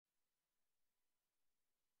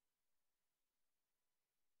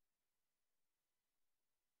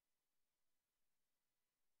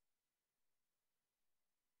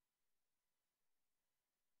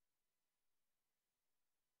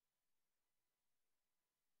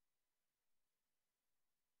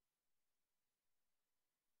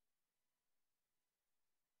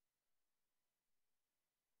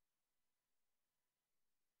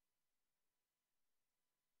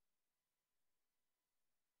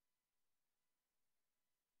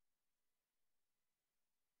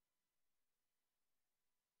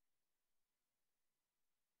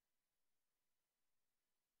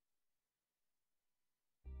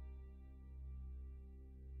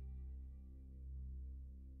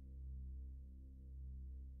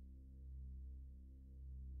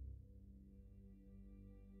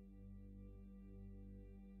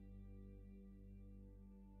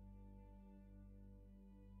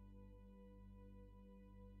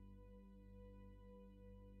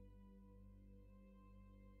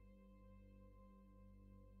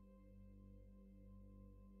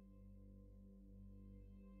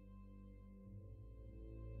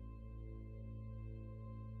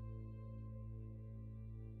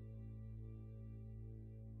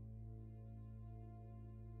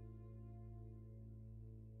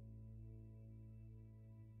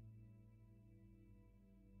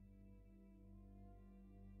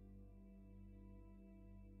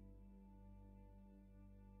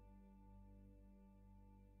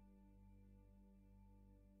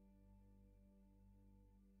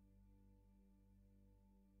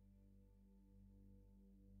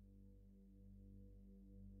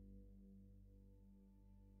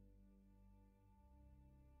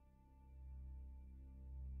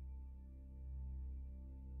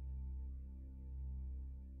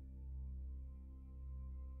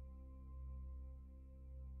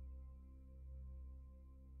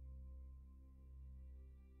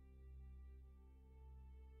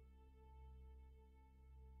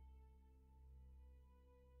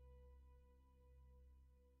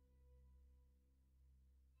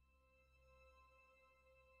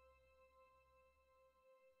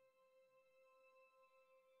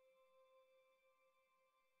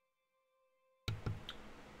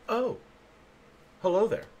Oh, hello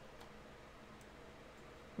there.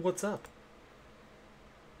 What's up?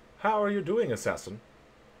 How are you doing, assassin?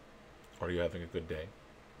 Are you having a good day?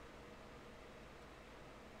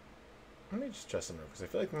 Let me just try something because I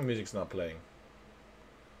feel like my music's not playing.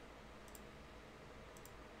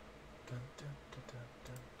 Dun, dun, dun, dun,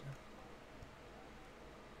 dun, dun.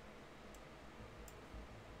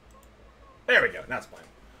 There we go. Now it's playing.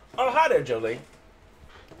 Oh, hi there, Jolie.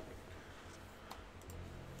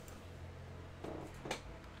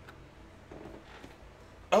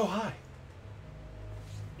 Oh, hi.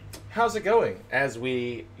 How's it going as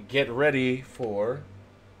we get ready for...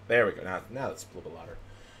 There we go. Now it's a little bit louder.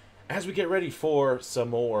 As we get ready for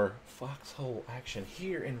some more Foxhole action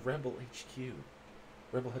here in Rebel HQ.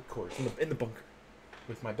 Rebel headquarters in the bunker.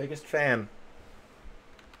 With my biggest fan.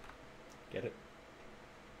 Get it?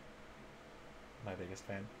 My biggest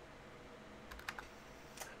fan.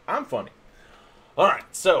 I'm funny.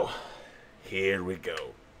 Alright, so here we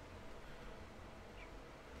go.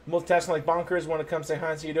 Multitasking like bonkers. Want to come say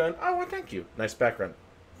hi and see you doing? Oh, well, thank you. Nice background.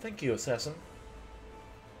 Thank you, assassin.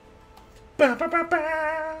 Ba, ba, ba,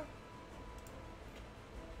 ba.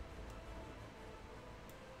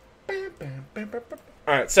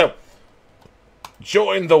 Alright, so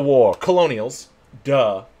join the war. Colonials.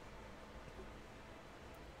 Duh.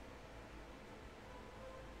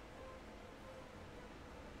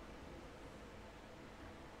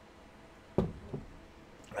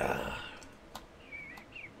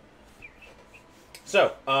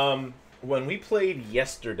 So, when we played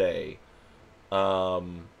yesterday, we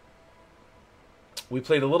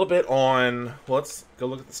played a little bit on... Well, let's go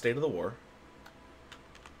look at the state of the war.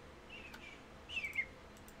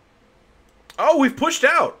 Oh, we've pushed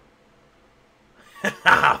out!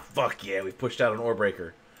 Fuck yeah, we pushed out an ore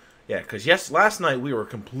breaker. Yeah, because last night we were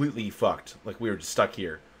completely fucked. Like, we were just stuck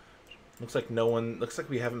here. Looks like no one... Looks like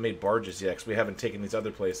we haven't made barges yet, because we haven't taken these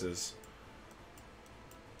other places.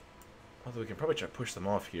 Although we can probably try to push them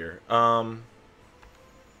off here.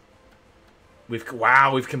 We've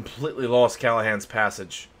completely lost Callahan's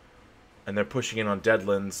Passage. And they're pushing in on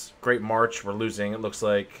Deadlands. Great March, we're losing, it looks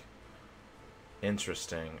like.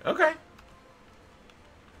 Interesting. Okay.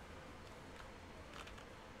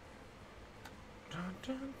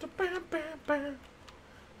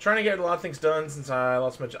 Trying to get a lot of things done since I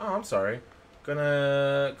lost my job. Oh, I'm sorry. Going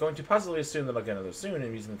to positively assume that I'll get another soon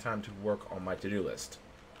and using the time to work on my to-do list.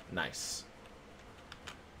 Nice.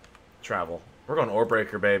 Travel. We're going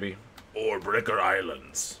Orebreaker, baby. Orebreaker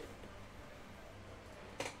Islands.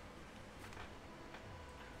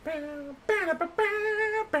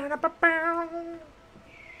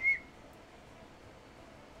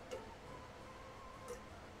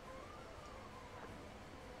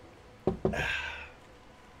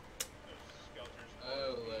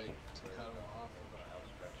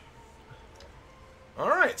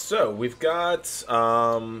 Alright, so we've got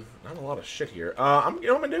not a lot of shit here. You know what I'm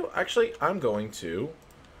gonna do? Actually, I'm going to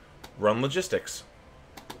run logistics.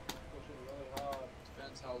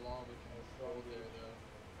 Depends how long we can hold there,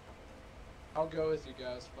 though. I'll go with you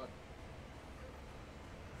guys, but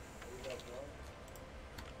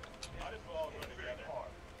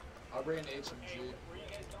I'll bring an HMG.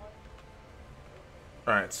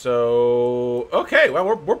 Alright, so okay,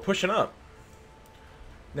 well we're pushing up.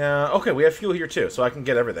 Now, okay, we have fuel here too, so I can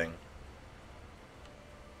get everything.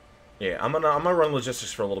 Yeah, I'm gonna run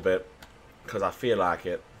logistics for a little bit because I feel like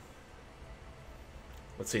it.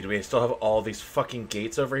 Let's see, do we still have all these fucking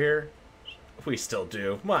gates over here? We still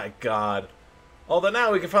do. My God. Although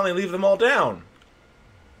now we can finally leave them all down,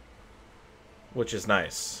 which is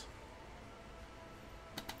nice.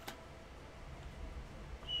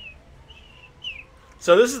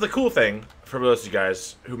 So this is the cool thing for those of you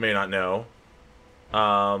guys who may not know.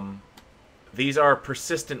 These are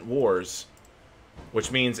persistent wars, which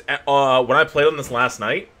means when I played on this last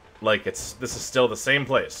night, like this is still the same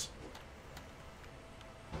place.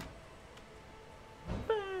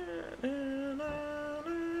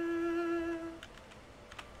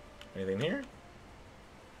 Anything here?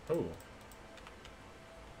 Oh,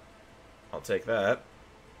 I'll take that.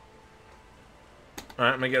 All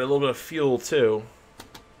right, I'm gonna get a little bit of fuel too.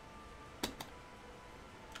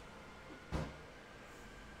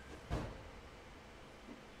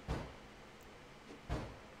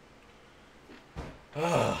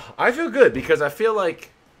 I feel good because I feel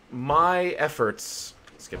like my efforts...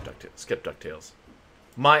 Skip DuckTales.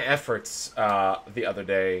 My efforts the other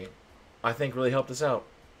day, I think, really helped us out.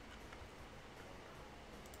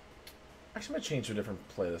 Actually, I'm going to change to a different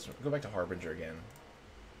playlist. Go back to Harbinger again.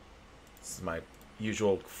 This is my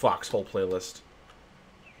usual Foxhole playlist.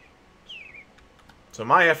 So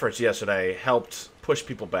my efforts yesterday helped push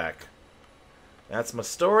people back. That's my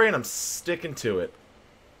story, and I'm sticking to it.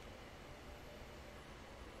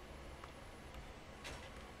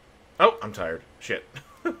 Oh, I'm tired. Shit.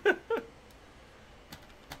 Did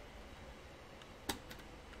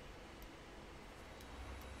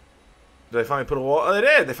they finally put a wall? Oh, they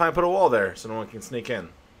did! They finally put a wall there, so no one can sneak in.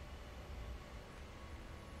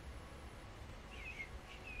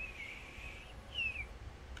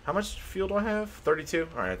 How much fuel do I have? 32?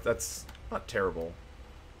 Alright, that's not terrible.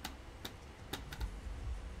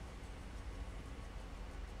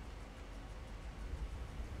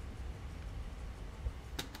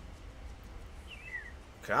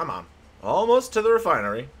 Come on. Almost to the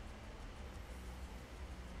refinery.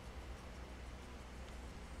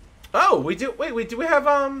 Oh, we do. Wait, do we have,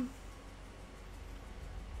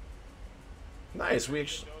 nice, we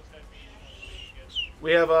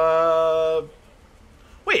have,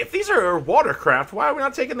 wait, if these are watercraft, why are we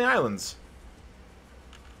not taking the islands?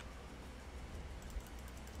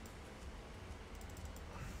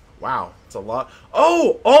 Wow, it's a lot.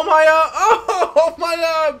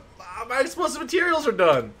 My explosive materials are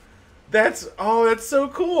done. That's so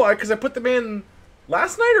cool. Because I put them in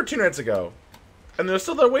last night or 2 nights ago. And they're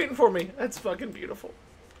still there waiting for me. That's fucking beautiful.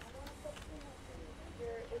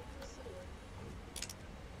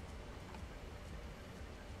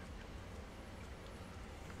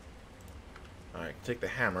 Alright, take the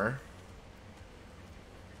hammer.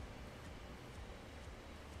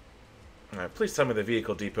 Alright, please tell me the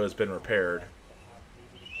vehicle depot has been repaired.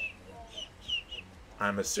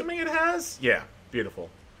 I'm assuming it has? Yeah, beautiful.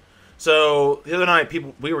 So, the other night,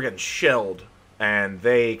 we were getting shelled, and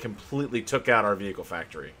they completely took out our vehicle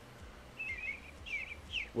factory.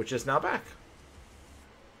 Which is now back.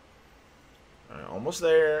 Alright, almost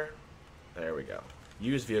there. There we go.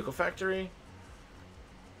 Use vehicle factory.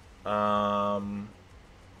 Let's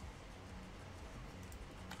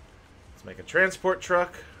make a transport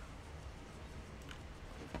truck.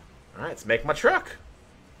 Alright, let's make my truck.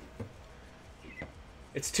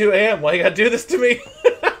 It's 2 a.m. Why you gotta do this to me?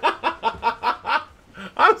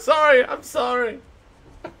 I'm sorry. I'm sorry.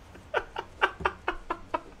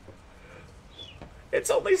 It's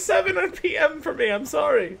only 7 p.m. for me. I'm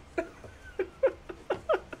sorry.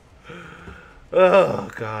 Oh,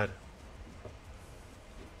 God.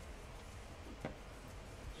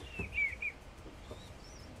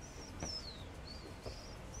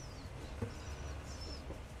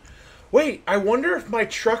 Wait, I wonder if my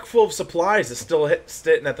truck full of supplies is still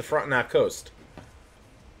sitting at the front of that coast.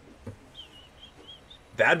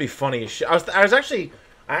 That'd be funny as shit. I actually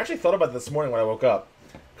thought about this morning when I woke up,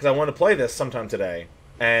 because I wanted to play this sometime today,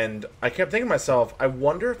 and I kept thinking to myself, I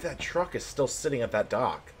wonder if that truck is still sitting at that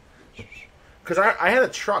dock. Because I had a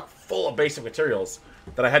truck full of basic materials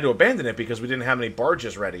that I had to abandon it because we didn't have any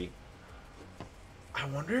barges ready. I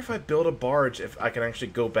wonder if I build a barge if I can actually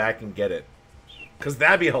go back and get it. Because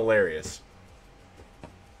that'd be hilarious.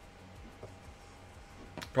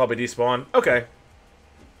 Probably despawn. Okay.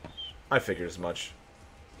 I figured as much.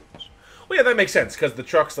 Well, yeah, that makes sense, because the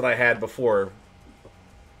trucks that I had before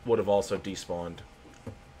would have also despawned.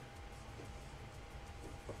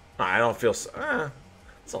 I don't feel so...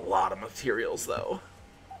 it's a lot of materials, though.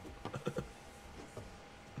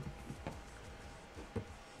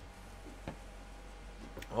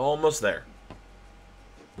 Almost there.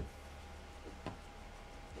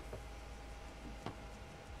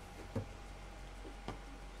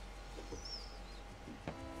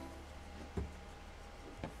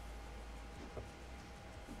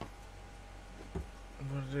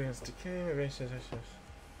 Decay,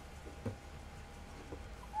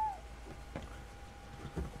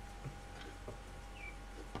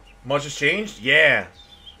 much has changed? Yeah.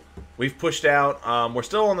 We've pushed out. We're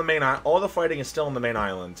still on the main island. All the fighting is still on the main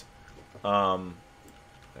island. There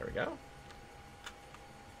we go.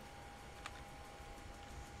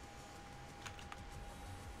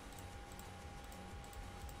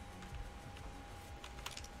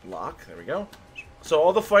 Lock. There we go. So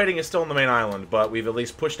all the fighting is still on the main island, but we've at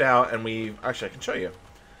least pushed out, and we've... Actually, I can show you.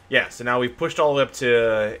 Yeah, so now we've pushed all the way up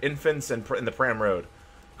to Infants and in the Pram Road.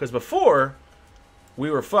 Because before,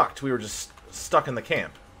 we were fucked. We were just stuck in the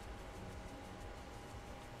camp.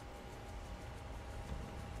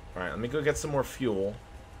 Alright, let me go get some more fuel.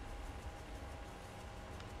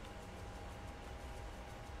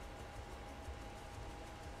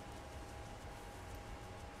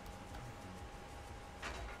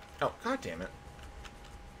 Oh, god damn it.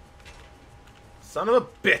 Son of a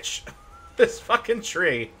bitch. This fucking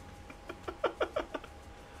tree.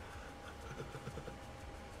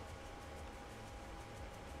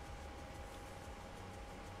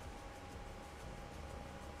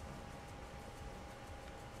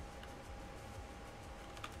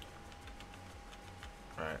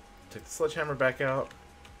 Take the sledgehammer back out.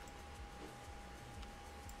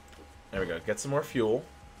 There we go. Get some more fuel.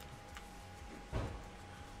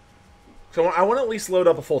 So I want to at least load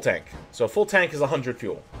up a full tank. So a full tank is 100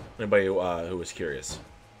 fuel. Anybody who was curious.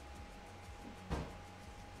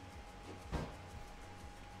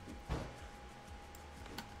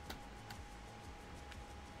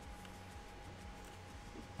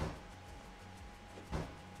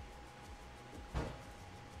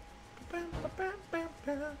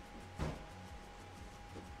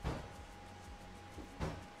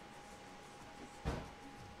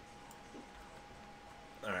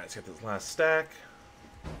 Alright, let's get this last stack.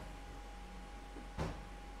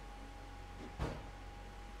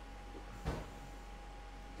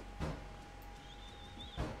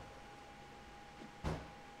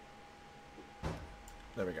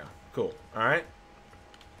 There we go. Cool. Alright.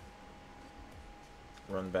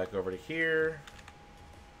 Run back over to here.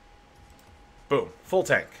 Boom. Full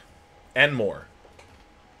tank. And more.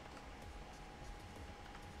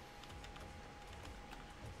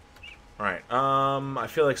 Alright, I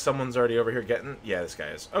feel like someone's already over here getting... Yeah, this guy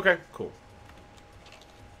is. Okay, cool.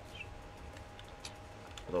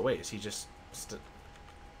 Although, wait, is he just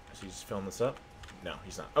filling this up? No,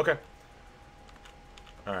 he's not. Okay.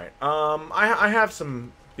 Alright, I have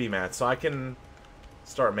some B-mats, so I can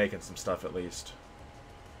start making some stuff at least.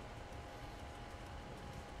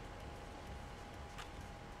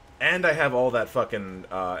 And I have all that fucking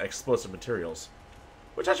explosive materials.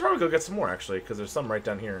 Which I should probably go get some more, actually, because there's some right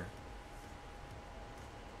down here.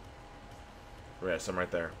 Yeah, some right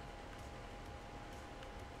there.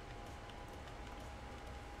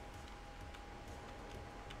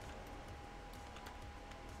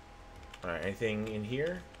 Alright, anything in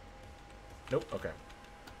here? Nope, okay.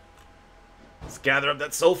 Let's gather up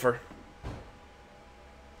that sulfur.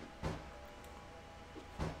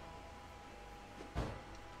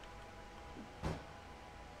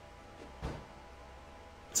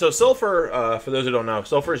 So sulfur, for those who don't know,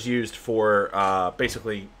 sulfur is used for,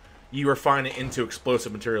 basically, you refine it into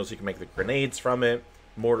explosive materials. You can make the grenades from it,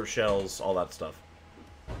 mortar shells, all that stuff.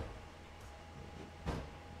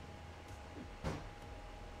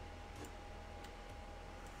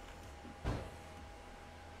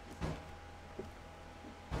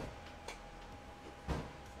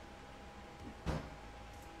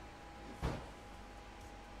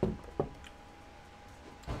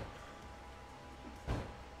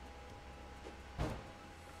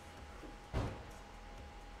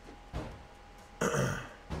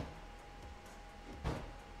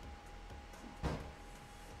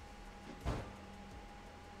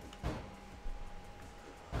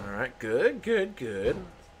 Alright, good, good, good.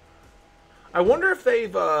 I wonder if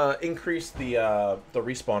they've increased the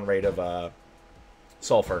respawn rate of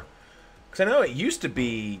sulfur. Because I know it used to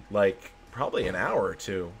be, like, probably an hour or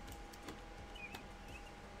two.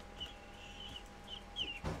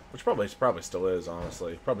 Which probably still is,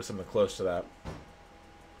 honestly. Probably something close to that.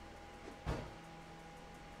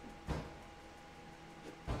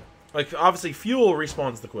 Like, obviously, fuel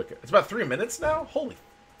respawns the quickest. It's about 3 minutes now? Holy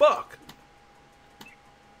fuck!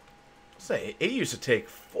 Say, it used to take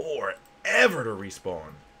forever to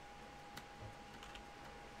respawn.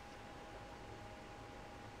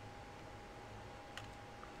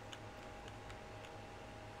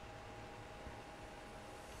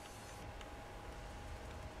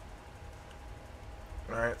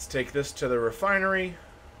 Alright, let's take this to the refinery.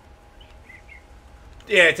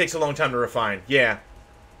 Yeah, it takes a long time to refine. Yeah.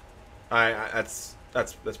 That's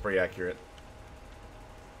pretty accurate.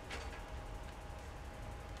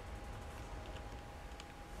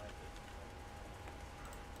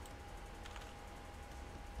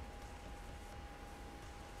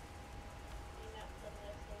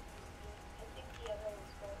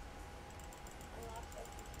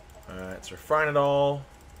 Alright, let's refine it all.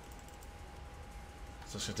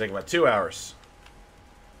 So it's going to take about 2 hours.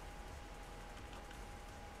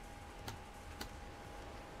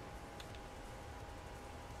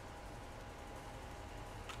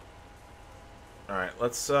 Alright,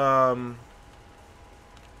 let's, Alright,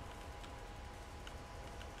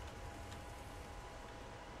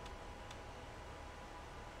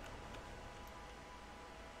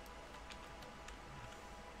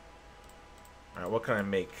 what can I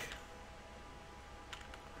make?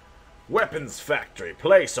 Weapons factory,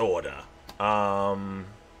 place order. I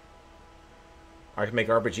can make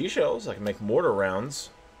RPG shells. I can make mortar rounds.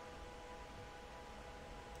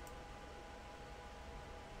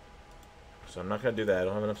 So I'm not gonna do that. I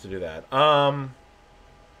don't have enough to do that.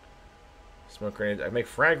 Smoke grenades. I can make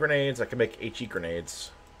frag grenades. I can make HE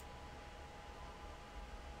grenades.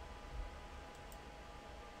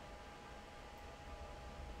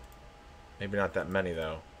 Maybe not that many,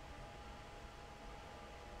 though.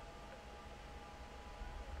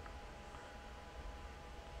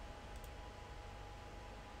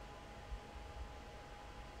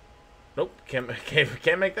 Nope, can't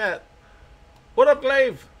make that. What up,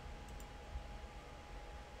 Glaive?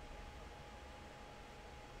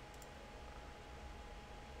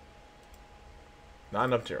 Not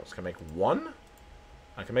enough materials. Can I make one?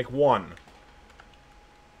 I can make one.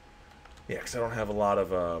 Yeah, because I don't have a lot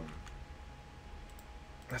of,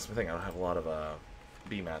 that's the thing, I don't have a lot of,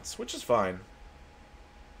 B-mats, which is fine.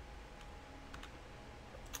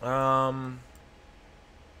 Oh!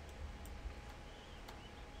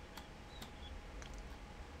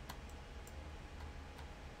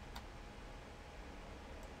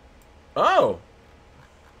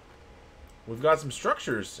 We've got some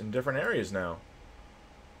structures in different areas now.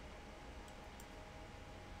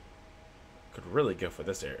 Could really go for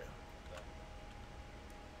this area.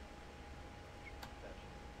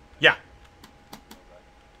 Yeah.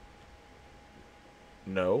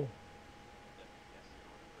 No.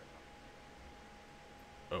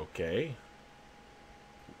 Okay.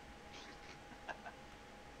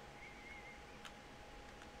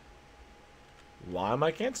 Why am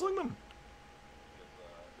I canceling them?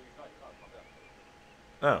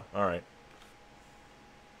 Oh, alright.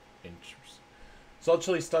 Interesting. Saw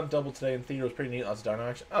Chilii stunt double today in theater. Was pretty neat. Lots of dino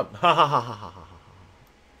action. Oh, ha ha ha ha ha ha.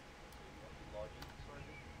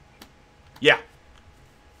 Yeah.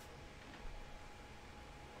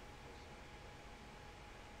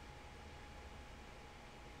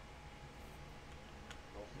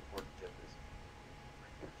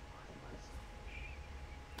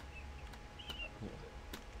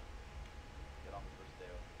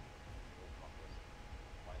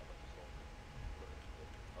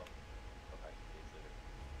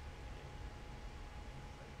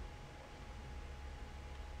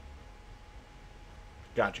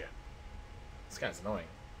 Gotcha. This guy's annoying.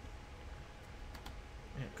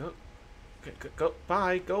 Yeah, go.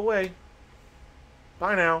 Bye. Go away.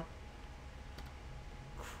 Bye now.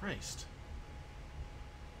 Christ.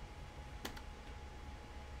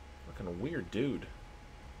 Fucking a weird dude.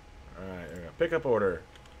 Alright, there we go. Pickup order.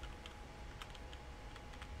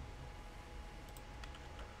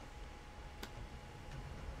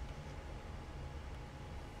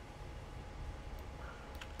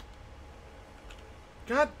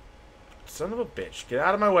 God, son of a bitch. Get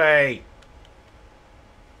out of my way.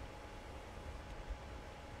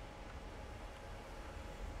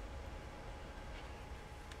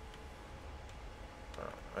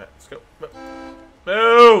 Alright, let's go.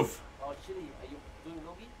 Move! Oh, Chilii, are you doing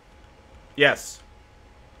Logi? Yes.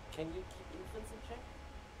 Can you keep infants in check?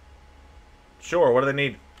 Sure, what do they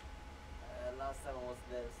need? Last time I was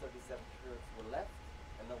there, 37 shirts were left,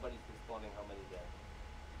 and nobody's responding how many there.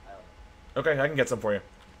 I don't know. Okay, I can get some for you.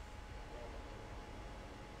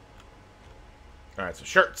 Alright, so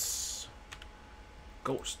shirts.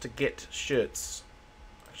 Goes to get shirts.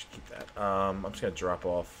 I should keep that. I'm just gonna drop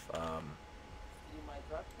off. Do you mind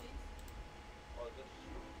drop, please? Or just shoot?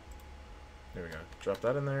 There we go. Drop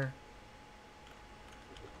that in there.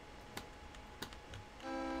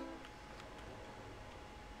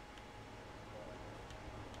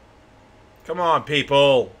 Come on,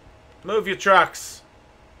 people. Move your trucks.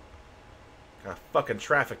 Got a fucking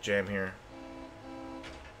traffic jam here.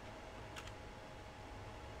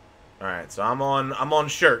 Alright, so I'm on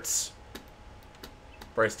shirts.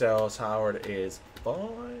 Bryce Dallas Howard is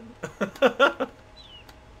fine.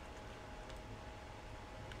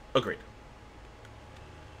 Agreed.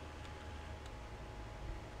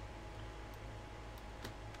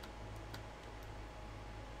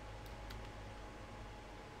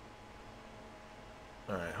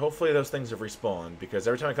 Alright, hopefully those things have respawned, because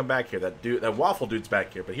every time I come back here, that waffle dude's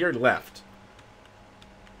back here, but he already left.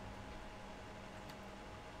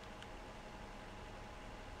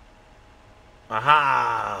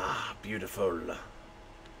 Aha! Beautiful. Alright,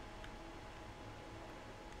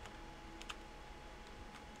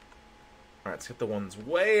 let's get the ones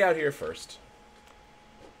way out here first.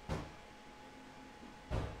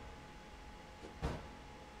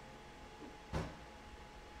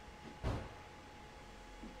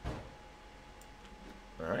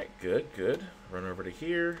 Alright, good, good. Run over to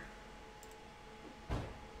here.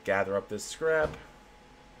 Gather up this scrap.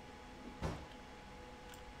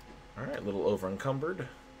 Alright, a little over encumbered.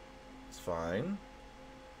 It's fine.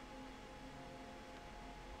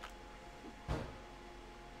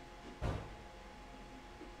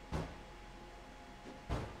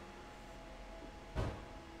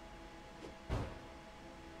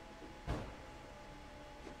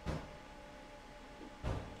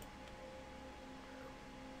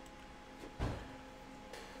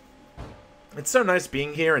 It's so nice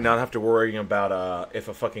being here and not have to worry about if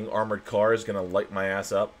a fucking armored car is gonna light my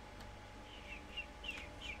ass up.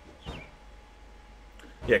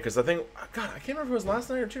 Yeah, because I think... God, I can't remember if it was last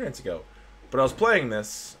night or 2 nights ago. But I was playing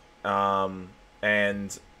this,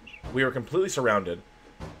 and we were completely surrounded.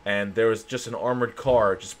 And there was just an armored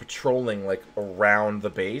car just patrolling, like, around the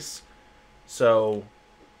base. So...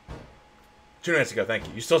 2 nights ago, thank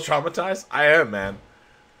you. You still traumatized? I am, man.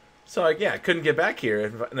 So, like, yeah, I couldn't get back here.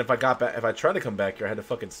 And if I got back... If I tried to come back here, I had to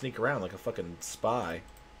fucking sneak around like a fucking spy.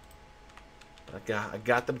 I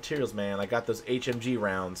got the materials, man. I got those HMG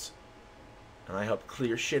rounds. And I helped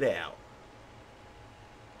clear shit out.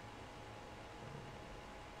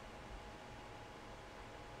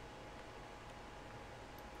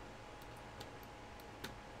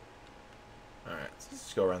 Alright, so let's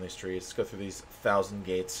just go around these trees. Let's go through these 1,000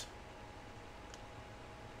 gates.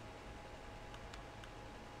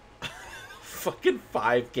 Fucking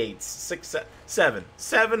 5 gates. 6, 7.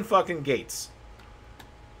 7 fucking gates.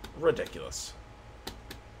 Ridiculous.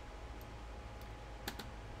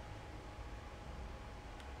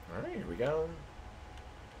 Alright, here we go.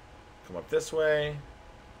 Come up this way.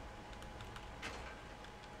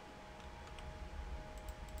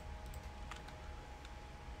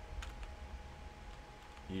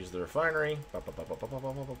 Use the refinery.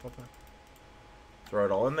 Throw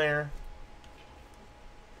it all in there.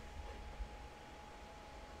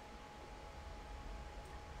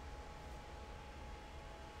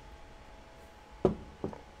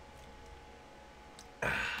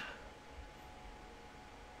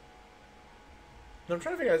 I'm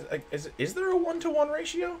trying to figure out, like, is there a 1-to-1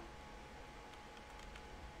 ratio?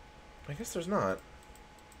 I guess there's not.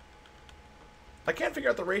 I can't figure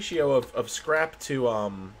out the ratio of scrap to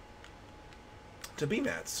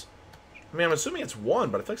BMATs. I mean, I'm assuming it's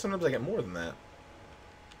 1, but I feel like sometimes I get more than that.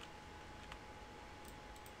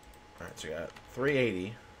 Alright, so you got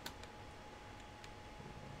 380.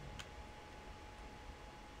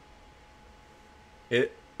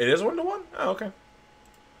 It is 1-to-1? Oh, okay.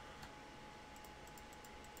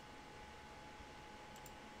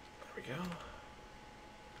 There we go.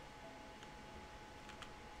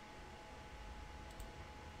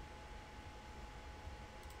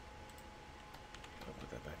 I'll put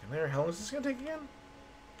that back in there. How long is this gonna take again?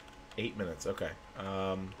 8 minutes. Okay.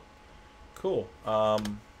 Cool.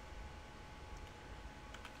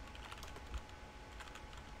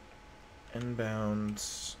 Inbound.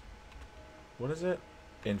 What is it?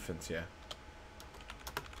 Infants, yeah.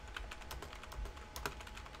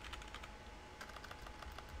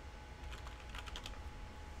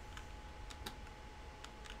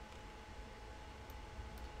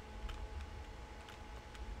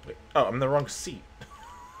 Wait. Oh, I'm in the wrong seat.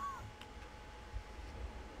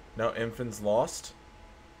 No, infants lost.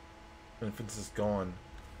 Infants is gone.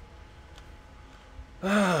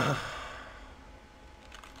 Damn.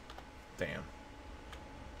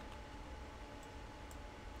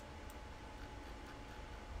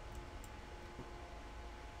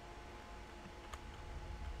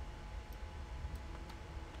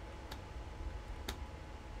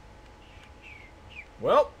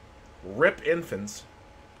 Well, rip infants.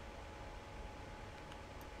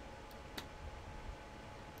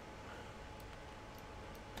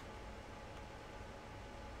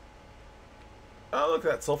 Oh, look,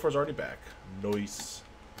 that sulfur's already back. Nice.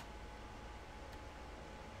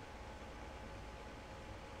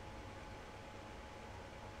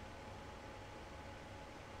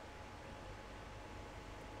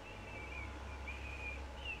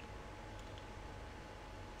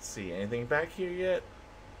 Let's see, anything back here yet?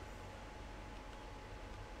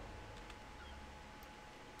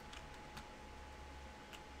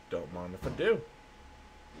 Don't mind if I do.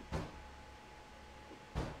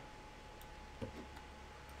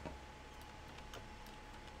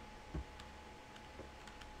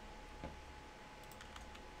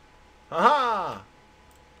 Aha!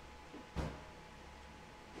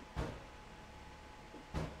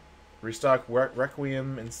 Restock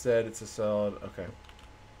Requiem instead. It's a solid. Okay.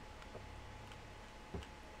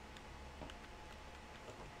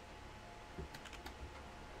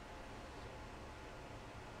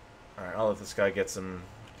 All right. I'll let this guy get some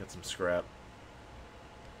scrap.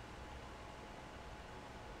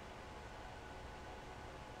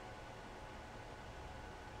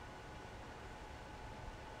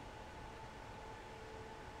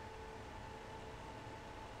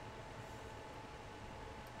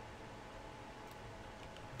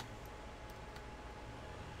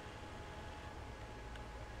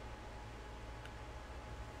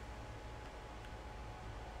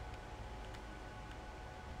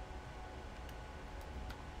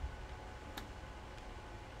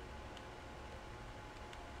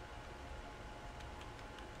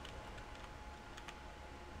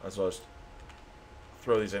 As well as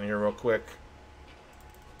throw these in here real quick.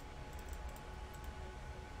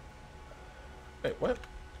 Wait, what?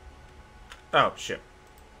 Oh, shit.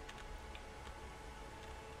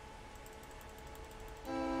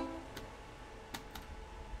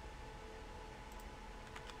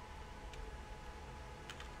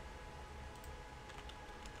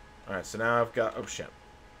 Alright, so now I've got... Oh, shit.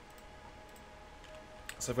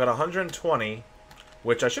 So I've got 120,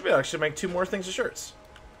 which I should be able to actually make 2 more things of shirts.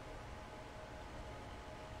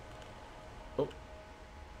 Oh.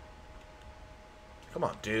 Come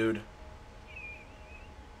on, dude.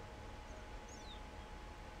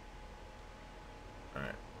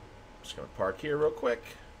 Alright. Just gonna park here real quick.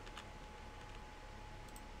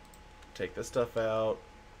 Take this stuff out.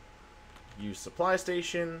 Use supply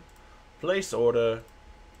station. Place order.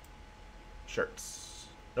 Shirts.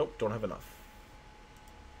 Nope, don't have enough.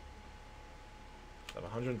 I have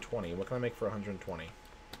 120. What can I make for 120?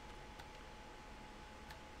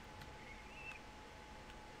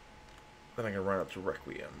 Then I can run up to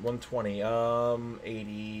Requiem. 120.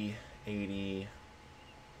 80. 80.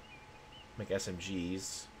 Make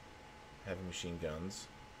SMGs. Heavy machine guns.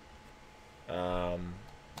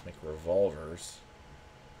 Make revolvers.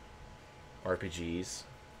 RPGs.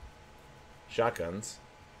 Shotguns.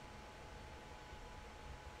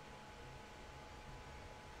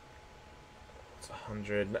 It's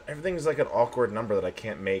 100. Everything's like an awkward number that I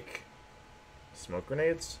can't make. Smoke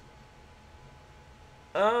grenades?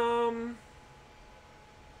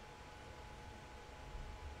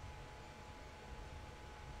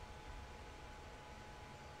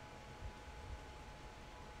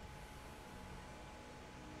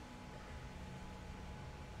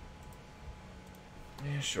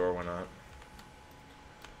 Yeah, sure, why not?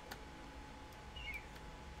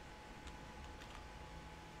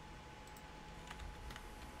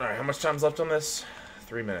 Alright, how much time's left on this?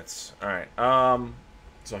 3 minutes. Alright,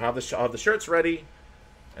 so I'll have the shirts ready,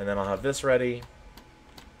 and then I'll have this ready.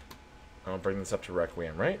 I'll bring this up to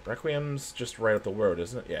Requiem, right? Requiem's just right up the road,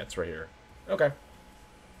 isn't it? Yeah, it's right here. Okay.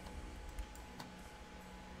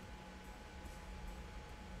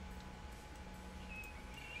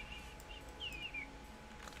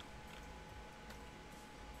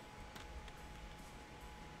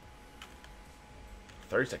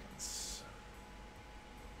 $30 seconds.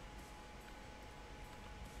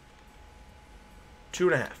 2.5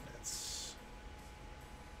 minutes.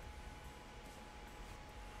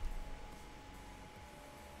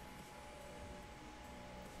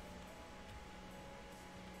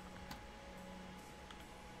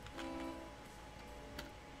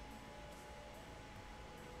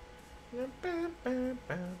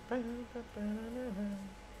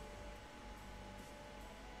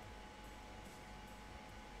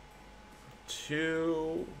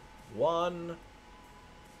 Two, one.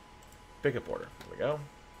 Pickup order. There we go.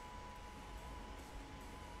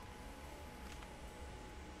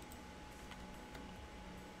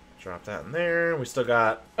 Drop that in there. We still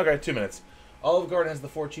got... Okay, 2 minutes. Olive Garden has the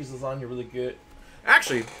 4 cheese lasagna. Really good.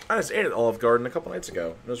 Actually, I just ate at Olive Garden a couple nights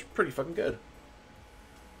ago. It was pretty fucking good.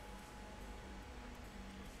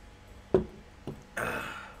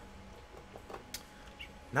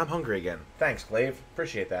 Now I'm hungry again. Thanks, Glaive.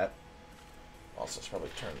 Appreciate that. Also, let's probably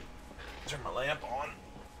turn my lamp on.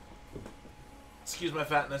 Excuse my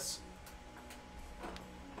fatness.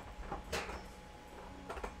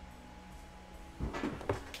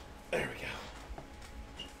 There we go.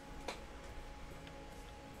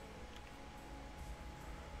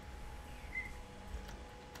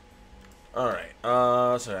 Alright,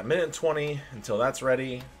 so a minute and 20 until that's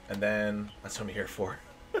ready, and then that's what I'm here for.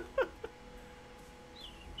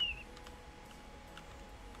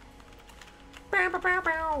 Bow, bow, bow,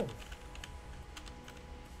 bow.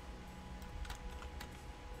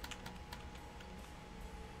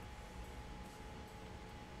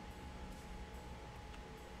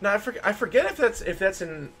 No, I forget if that's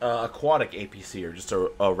an aquatic APC or just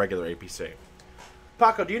a regular APC.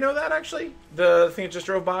 Paco, do you know that actually? The thing that just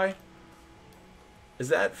drove by? Is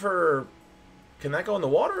that for... Can that go in the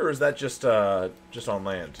water, or is that just on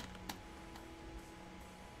land?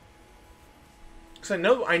 Because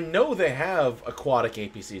I know they have aquatic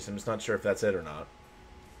APCs. I'm just not sure if that's it or not.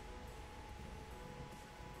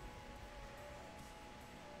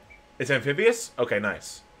 It's amphibious? Okay,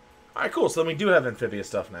 nice. Alright, cool. So then we do have amphibious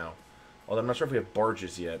stuff now. Although I'm not sure if we have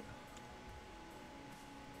barges yet.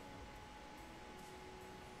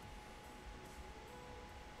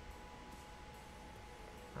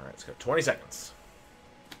 Alright, let's go. 20 seconds.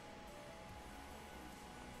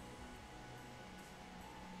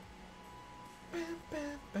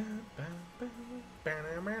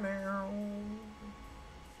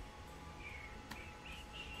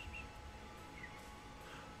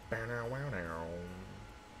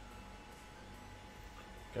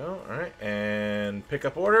 Go. All right, and pick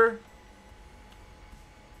up order.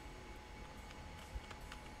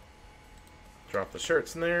 Drop the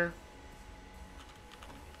shirts in there.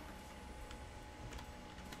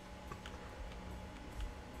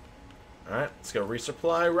 All right, let's go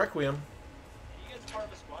resupply Requiem. Are you guys part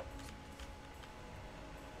of a squad?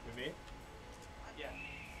 With me? Yeah.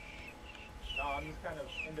 No, I'm just kind of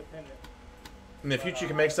independent. In the future, you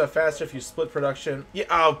can make stuff faster if you split production. Yeah.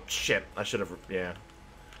 Oh shit! I should have. Yeah,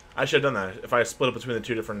 I should have done that. If I split it between the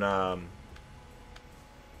two different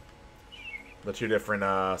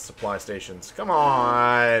supply stations. Come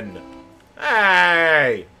on!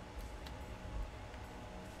 Hey!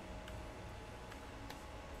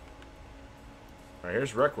 All right,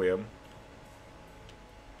 here's Requiem.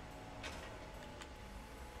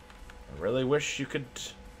 I really wish you could.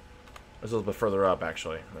 It's a little bit further up,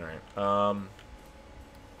 actually. All right.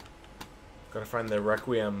 Gotta find the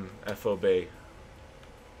Requiem FOB. Is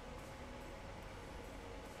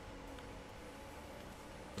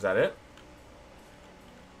that it?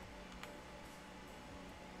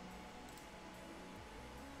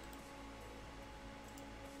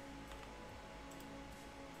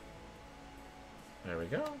 There we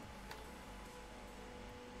go.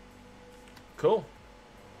 Cool.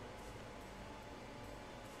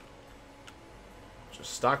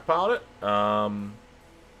 Just stockpiled it.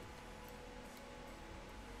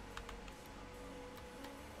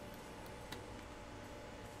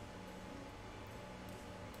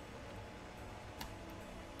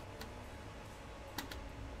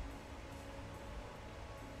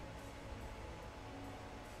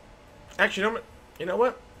 Actually, you know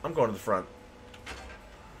what? I'm going to the front.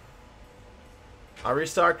 I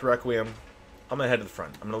restocked Requiem. I'm going to head to the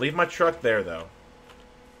front. I'm going to leave my truck there, though.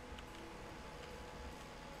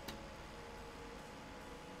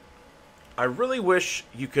 I really wish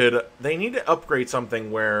you could... They need to upgrade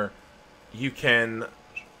something where you can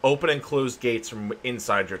open and close gates from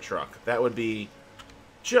inside your truck. That would be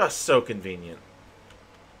just so convenient.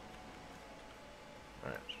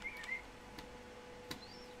 Alright.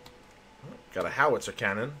 Got a howitzer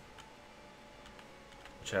cannon,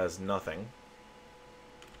 which has nothing.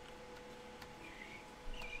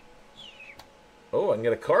 Oh, I can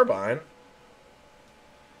get a carbine.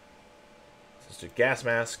 Just a gas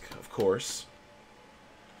mask, of course.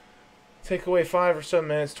 Take away 5 or so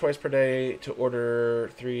minutes twice per day to order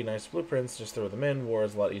 3 nice blueprints. Just throw them in. War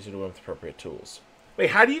is a lot easier to win with appropriate tools. Wait,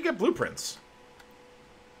 how do you get blueprints?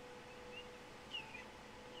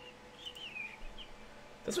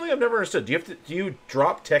 That's something I've never understood. Do you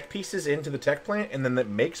drop tech pieces into the tech plant and then that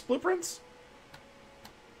makes blueprints?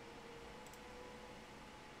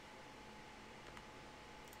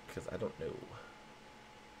 Because I don't know.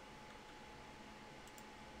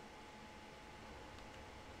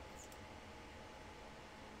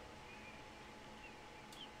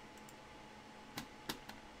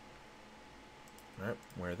 Alright,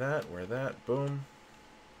 where that, boom.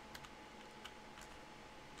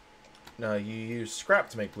 No, you use scrap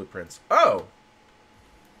to make blueprints. Oh!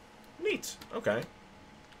 Neat, okay.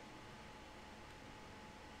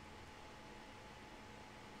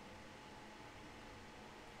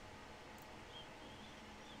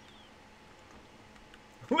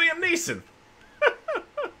 Liam Neeson!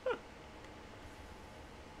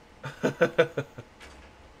 The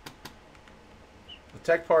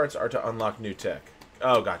tech parts are to unlock new tech.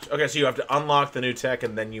 Oh, gotcha. Okay, so you have to unlock the new tech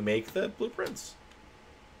and then you make the blueprints?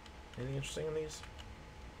 Anything interesting in these?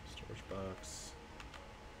 Storage box.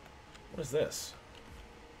 What is this?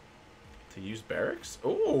 To use barracks?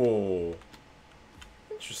 Oh!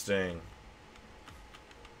 Interesting.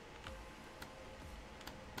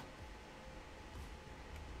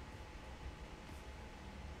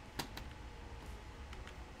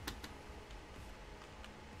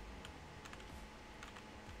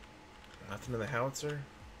 Nothing in the howitzer?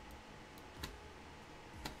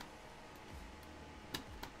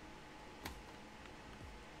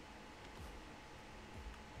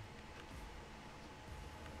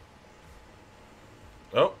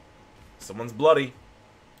 Oh, someone's bloody.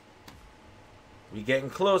 We getting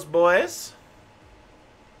close, boys.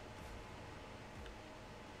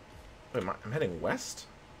 Wait, I'm heading west?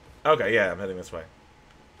 Okay, yeah, I'm heading this way.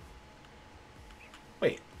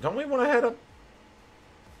 Wait, don't we want to head up?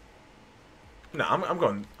 No, I'm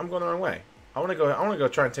going the wrong way. I want to go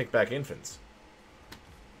try and take back infants.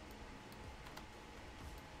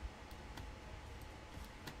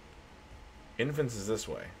 Infants is this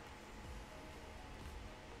way.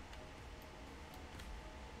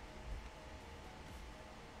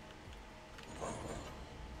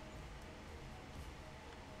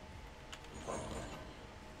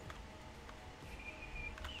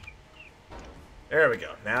 There we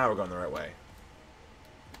go. Now we're going the right way.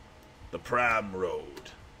 The Prime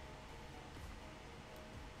Road.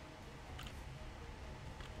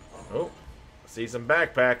 Oh, see some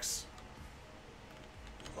backpacks.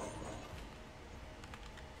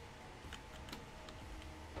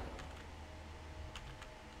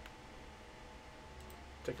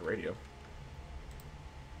 Take a radio.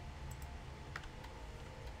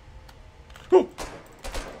 Ooh.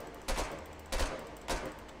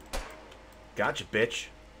 Gotcha, bitch.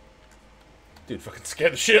 Dude, fucking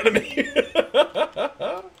scared the shit out of me.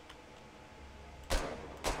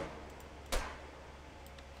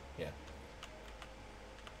 Yeah.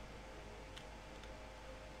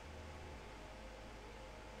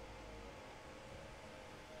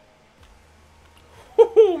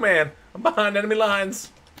 Woohoo, man. I'm behind enemy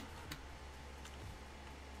lines.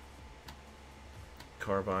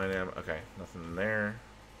 Carbine ammo. Okay, nothing there.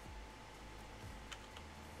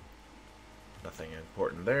 Nothing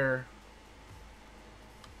important there.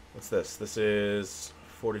 What's this? This is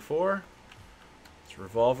 44. It's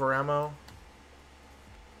revolver ammo.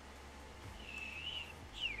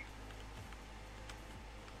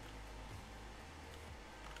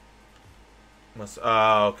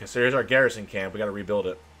 Okay, so here's our garrison camp. We gotta rebuild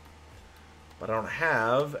it. But I don't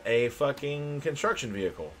have a fucking construction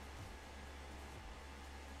vehicle.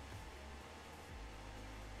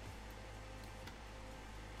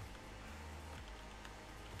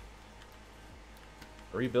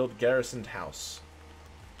 Rebuild garrisoned house.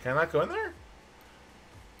 Can I not go in there?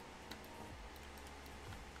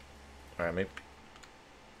 Alright, maybe.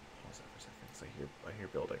 Pause that for a second, 'cause I hear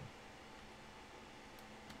building.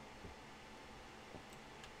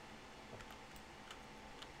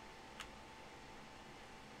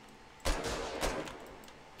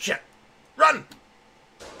 Shit! Run!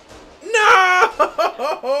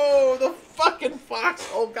 No! The fucking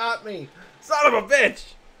foxhole got me! Son of a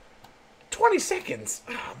bitch! 20 seconds!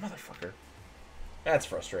 Oh, motherfucker. That's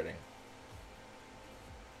frustrating.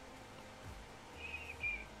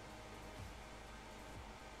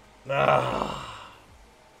 Ah.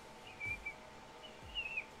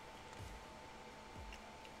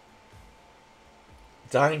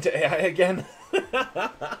 Dying to AI again?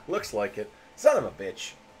 Looks like it. Son of a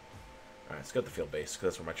bitch. Alright, let's go to the field base,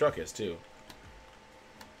 because that's where my truck is, too.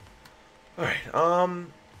 Alright,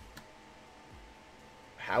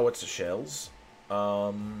 howitzer shells.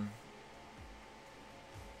 Oh,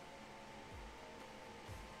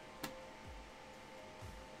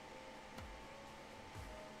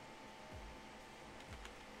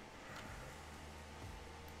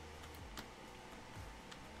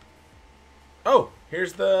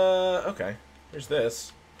 here's the... Okay, here's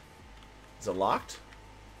this. Is it locked?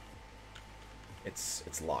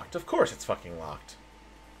 It's locked. Of course it's fucking locked.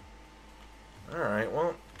 Alright,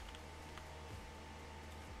 well...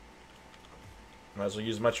 Might as well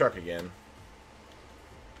use my truck again.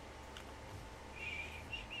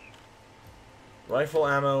 Rifle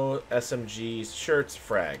ammo, SMGs, shirts,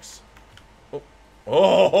 frags. Oh!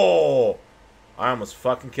 Oh! I almost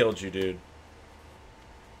fucking killed you, dude.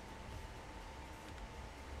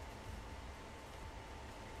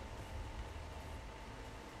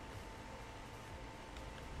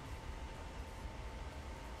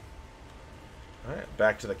 Alright,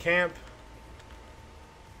 back to the camp.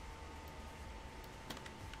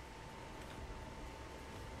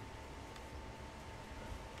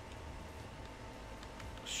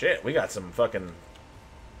 Shit, we got some fucking...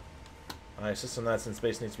 Alright, system that's in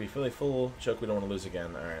space needs to be fully full. Choke, we don't want to lose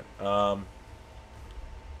again. Alright,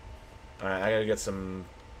 Alright, I gotta get some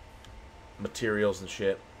materials and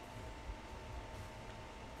shit.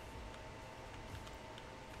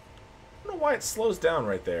 I don't know why it slows down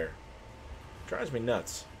right there. It drives me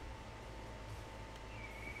nuts.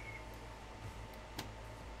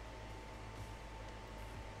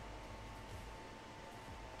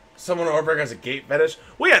 Someone at Orberg has a gate fetish.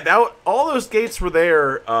 Well, yeah, that, all those gates were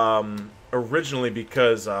there originally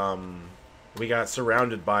because we got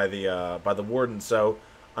surrounded by the warden. So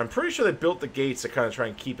I'm pretty sure they built the gates to kind of try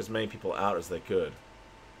and keep as many people out as they could.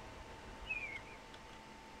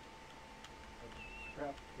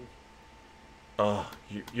 Oh,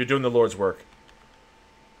 you're doing the Lord's work.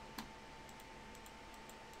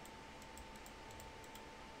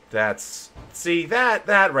 That's... See, that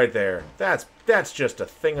right there. That's just a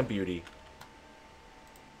thing of beauty.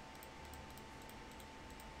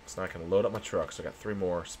 It's not going to load up my truck, so I got 3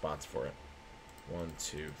 more spots for it. 1,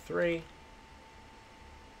 2, 3.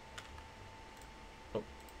 Oh,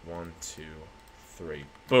 1, 2, 3.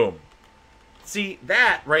 Boom. See,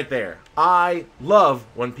 that right there. I love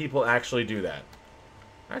when people actually do that.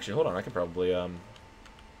 Actually, hold on. I can probably,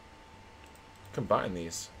 combine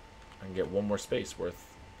these. I can get one more space worth.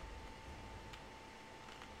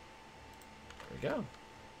 There we go.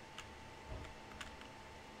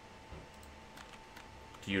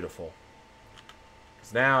 Beautiful.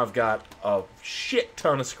 Because now I've got a shit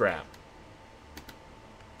ton of scrap.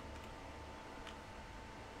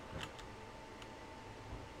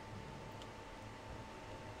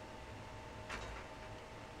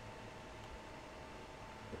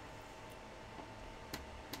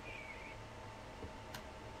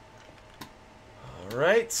 All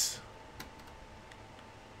right.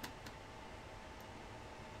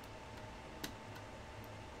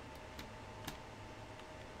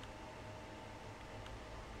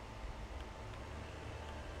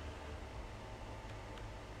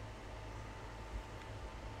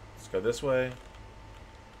 Let's go this way.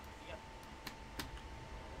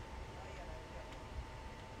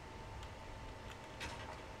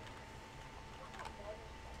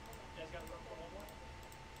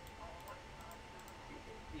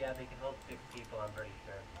 Yeah, they can hold 6 people, I'm pretty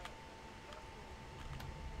sure.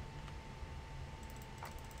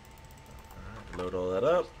 Load all that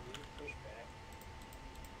up.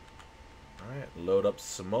 Alright, load up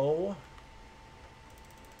some more.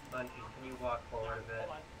 Munchie, can you walk forward a bit?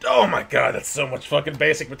 Oh my god, that's so much fucking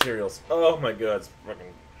basic materials. Oh my god,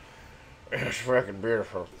 it's fucking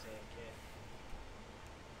beautiful.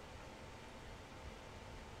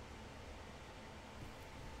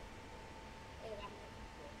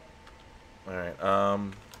 Alright,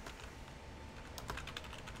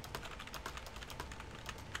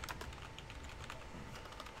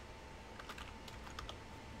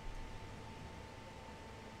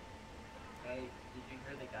 Hey, did you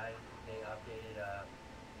hear the guys? They updated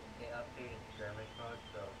skirmish mode,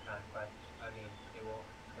 so conquest. I mean,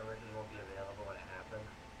 skirmishes won't be available when it happens.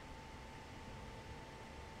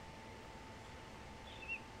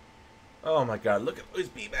 oh my god, look at those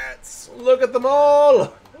B-bats! Look at them all!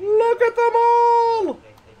 Look at them all!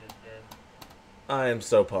 They just did. I am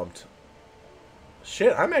so pumped.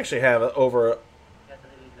 Shit, I'm actually have over. That's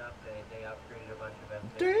leading up. They upgraded a bunch of them.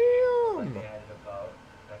 Damn! Like they added a boat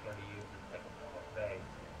that can be used as like a base.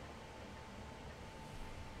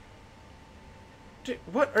 Dude,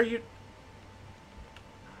 what are you?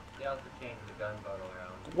 They also changed the gunboat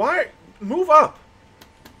around. Why? Move up!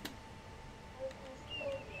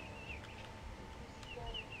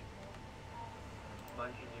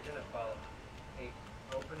 Munchie, you're gonna follow. Hey,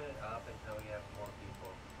 open it up until you have more people.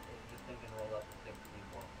 This thing can roll up to 6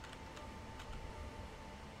 people.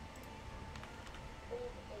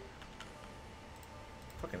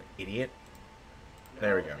 Fucking idiot. No,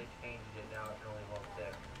 There we go. They changed it. Now it can only hold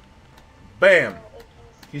 6. Bam!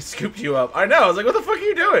 He scooped you up. I know, I was like, what the fuck are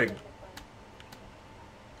you doing?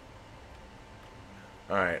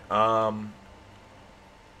 Alright,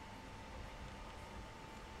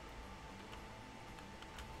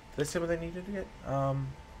 did they say what they needed to get?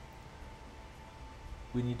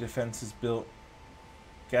 We need defenses built.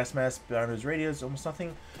 Gas mask, boundaries, radios, almost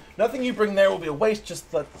nothing. Nothing you bring there will be a waste. Just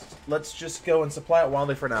let's just go and supply it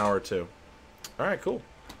wildly for an hour or two. Alright, cool.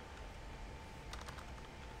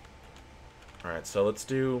 Alright, so let's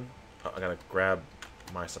do... I gotta grab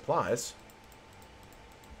my supplies.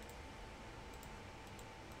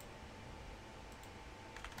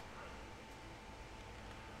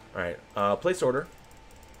 Alright, place order.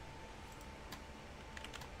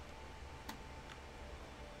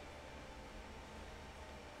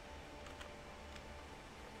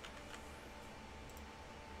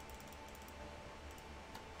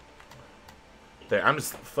 There, I'm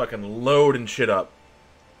just fucking loading shit up.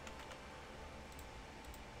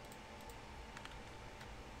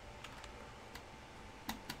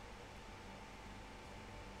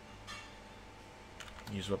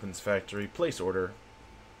 Use weapons factory, place order.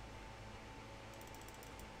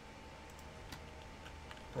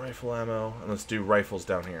 Rifle ammo, and let's do rifles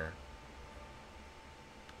down here.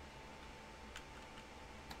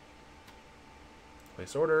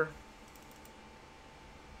 Place order.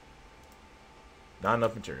 Not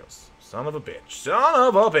enough materials. Son of a bitch. Son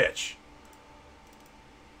of a bitch!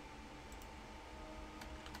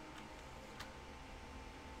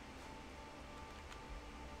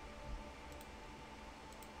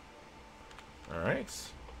 Alright.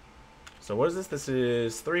 So what is this? This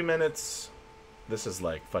is 3 minutes. This is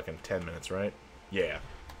like fucking 10 minutes, right? Yeah.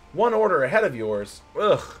 One order ahead of yours.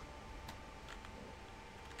 Ugh.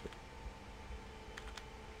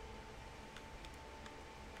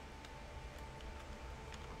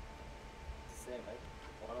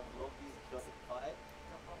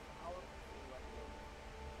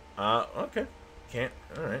 Okay. Can't.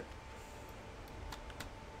 Alright.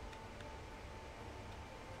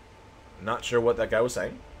 Not sure what that guy was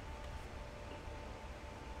saying.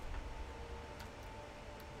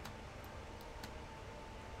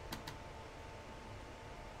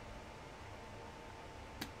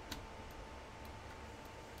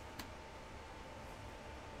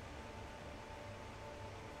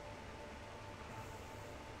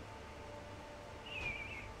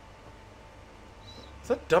 Is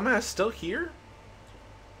that dumbass still here?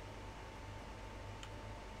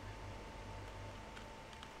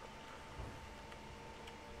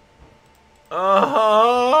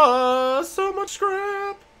 So much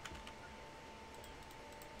scrap.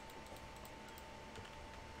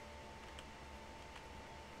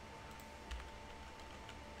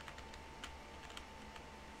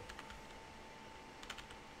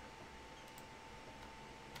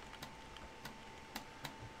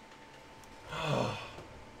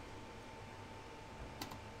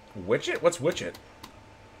 Witchet? What's Witchet?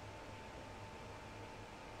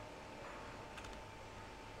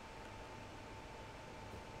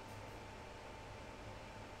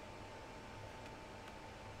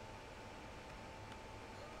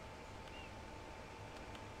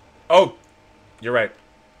 Oh, you're right.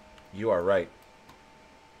 You are right.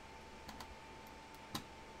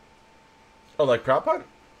 Oh, like prop hunt?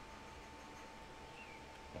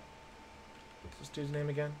 What's this dude's name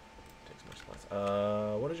again? Takes more spots.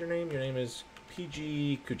 What is your name? Your name is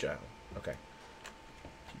PG Kujao. Okay.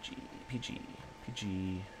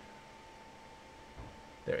 PG.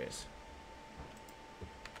 There he is.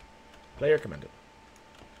 Player commended.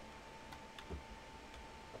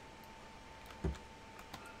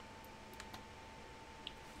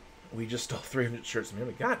 We just stole 300 shirts from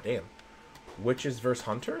him. God damn. Witches versus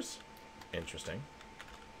hunters? Interesting.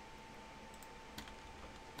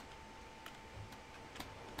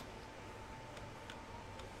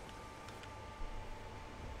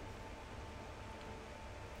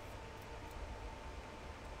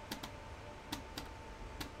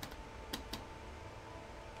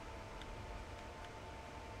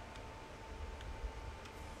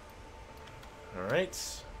 All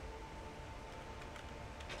right.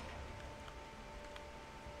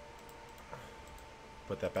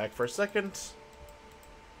 Put that back for a second.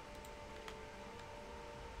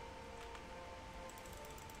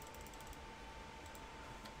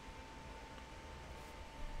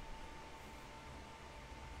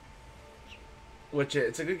 Which,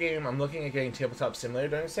 it's a good game. I'm looking at getting Tabletop Simulator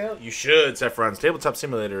during a sale. You should, Zephron's. Tabletop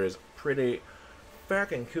Simulator is pretty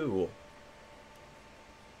fucking cool.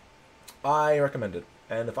 I recommend it.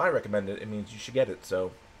 And if I recommend it, it means you should get it.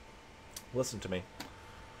 So, listen to me.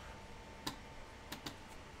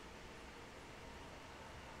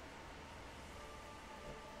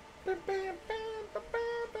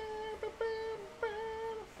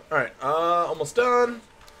 Alright, almost done.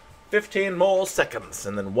 15 more seconds,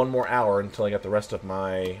 and then 1 more hour until I get the rest of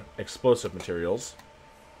my explosive materials.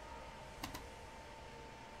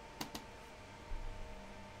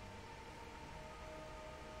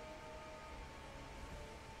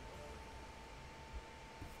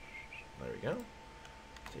 There we go.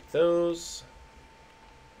 Take those.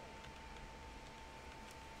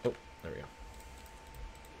 Oh, there we go.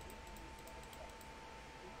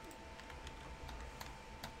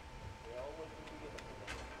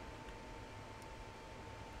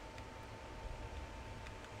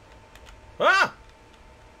 Ah!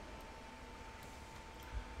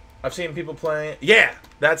 I've seen people playing. Yeah,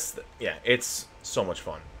 yeah, it's so much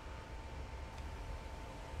fun.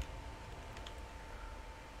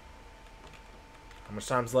 How much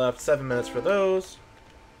time's left? 7 minutes for those.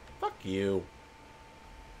 Fuck you.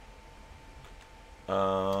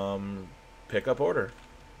 Pick up order.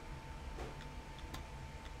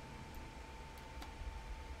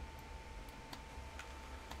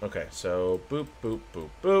 Okay, so boop, boop, boop,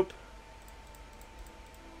 boop.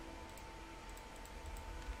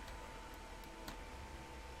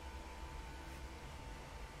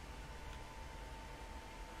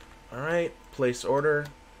 Alright, place order.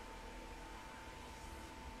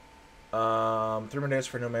 3 more days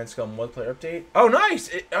for No Man's Sky multiplayer update. Oh, nice!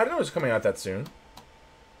 I didn't know it was coming out that soon.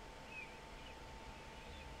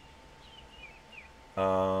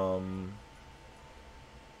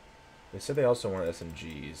 They said they also want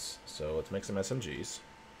SMGs, so let's make some SMGs.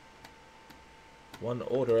 1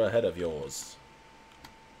 order ahead of yours.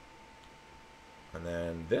 And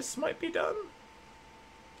then this might be done.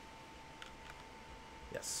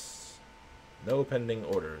 Yes. No pending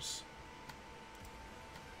orders.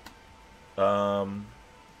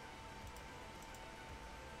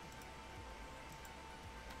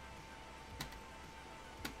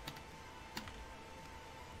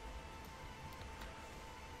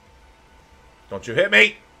 Don't you hit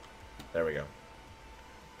me! There we go.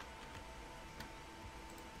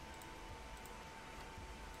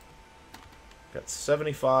 Got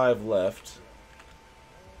 75 left.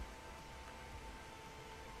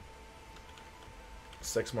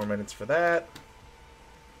 6 more minutes for that.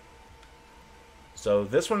 So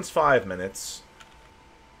this one's 5 minutes.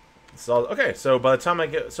 It's all okay. So by the time I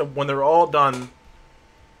get, so when they're all done,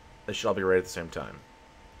 they should all be ready at the same time.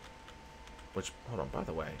 Which, hold on, by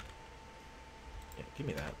the way, yeah, give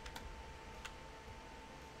me that.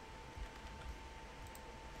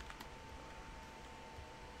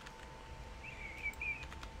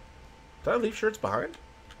 Did I leave shirts behind?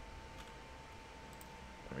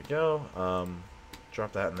 There we go.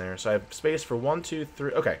 Drop that in there. So I have space for 1, 2,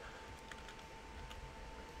 3. Okay.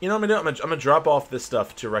 You know what I'm gonna drop off this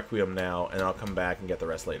stuff to Requiem now, and I'll come back and get the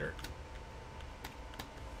rest later.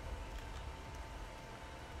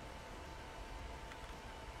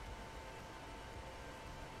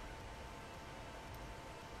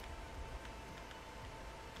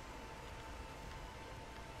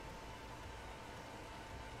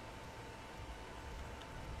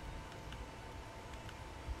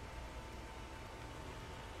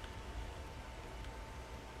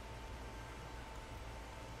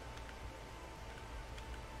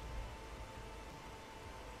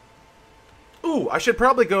 Ooh, I should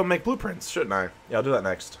probably go make blueprints, shouldn't I? Yeah, I'll do that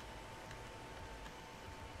next.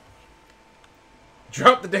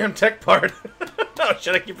 Drop the damn tech part. Oh,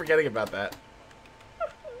 shit, I keep forgetting about that.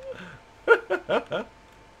 Here,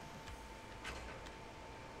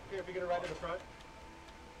 if you get a ride to the front.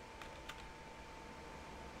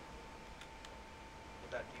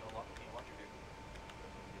 With that, can you unlock your vehicle?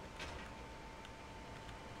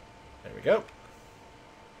 There we go.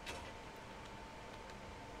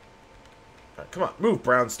 Alright, come on, move,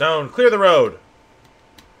 Brownstone. Clear the road.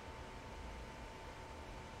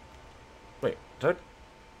 Wait, did I...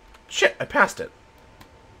 Shit, I passed it.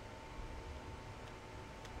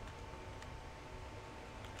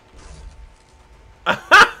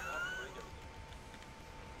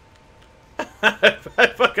 I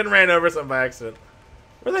fucking ran over something by accident.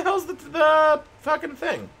 Where the hell's the fucking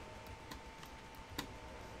thing?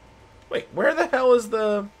 Wait, where the hell is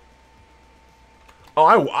the... Oh,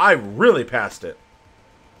 I really passed it.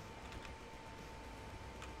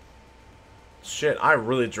 Shit, I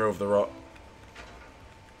really drove the road.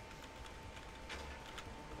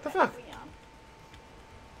 What the fuck?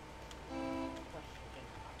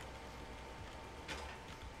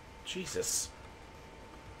 Jesus.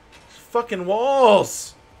 Fucking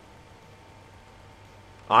walls!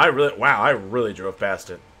 Wow, I really drove past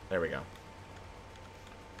it. There we go.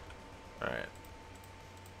 Alright.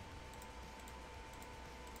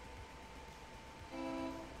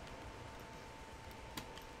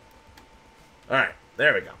 Alright,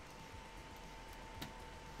 there we go.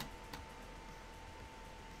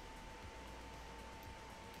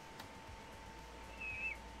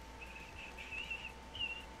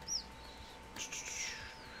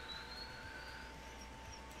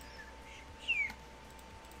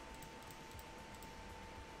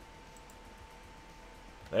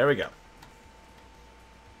 There we go.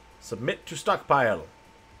 Submit to stockpile.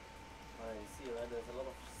 I see, right? There's a lot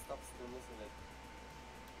of stuff still missing. Like,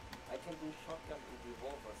 I can do shotgun and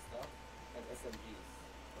revolver stuff and SMGs,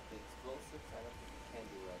 but the explosives I don't think you can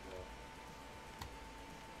do right now.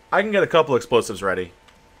 I can get a couple explosives ready.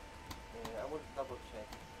 Yeah, I would double check.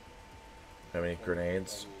 Have any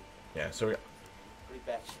grenades? Yeah, so we... Pretty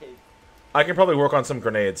bad shape. I can probably work on some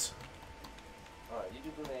grenades. Alright, you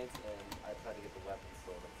do grenades and I try to get the weapons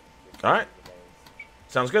so that... Alright.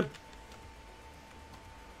 Sounds good.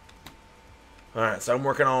 Alright, so I'm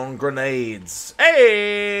working on grenades.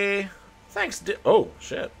 Hey! Thanks, oh,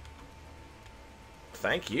 shit.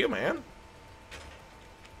 Thank you, man.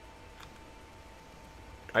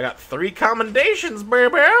 I got 3 commendations,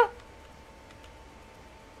 baby!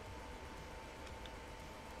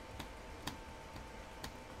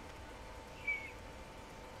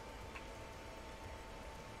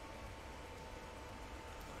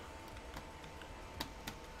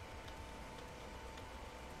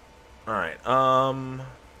 Alright,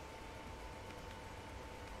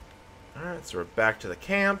 alright, so we're back to the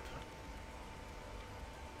camp.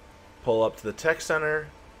 Pull up to the tech center.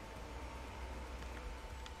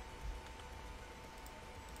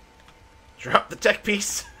 Drop the tech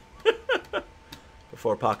piece.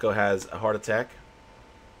 Before Paco has a heart attack.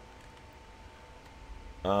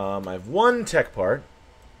 I have 1 tech part,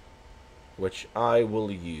 which I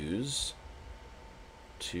will use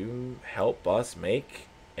to help us make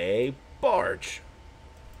a barge.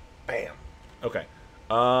 Bam. Okay.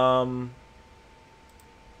 Oh,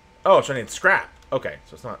 so I need scrap. Okay,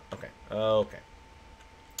 so it's not... Okay. Okay.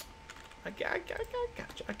 I got you.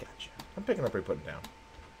 I got you. I'm picking up what you're putting down.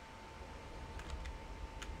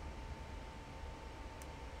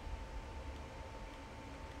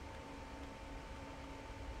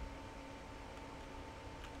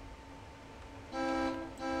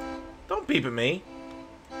 Don't beep at me.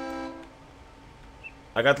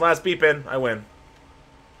 I got the last beep in. I win.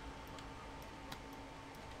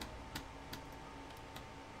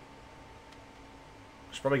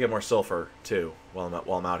 Should probably get more sulfur too while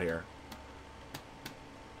I'm out here.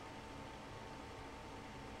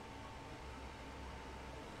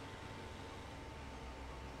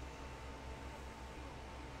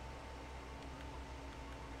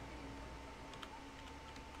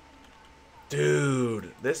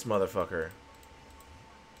 Dude, this motherfucker.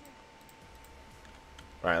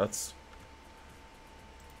 Alright, let's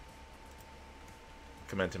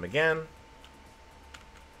comment him again.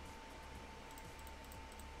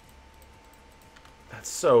 That's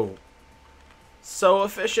so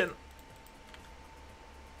efficient.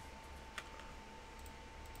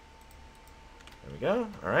 There we go.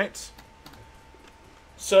 Alright.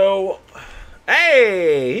 So,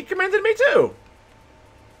 hey, he commended me too.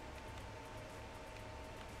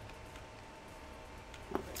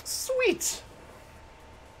 Sweet.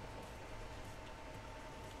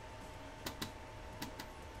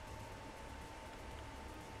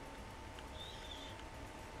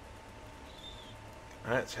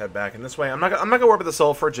 All right, let's head back in this way. I'm not gonna worry about the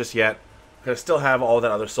sulfur just yet, because I still have all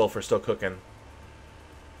that other sulfur still cooking.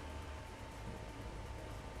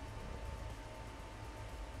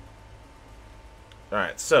 All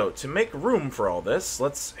right, so to make room for all this,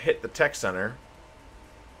 let's hit the tech center.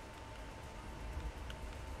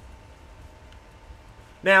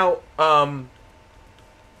 Now, how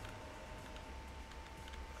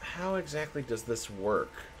exactly does this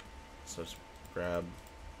work? So let's grab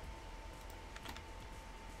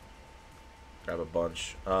a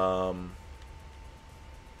bunch. How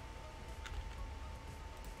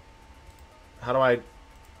do I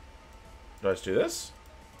just do this?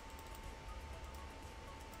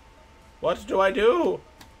 What do I do?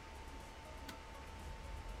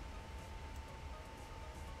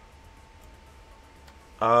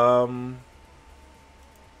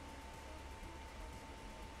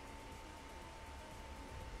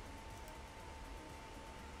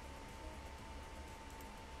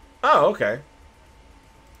 Oh, okay.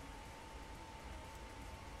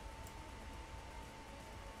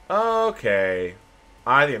 Okay.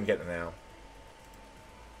 I think I'm getting it now.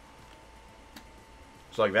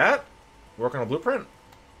 So like that? Work on a blueprint?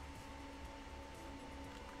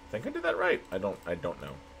 I think I did that right. I don't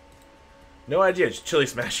know. No idea, just chili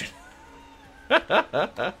smashing.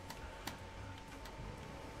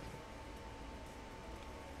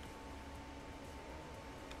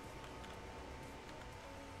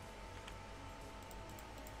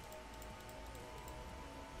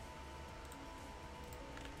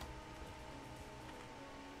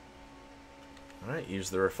 Alright, use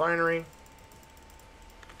the refinery.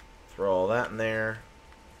 Throw all that in there.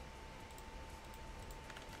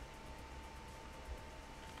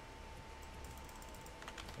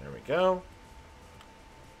 There we go.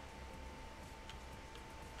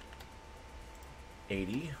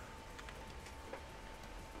 80.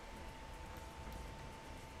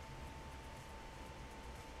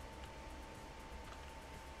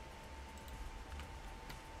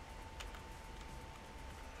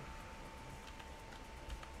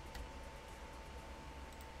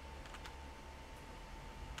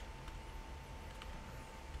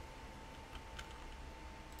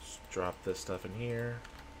 Drop this stuff in here.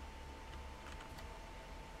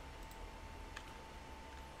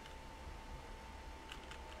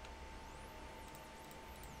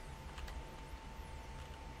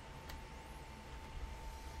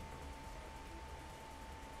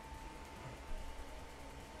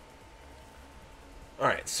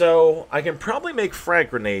 Alright, so I can probably make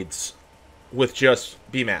frag grenades with just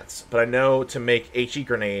BMATs, but I know to make HE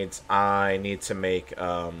grenades, I need to make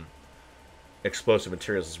explosive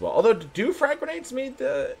materials as well. Although, do frag grenades need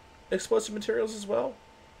the explosive materials as well?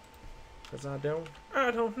 Because I don't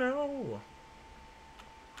know.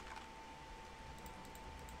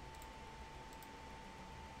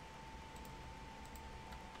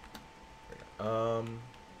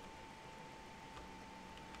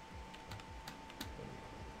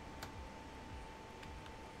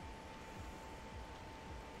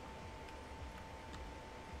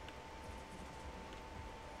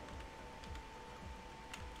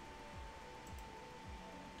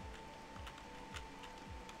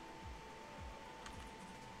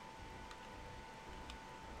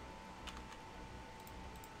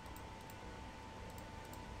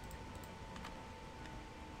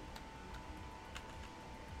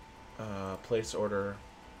 place order.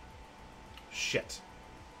 Shit.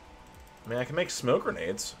 I mean, I can make smoke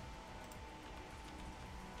grenades.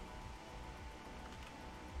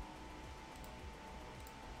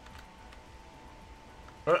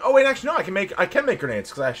 Oh wait, actually no, I can make grenades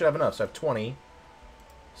because I should have enough. So I have 20,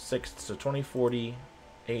 6, so 20, 40,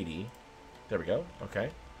 80. There we go. Okay,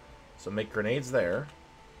 so make grenades there.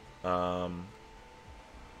 Oh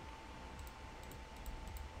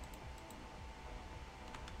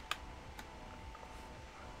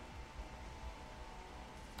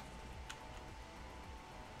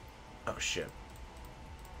shit.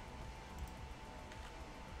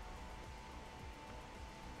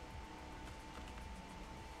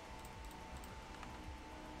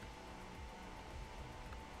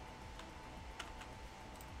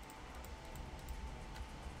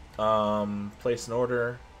 Place an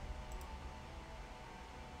order.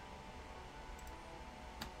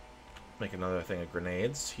 Make another thing of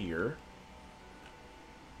grenades here.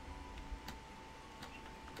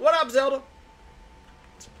 What up, Zelda?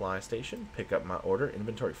 Supply station. Pick up my order.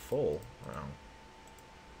 Inventory full. Wow.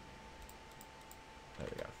 There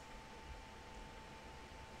we go.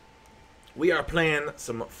 We are playing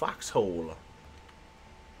some Foxhole.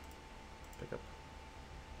 Pick up.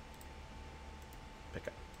 Pick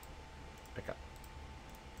up. Pick up.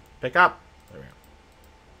 Pick up. There we go.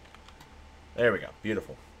 There we go.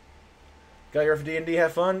 Beautiful. Got here for D&D.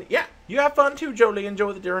 Have fun? Yeah. You have fun too, Jolie.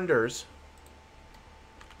 Enjoy the Durandurs.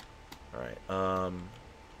 Alright. And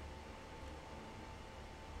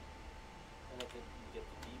I think you get the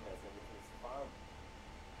beam as everything's farm.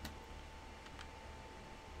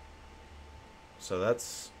 So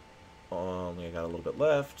that's only I got a little bit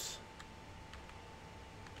left.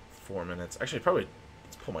 4 minutes. Actually, probably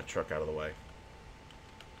let's pull my truck out of the way.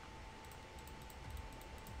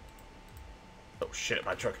 Oh shit,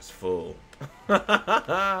 my truck is full. Fuck.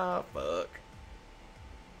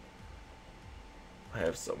 I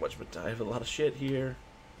have so much, but I have a lot of shit here.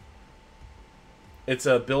 It's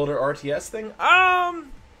a builder RTS thing?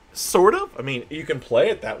 Sort of. I mean, you can play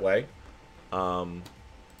it that way.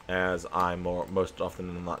 As I most often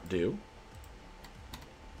than not do.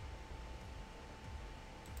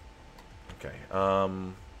 Okay,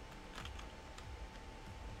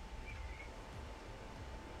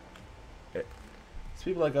 it's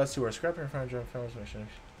people like us who are scrapping and finding drunk farmers mission.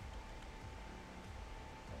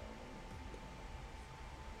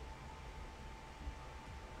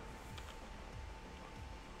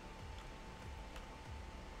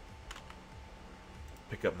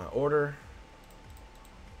 Pick up my order.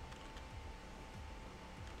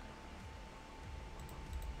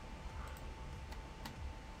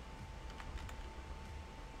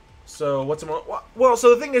 So what's well?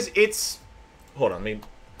 So the thing is, it's hold on. I mean,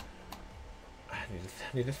 I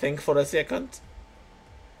need to think for a second.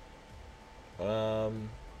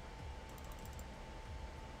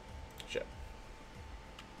 Shit.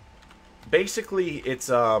 Basically, it's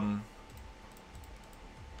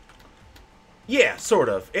yeah, sort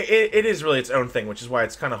of. It is really its own thing, which is why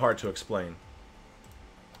it's kind of hard to explain.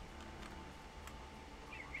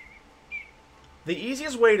 The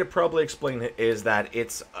easiest way to probably explain it is that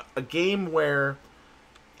it's a game where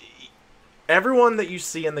everyone that you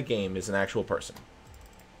see in the game is an actual person.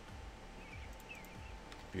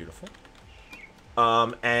 Beautiful.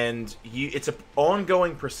 And it's an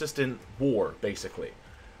ongoing, persistent war, basically,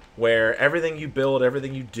 where everything you build,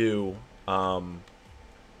 everything you do,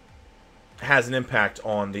 has an impact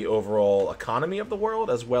on the overall economy of the world,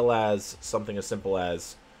 as well as something as simple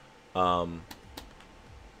as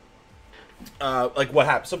like what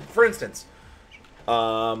happens. So, for instance,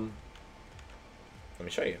 let me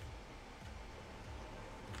show you.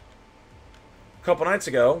 A couple nights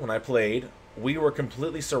ago, when I played, we were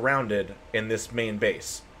completely surrounded in this main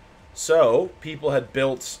base. So, people had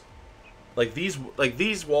built like these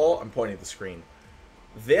wall. I'm pointing at the screen.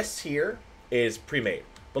 This here is pre-made,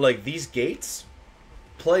 but like these gates,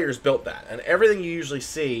 players built that, and everything you usually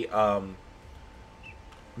see,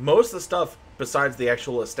 most of the stuff besides the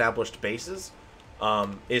actual established bases,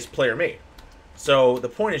 is player-made. So the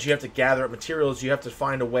point is you have to gather up materials, you have to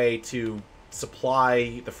find a way to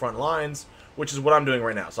supply the front lines, which is what I'm doing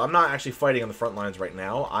right now. So I'm not actually fighting on the front lines right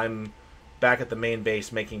now. I'm back at the main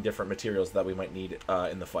base making different materials that we might need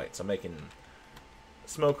in the fight. So I'm making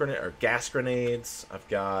smoke grenade or gas grenades. I've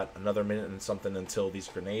got another minute and something until these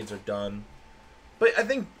grenades are done. But I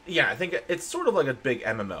think, yeah, I think it's sort of like a big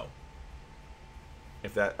MMO. I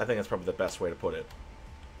think that's probably the best way to put it.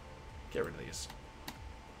 Get rid of these.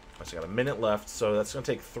 I just got a minute left, so that's going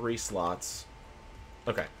to take 3 slots.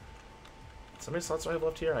 Okay. So how many slots do I have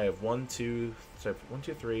left here? I have 1, 2,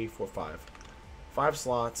 3, 4, 5. 5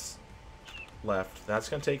 slots. left. That's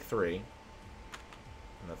going to take 3.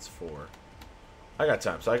 And that's 4. I got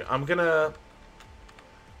time. So I'm going to...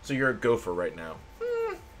 So you're a gopher right now.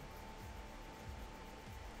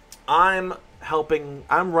 I'm helping...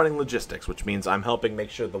 I'm running logistics, which means I'm helping make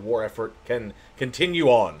sure the war effort can continue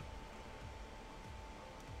on.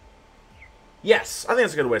 Yes, I think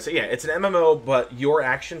that's a good way to say it. Yeah, it's an MMO, but your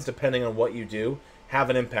actions, depending on what you do,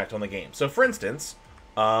 have an impact on the game. So, for instance,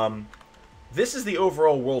 this is the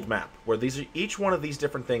overall world map, where each one of these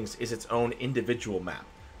different things is its own individual map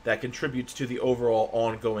that contributes to the overall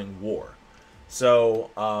ongoing war.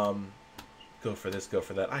 So, go for this, go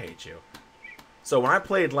for that. I hate you. So, when I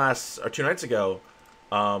played 2 nights ago,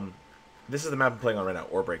 this is the map I'm playing on right now,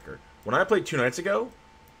 Orbreaker. When I played 2 nights ago,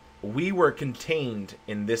 we were contained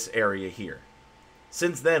in this area here.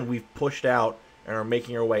 Since then, we've pushed out and are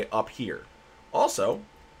making our way up here. Also,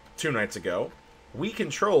 2 nights ago, we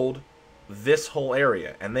controlled this whole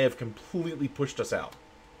area, and they have completely pushed us out.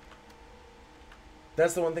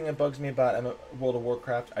 That's the one thing that bugs me about World of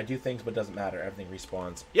Warcraft. I do things, but it doesn't matter. Everything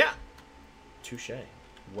respawns. Yeah! Touche.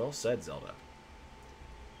 Well said, Zelda.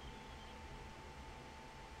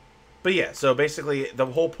 But yeah, so basically, the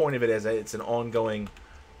whole point of it is that it's an ongoing,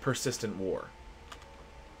 persistent war.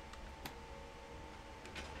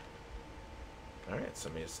 Alright, so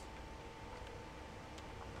let me just...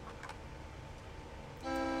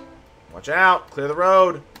 Watch out! Clear the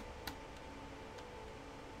road!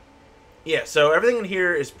 Yeah, so everything in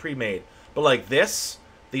here is pre-made. But like this,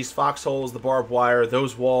 these foxholes, the barbed wire,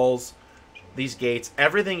 those walls, these gates,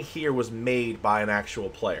 everything here was made by an actual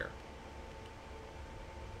player.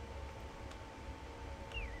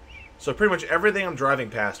 So pretty much everything I'm driving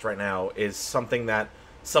past right now is something that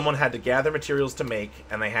someone had to gather materials to make,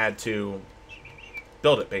 and they had to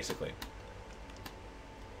build it, basically.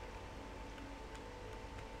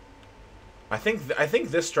 I think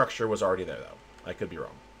this structure was already there, though. I could be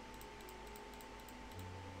wrong.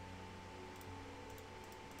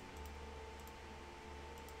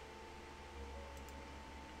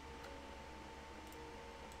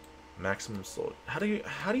 Maximum slow. How do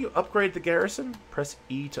you upgrade the garrison? Press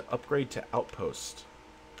E to upgrade to outpost.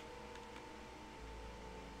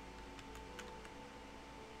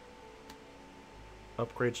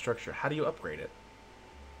 Upgrade structure. How do you upgrade it?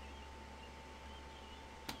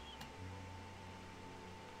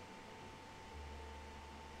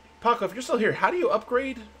 Paco, if you're still here, how do you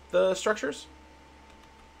upgrade the structures?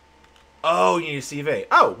 Oh, you need a CV.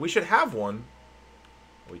 Oh, we should have one.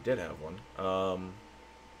 We did have one.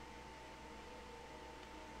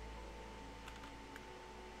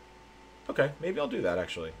 Okay, maybe I'll do that,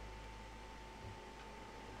 actually.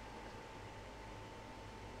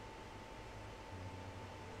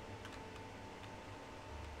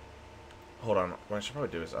 Hold on. What I should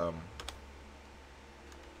probably do is, have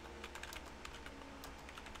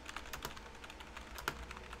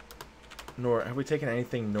we taken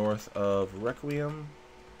anything north of Requiem?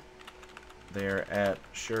 They're at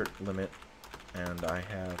shirt limit, and I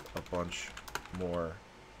have a bunch more.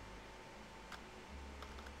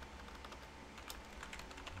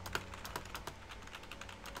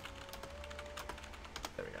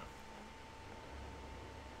 There we go.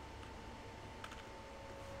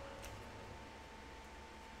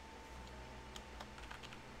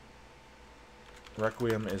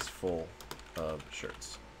 Requiem is full of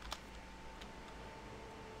shirts.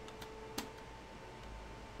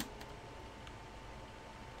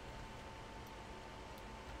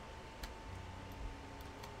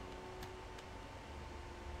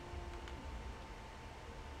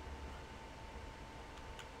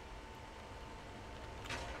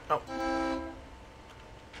 Oh.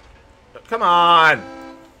 Come on!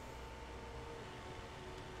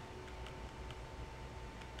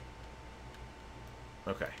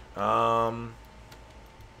 Okay.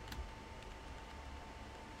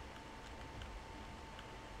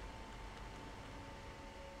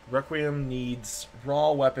 Requiem needs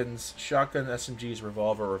raw weapons, shotgun, SMGs,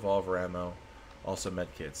 revolver ammo, also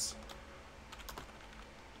medkits.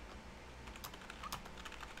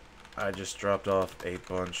 I just dropped off a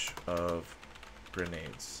bunch of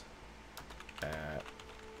grenades at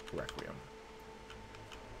Requiem.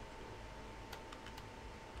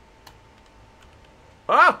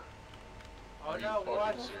 Ah! Oh no,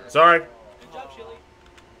 watch. Sorry. Good job, Chilii.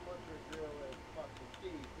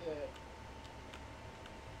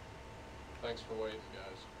 Thanks for waiting,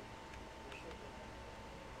 guys.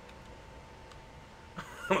 I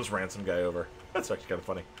almost ran some guy over. That's actually kind of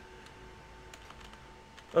funny.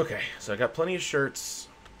 Okay, so I got plenty of shirts.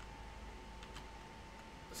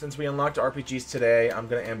 Since we unlocked RPGs today, I'm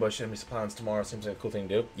going to ambush enemy plans tomorrow. Seems like a cool thing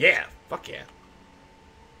to do. Yeah! Fuck yeah.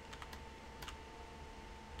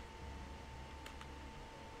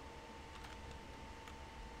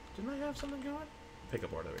 have something going?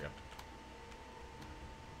 Pickup order, there we go.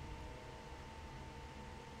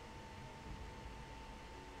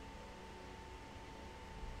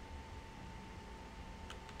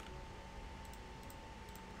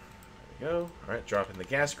 There we go. Alright, dropping the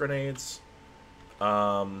gas grenades.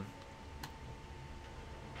 Start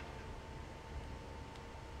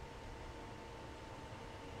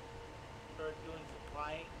doing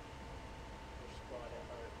supplying. Or squad at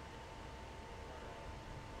heart.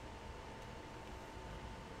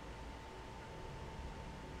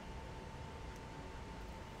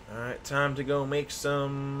 Alright, time to go make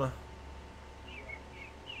some...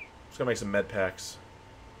 Just gonna make some med packs.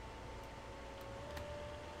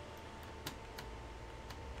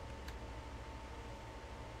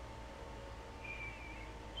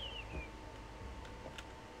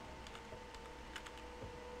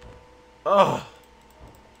 Oh!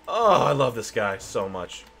 Oh, I love this guy so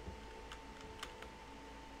much.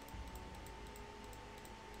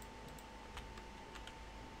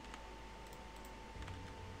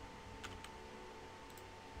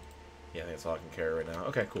 Yeah, I think that's all I can carry right now.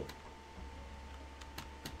 Okay, cool.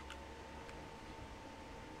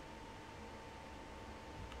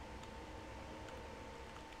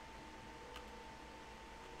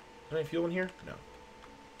 Any fuel in here? No.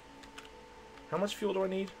 How much fuel do I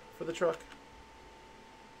need for the truck?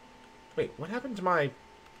 Wait, what happened to my...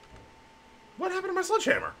 What happened to my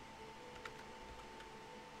sledgehammer?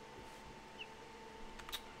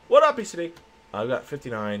 What up, PCD? I've got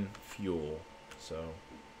 59 fuel, so...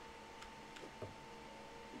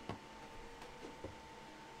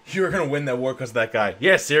 You were gonna win that war because of that guy.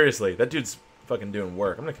 Yeah, seriously. That dude's fucking doing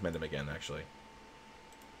work. I'm gonna commend him again, actually.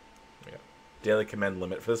 There we go. Daily commend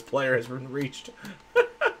limit for this player has been reached.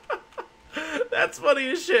 That's funny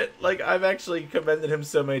as shit. Like, I've actually commended him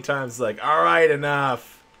so many times. Like, alright,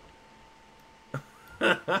 enough.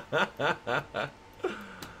 Oh,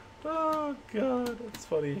 God. That's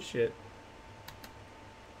funny as shit.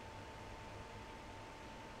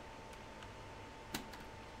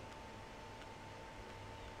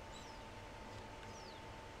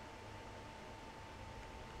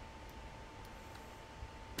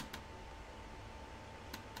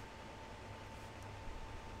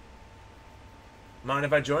 Mind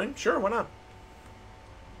if I join? Sure, why not?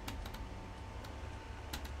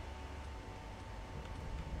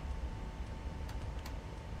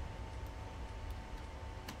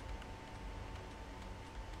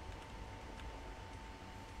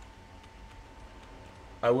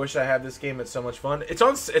 I wish I had this game. It's so much fun. It's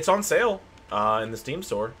on sale in the Steam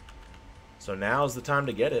store. So now's the time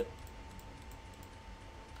to get it.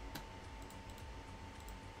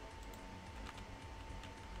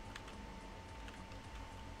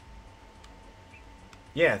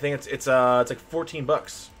 Yeah, I think it's like 14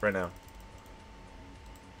 bucks right now.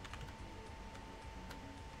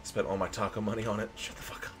 Spent all my taco money on it. Shut the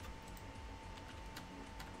fuck up.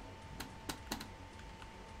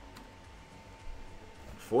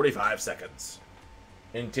 "45 seconds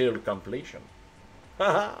until completion."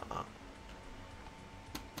 Haha.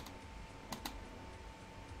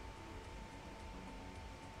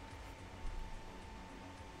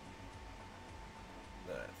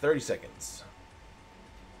 30 seconds.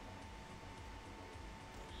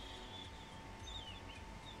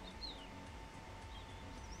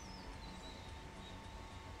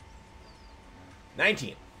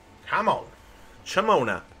 "19. Come on.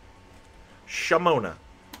 Shamona. Shamona.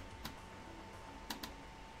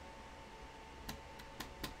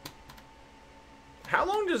 How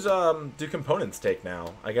long does do components take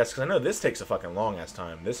now? I guess because I know this takes a fucking long ass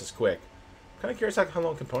time. This is quick. I'm kind of curious how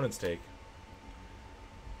long components take.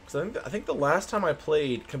 Because I think the last time I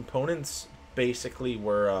played, components basically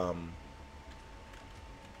were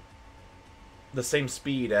the same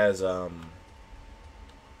speed as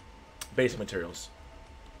basic materials.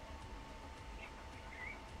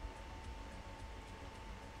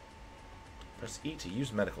 Press E to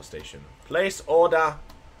use medical station. Place order.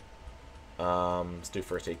 Let's do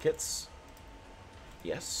first aid kits.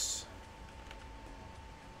 Yes.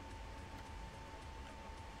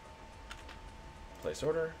 Place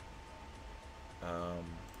order.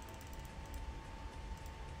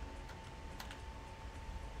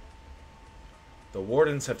 The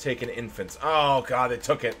wardens have taken infants. Oh god, they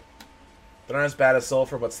took it. They're not as bad as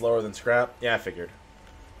sulfur, but slower than scrap. Yeah, I figured.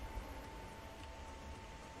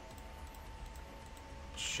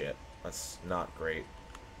 Shit, that's not great.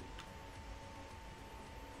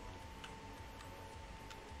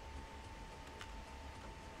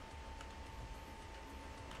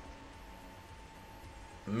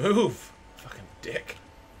 Move! Fucking dick.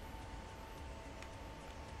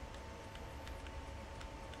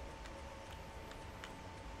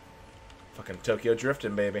 Fucking Tokyo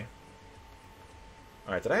drifting, baby.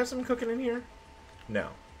 Alright, did I have something cooking in here? No.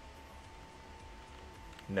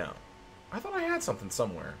 No. I thought I had something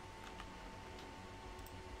somewhere.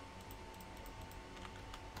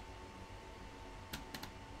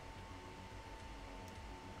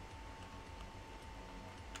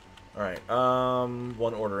 Alright,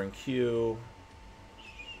 one order in queue.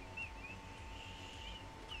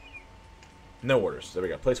 No orders. There we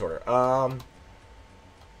go. Place order. I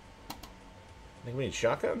think we need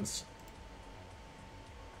shotguns.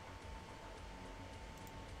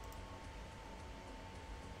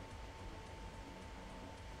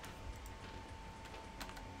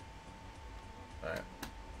 Alright.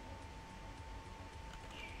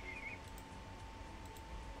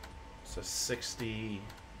 So 60.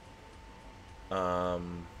 Put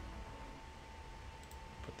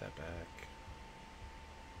that back.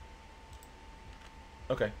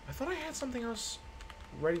 Okay. I thought I had something else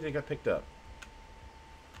ready to get picked up.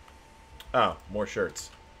 Oh, more shirts.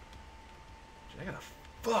 I got a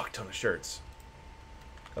fuck ton of shirts.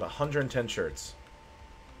 Got 110 shirts.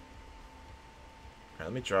 Alright,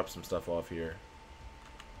 let me drop some stuff off here.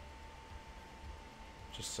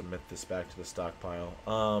 Just submit this back to the stockpile.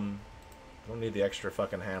 I don't need the extra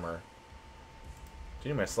fucking hammer. I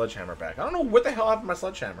need my sledgehammer back. I don't know what the hell happened to my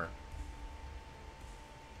sledgehammer.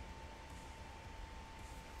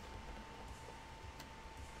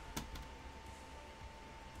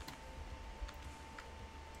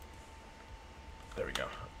 There we go.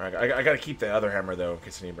 Alright, I gotta keep the other hammer though, in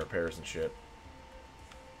case I need repairs and shit.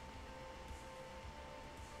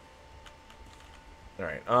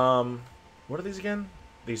 Alright, what are these again?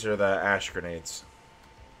 These are the ash grenades.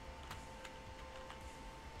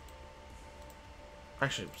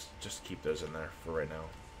 Actually, just keep those in there for right now.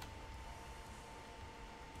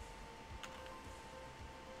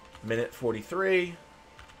 Minute 43.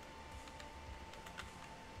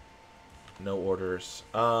 No orders.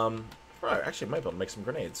 Actually, I might be able to make some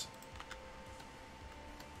grenades.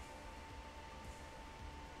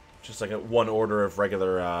 Just like one order of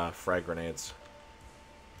regular frag grenades.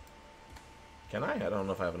 Can I? I don't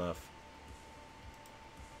know if I have enough.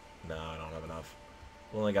 No, I don't have enough.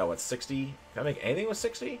 We only got, what, 60? Can I make anything with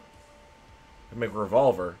 60? I can make a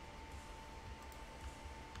revolver.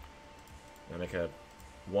 I make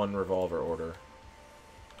one revolver order.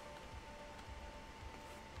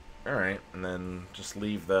 Alright, and then just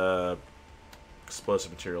leave the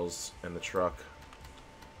explosive materials in the truck.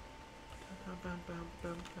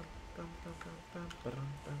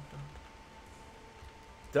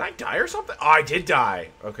 Did I die or something? Oh, I did die.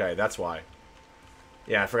 Okay, that's why.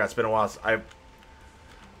 Yeah, I forgot. It's been a while.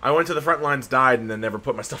 I went to the front lines, died, and then never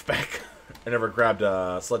put my stuff back. I never grabbed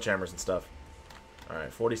sledgehammers and stuff.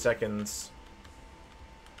 Alright, 40 seconds.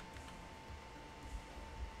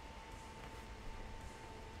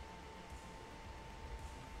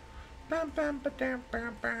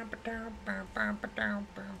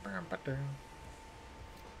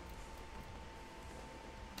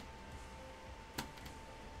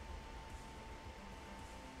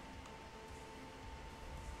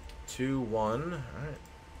 Two, one. Alright.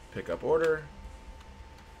 Pick up order.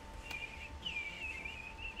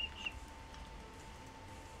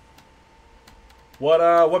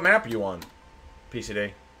 What map are you on?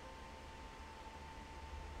 PCD.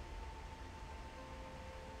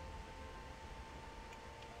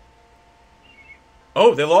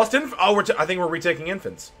 Oh, they lost inf. Oh, I think we're retaking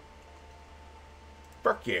infants.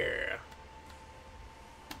 Fuck yeah.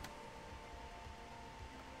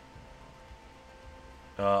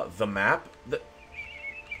 The map?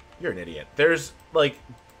 You're an idiot. There's, like...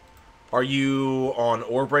 Are you on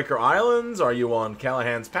Orebreaker Islands? Are you on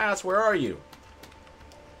Callahan's Pass? Where are you?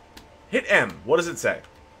 Hit M. What does it say?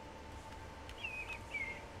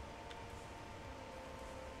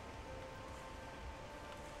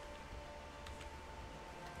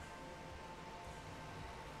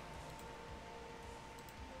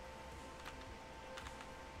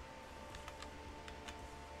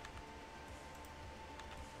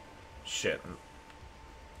 Shit.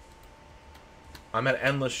 I'm at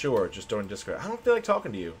Endless Shore, just doing Discord. I don't feel like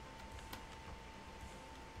talking to you.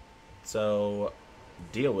 So,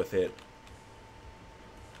 deal with it.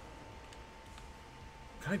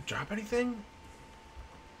 Can I drop anything?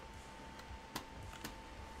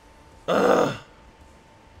 Ugh.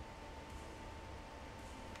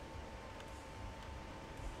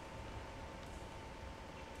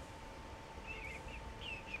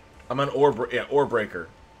 I'm on Orebreaker.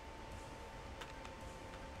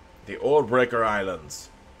 The Orebreaker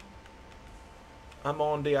Islands. I'm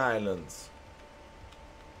on the islands.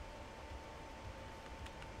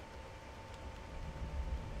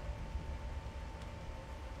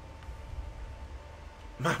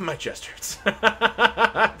 My chest hurts.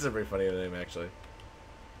 It's a pretty funny name, actually.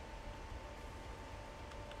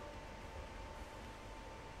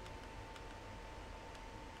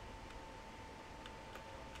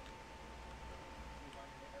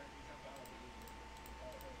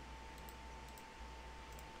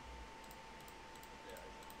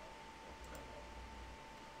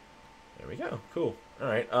 There we go. Cool. All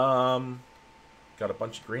right. Got a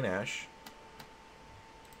bunch of green ash.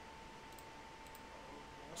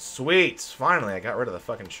 Sweet. Finally, I got rid of the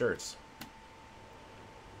fucking shirts.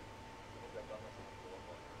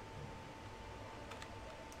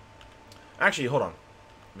 Actually, hold on.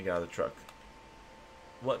 Let me get out of the truck.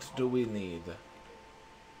 What do we need?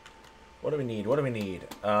 What do we need? What do we need?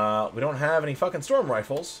 We don't have any fucking storm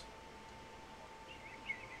rifles.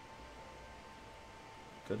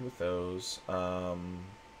 Good with those.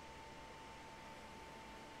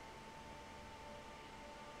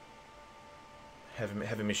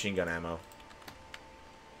 Heavy machine gun ammo.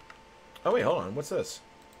 Oh wait, hold on. What's this?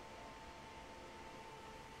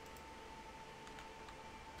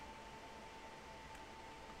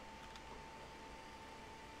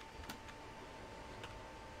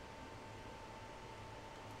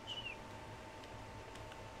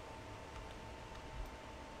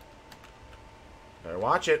 Better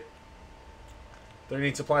watch it. They're gonna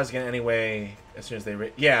need supplies again anyway. As soon as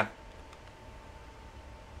they yeah,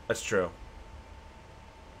 that's true.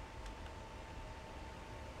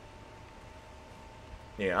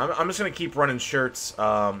 Yeah, I'm just gonna keep running shirts,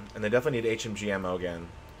 and they definitely need HMG ammo again.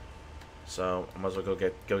 So I might as well go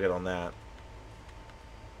get on that.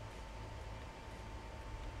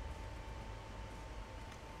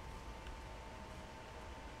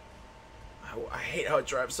 I hate how it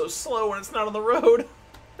drives so slow when it's not on the road.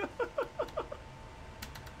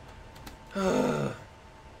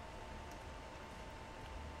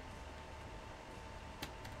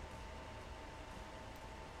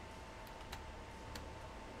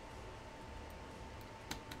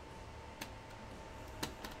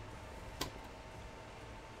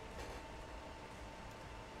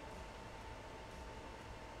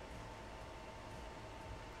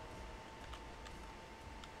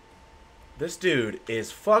 This dude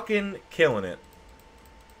is fucking killing it.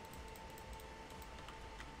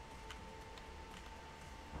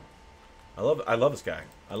 I love this guy.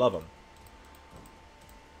 I love him.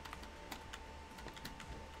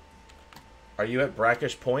 Are you at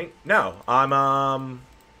Brackish Point? No, I'm an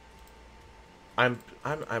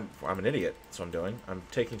idiot. That's what I'm doing. I'm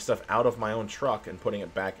taking stuff out of my own truck and putting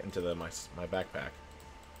it back into my backpack.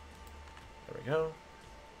 There we go.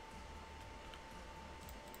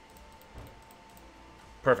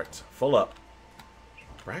 Perfect. Full up.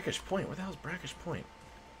 Brackish Point? Where the hell is Brackish Point?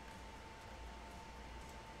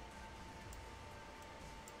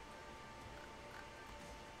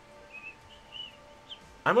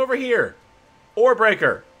 I'm over here. Ore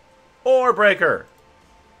breaker. Ore breaker.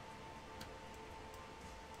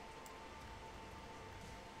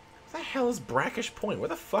 Where the hell is Brackish Point? Where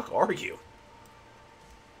the fuck are you?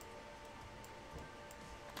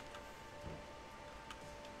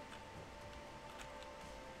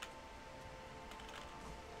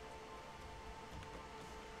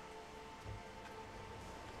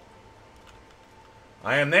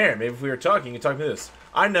 I am there. Maybe if we were talking, you'd talk to this.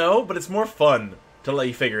 I know, but it's more fun to let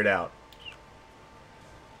you figure it out.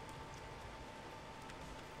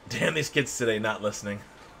 Damn, these kids today not listening.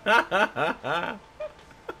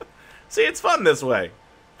 See, it's fun this way.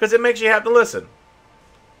 Because it makes you have to listen.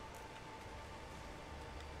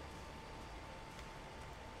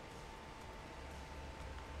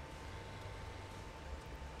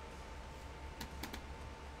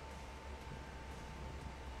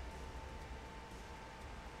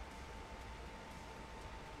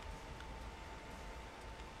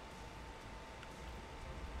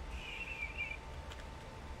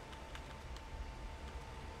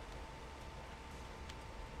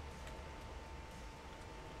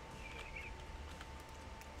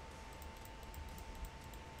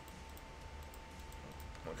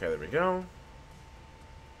 Okay, there we go.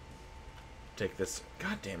 Take this.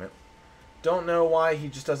 God damn it. Don't know why he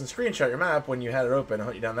just doesn't screenshot your map when you had it open and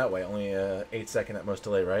hunt you down that way. Only 8-second at most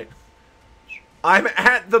delay, right? I'm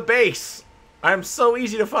at the base! I'm so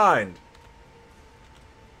easy to find.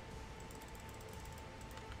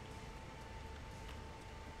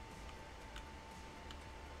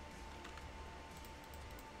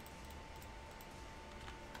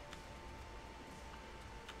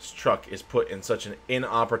 This truck is put in such an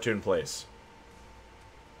inopportune place.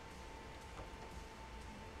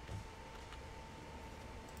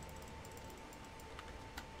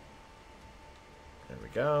 There we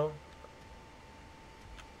go.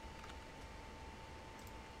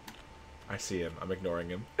 I see him. I'm ignoring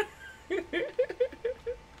him.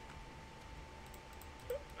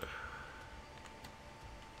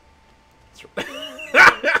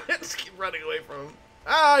 Just keep running away from him.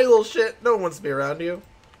 Ah, you little shit. No one wants to be around you.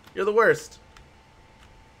 You're the worst.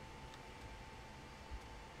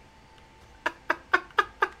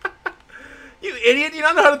 You idiot. You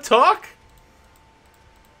don't know how to talk?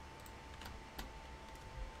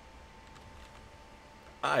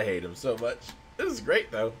 I hate him so much. This is great,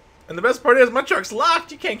 though. And the best part is my truck's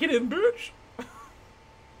locked. You can't get in, bitch.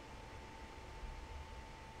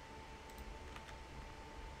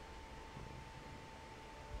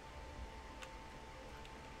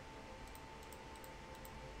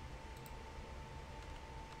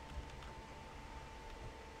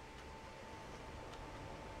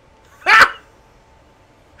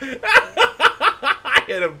 I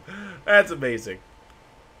hit him. That's amazing.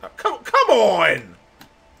 Oh, come on!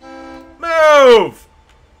 Move!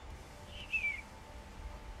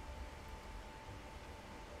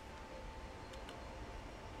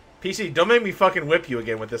 PC, don't make me fucking whip you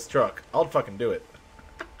again with this truck. I'll fucking do it.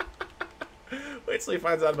 Wait till he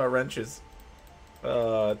finds out about wrenches.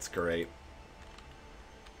 Oh, that's great.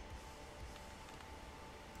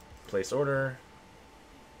 Place order.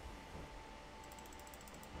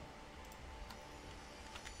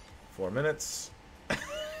 Four minutes.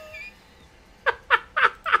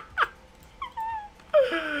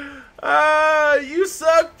 You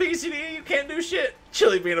suck, PCD. You can't do shit.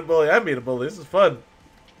 Chilii being a bully. I'm being a bully. This is fun.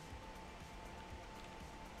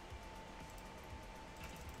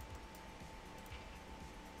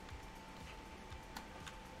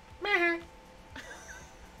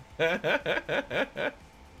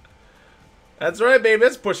 That's right, baby.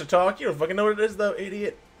 That's push to talk. You don't fucking know what it is, though,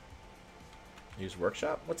 idiot. Use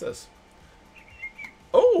workshop? What's this?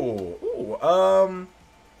 Oh, ooh,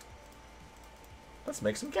 let's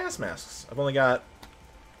make some gas masks. I've only got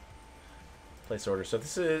place order. So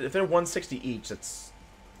if they're 160 each, that's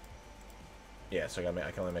yeah. So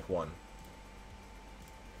I can only make one.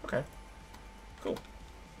 Okay, cool.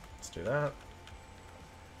 Let's do that.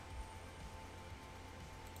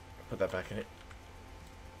 Put that back in it.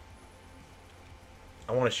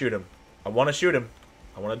 I want to shoot him. I want to shoot him.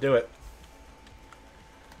 I want to do it.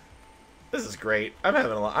 This is great. I'm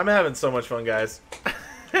having so much fun, guys.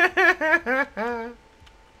 Trying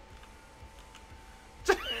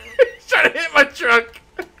to hit my truck.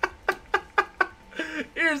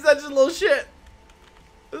 You're such a little shit.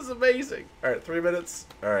 This is amazing. All right, 3 minutes.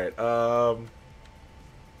 All right.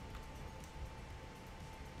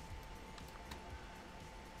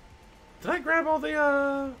 Did I grab all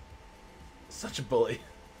the Such a bully.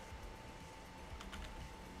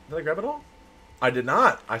 Did I grab it all? I did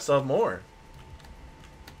not. I still have more.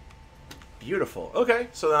 Beautiful. Okay,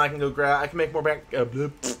 so then I can go grab. I can make more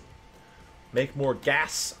make more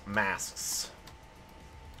gas masks.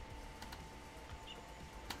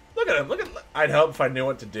 Look at him. Look. I'd help if I knew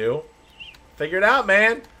what to do. Figure it out,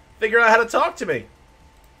 man. Figure out how to talk to me.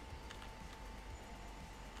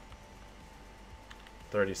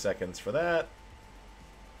 30 seconds for that.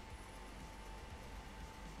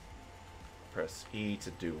 Press E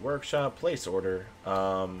to do workshop. Place order.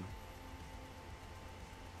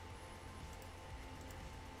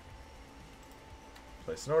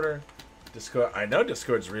 Place an order. Discord. I know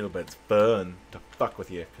Discord's real, but it's fun to fuck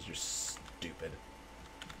with you because you're stupid.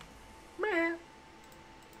 Meh.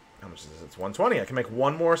 How much is this? It's 120. I can make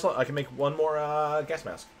one more. I can make one more gas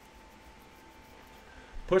mask.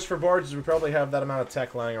 Push for barges. We probably have that amount of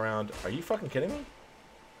tech lying around. Are you fucking kidding me?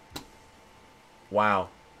 Wow.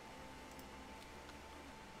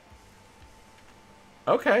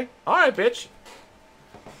 Okay. Alright, bitch.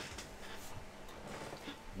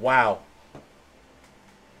 Wow.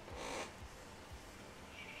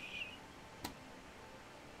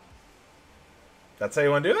 That's how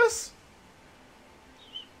you want to do this?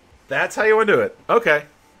 That's how you want to do it. Okay.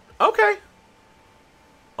 Okay.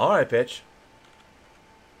 Alright, bitch.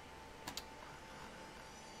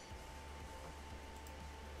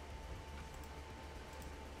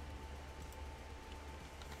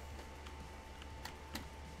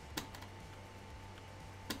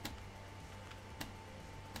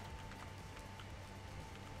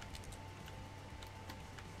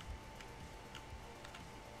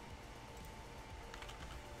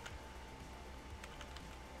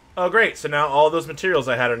 Oh, great. So now all those materials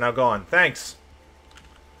I had are now gone. Thanks.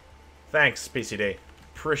 Thanks, PCD.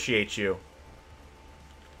 Appreciate you.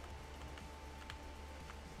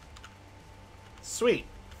 Sweet.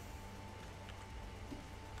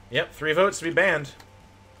 Yep, 3 votes to be banned.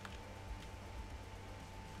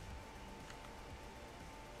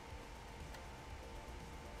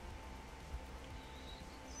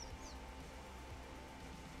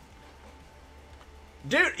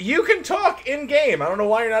 Dude, you can talk in game. I don't know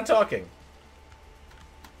why you're not talking.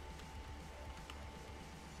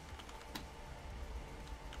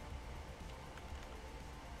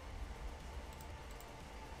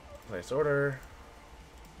 Place order.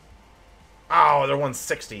 Oh, they're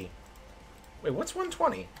 160. Wait, what's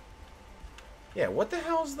 120? Yeah, what the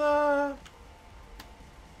hell's the...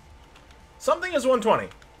 Something is 120.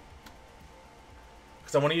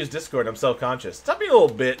 Because I want to use Discord. I'm self-conscious. Stop being a little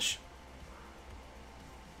bitch.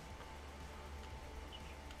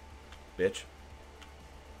 Bitch.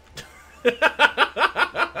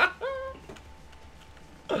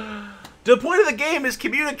 The point of the game is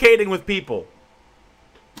communicating with people.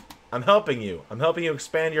 I'm helping you. I'm helping you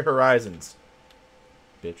expand your horizons.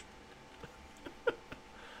 Bitch.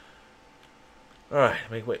 Alright,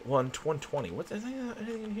 wait, 120. What's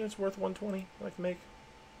anything in here that's worth 120 that I can make?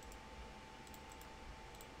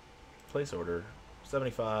 Place order.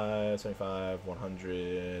 75,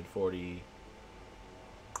 100, 40,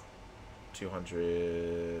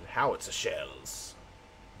 200 howitzer shells.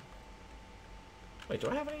 Wait, do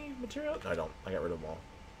I have any material? No, I don't. I got rid of them all.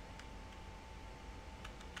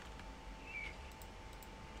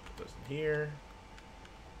 Put those in here.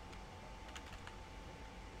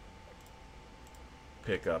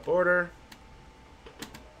 Pick up order.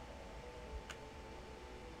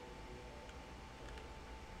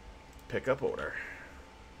 Pick up order.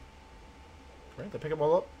 Right? Did I pick them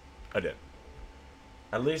all up? I did.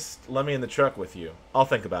 At least let me in the truck with you. I'll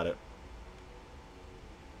think about it.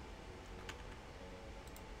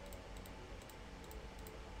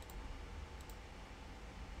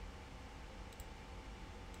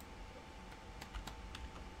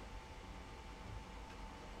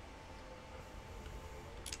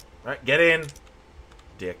 Alright, get in.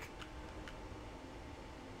 Dick.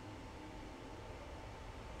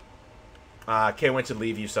 Can't wait to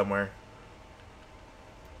leave you somewhere.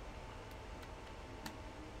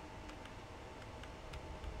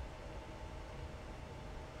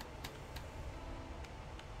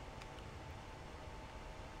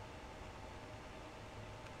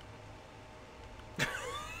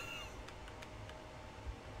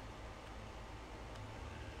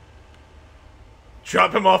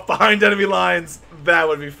 Drop him off behind enemy lines. That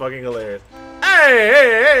would be fucking hilarious. Hey,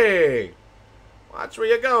 hey, hey! Watch where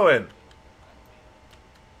you're going.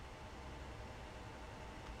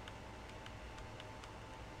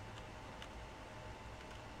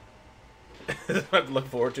 I'd look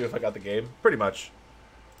forward to if I got the game. Pretty much.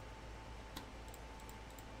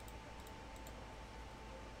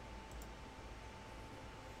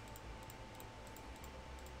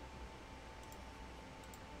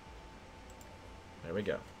 There we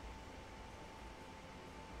go.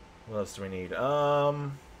 What else do we need?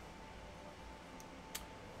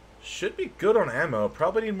 Should be good on ammo.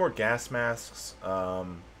 Probably need more gas masks.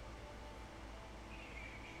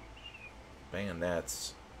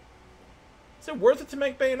 Bayonets. Is it worth it to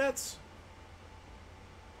make bayonets?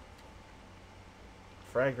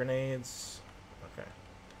 Frag grenades. Okay.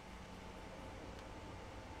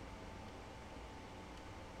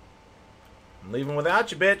 I'm leaving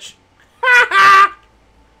without you, bitch.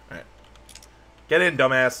 Alright. Get in,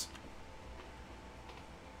 dumbass.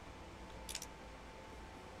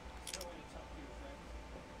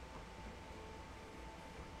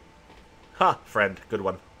 Ha, friend. Good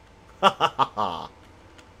one. Ha ha ha ha.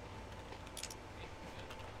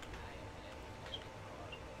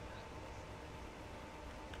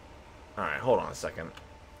 Alright, hold on a second.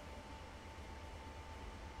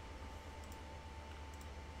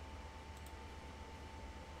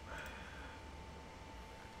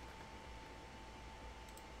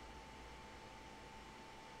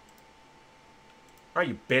 Alright,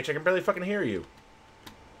 you bitch. I can barely fucking hear you.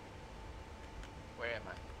 Where am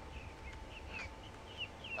I?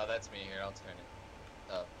 Oh, that's me here. I'll turn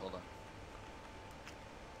it up. Hold on.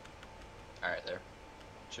 Alright, there.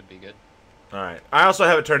 Should be good. Alright. I also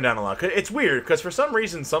have it turned down a lot. It's weird, because for some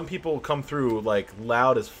reason, some people come through, like,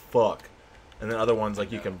 loud as fuck. And then other ones,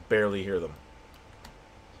 like, you can barely hear them.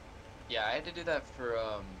 Yeah, I had to do that for,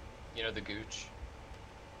 you know, the Gooch.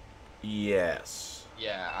 Yes.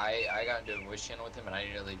 Yeah, I got into a voice channel with him, and I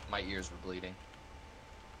nearly, my ears were bleeding.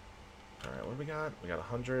 Alright, what do we got? We got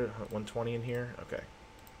 100, 120 in here? Okay.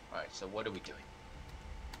 Alright, so what are we doing?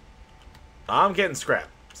 I'm getting scrap,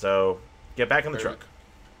 so get back in the truck.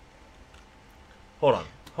 Hold on.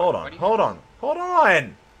 Hold on. Hold on. Hold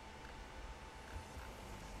on!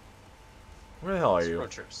 Where the hell are This you?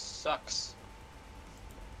 road trip sucks.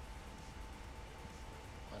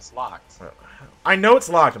 Well, it's locked. I know it's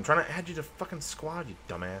locked. I'm trying to add you to fucking squad, you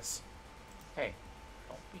dumbass. Hey,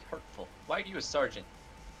 don't be hurtful. Why are you a sergeant?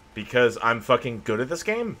 Because I'm fucking good at this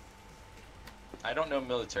game. I don't know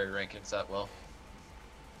military rankings that well.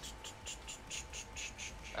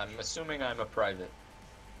 I'm assuming I'm a private.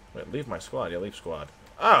 Wait, leave my squad. Yeah, leave squad.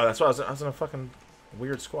 Oh, that's why I was in a fucking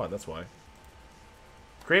weird squad. That's why.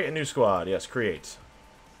 Create a new squad. Yes, create.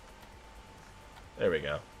 There we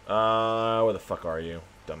go. Where the fuck are you,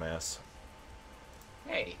 dumbass?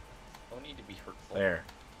 Hey, don't need to be hurtful. There.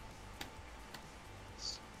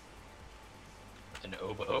 An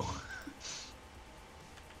oboe.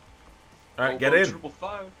 Alright, get in.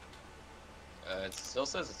 555. It still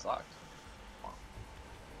says it's locked.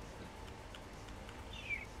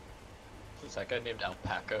 Who's that guy named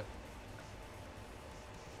Alpaca?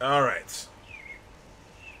 Alright.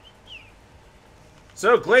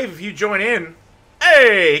 So, Glaive, if you join in...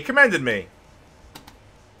 Hey, he commended me.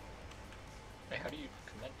 Hey, how do you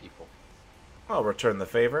commend people? I'll return the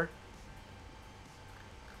favor.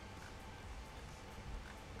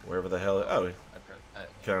 Wherever the hell... Oh,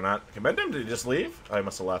 can I not commend him? Did he just leave? Oh, he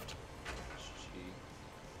must have left.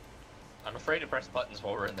 I'm afraid to press buttons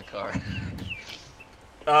while we're in the car.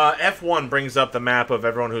 F1 brings up the map of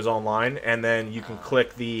everyone who's online, and then you can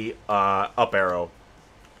click the up arrow,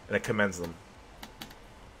 and it commends them.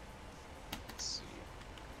 Let's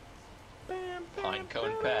see.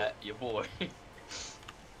 Pinecone Pat, your boy.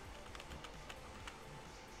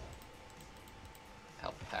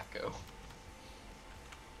 Alpaco.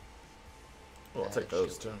 Well, I'll take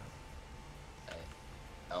those too.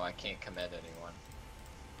 Oh, I can't commend anyone.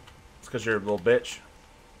 It's because you're a little bitch.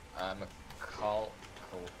 I'm a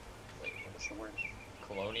wait, what's the word?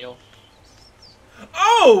 Colonial?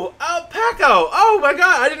 Oh! Alpaco! Oh my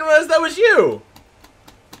god, I didn't realize that was you!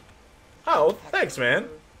 Oh, thanks, man.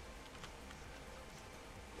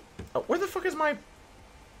 Oh, where the fuck is my...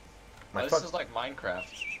 This is like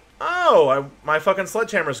Minecraft. Oh, my fucking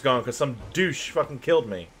sledgehammer's gone because some douche fucking killed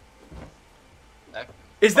me.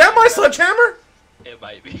 Is that my sledgehammer? It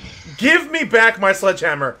might be. Give me back my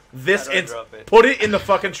sledgehammer. This drop it. Put it in the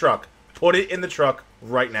fucking truck. Put it in the truck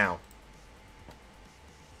right now.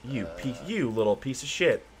 You little piece of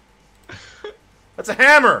shit. That's a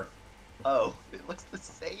hammer. Oh, it looks the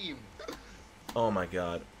same. Oh my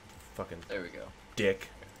god. Fucking There we go. dick.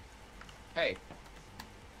 Hey.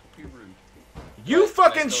 Be rude. You Nice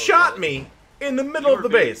fucking to shot know, me in the middle of the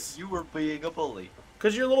base. You were being a bully.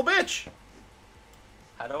 Because you're a little bitch.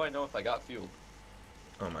 How do I know if I got fueled?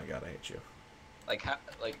 Oh my god, I hate you. Like, how,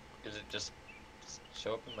 like, does it just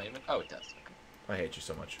show up in my image? Oh, it does. Okay. I hate you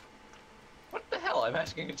so much. What the hell? I'm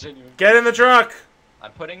asking a genuine Get in the truck!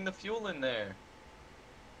 I'm putting the fuel in there.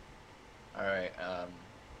 Alright,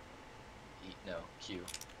 no, Q.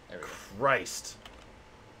 There we go. Christ.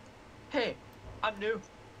 Hey, I'm new.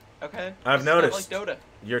 Okay? I've It's not noticed. like Dota.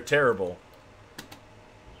 You're terrible.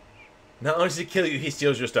 Not only does he kill you, he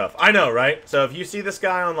steals your stuff. I know, right? So if you see this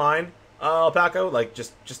guy online, Paco, like,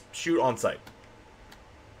 just shoot on sight.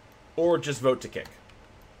 Or just vote to kick.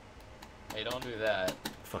 Hey, don't do that.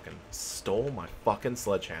 Fucking stole my fucking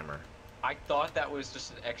sledgehammer. I thought that was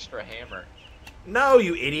just an extra hammer. No,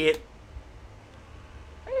 you idiot.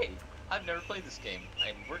 Hey, I've never played this game,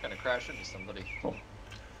 and we're gonna crash into somebody.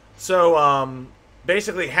 So,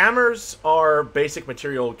 basically, hammers are basic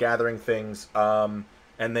material gathering things, and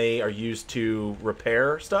they are used to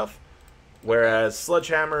repair stuff, whereas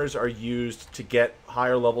sledgehammers are used to get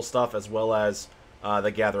higher level stuff, as well as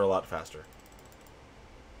they gather a lot faster.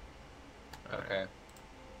 Okay.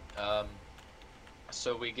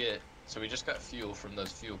 So we just got fuel from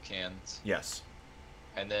those fuel cans, Yes.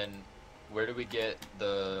 and then where do we get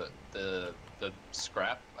the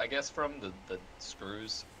scrap? I guess from the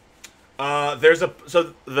screws.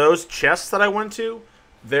 So those chests that I went to,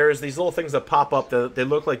 there's these little things that pop up that they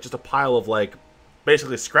look like just a pile of, like,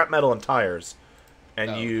 basically scrap metal and tires,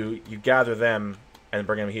 and Oh. you gather them and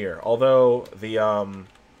bring them here. Although the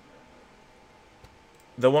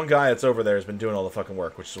one guy that's over there has been doing all the fucking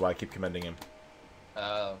work, which is why I keep commending him.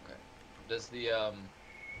 Okay. Does the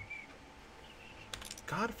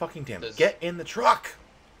God fucking damn it! Does- Get in the truck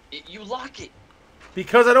you lock it?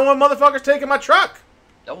 because I don't want motherfuckers taking my truck.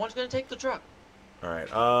 No one's gonna take the truck. All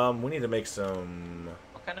right. We need to make some.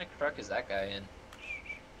 What kind of truck is that guy in?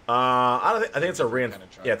 I don't think. I think it's a Kind of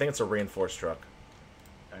truck. Yeah, I think it's a reinforced truck.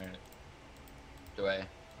 Alright. Do I?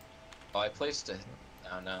 Oh, I placed it.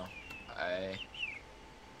 Oh no. Let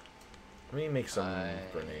me make some I-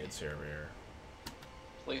 grenades here.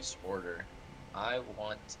 Place order. I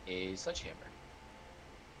want a sledgehammer.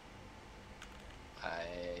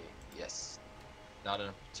 Yes. Not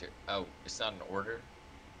enough material. Oh, it's not an order?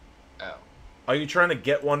 Oh. Are you trying to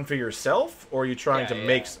get one for yourself, or are you trying Yeah, to yeah.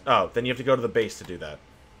 make? Oh, then you have to go to the base to do that.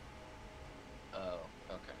 Oh,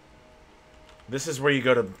 okay. This is where you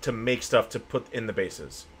go to make stuff to put in the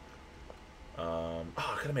bases. Oh,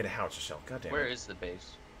 I could have made a howitzer shell. God damn it. Where is the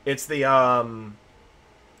base? It's the,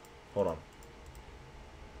 hold on.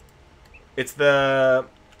 It's the...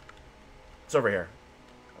 It's over here.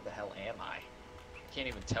 Where the hell am I? I can't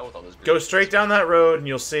even tell with all those... Go straight down that road, and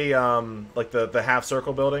you'll see, like, the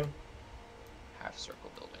half-circle building. Half-circle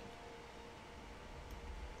building.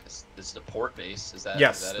 This is the port base. Is that,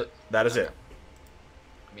 Yes, is that it? that is Okay. it.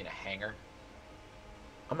 I mean a hangar?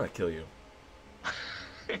 I'm gonna kill you.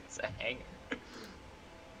 It's a hangar.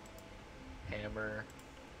 Hammer.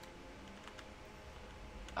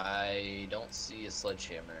 I don't see a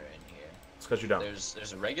sledgehammer in here. It's because you're dumb.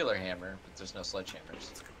 There's a regular hammer, but there's no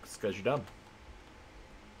sledgehammers. It's because you're dumb.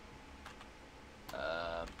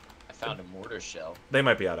 I found a mortar shell. They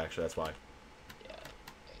might be out, actually. That's why. Yeah,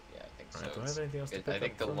 I think so. Alright, do I have anything else to It- pick I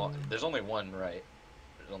think up the from- there's only one, right?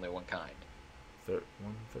 There's only one kind.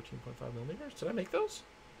 13.5 millimeters? Did I make those?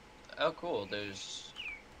 Oh, cool.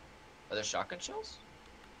 Are there shotgun shells?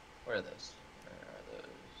 Where are those? Where are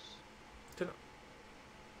those?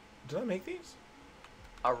 Did I make these?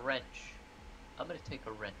 A wrench. I'm gonna take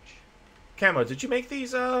a wrench. Camo, did you make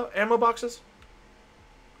these ammo boxes?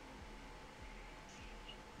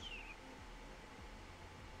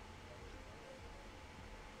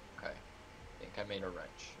 Okay. I think I made a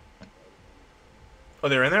wrench. Oh,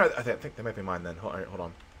 they're in there? I think they might be mine then. Alright, hold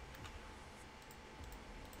on.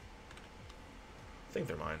 I think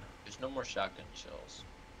they're mine. There's no more shotgun shells.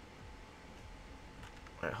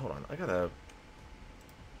 Alright, hold on. I gotta...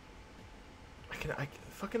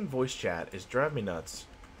 fucking voice chat is driving me nuts.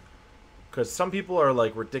 Because some people are,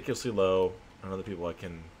 like, ridiculously low, and other people I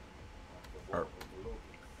can... Are...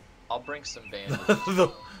 I'll bring some bandages.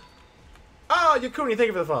 Oh, Yakuni, thank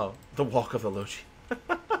you for the follow. The walk of the Logi.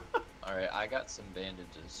 Alright, I got some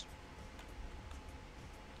bandages.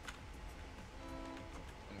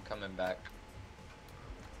 I'm coming back.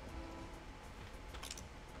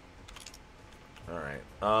 Alright,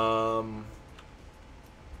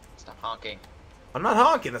 Stop honking. I'm not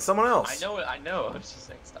honking, that's someone else. I know it, I know. I was just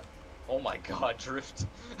saying stop. Oh my god, drift.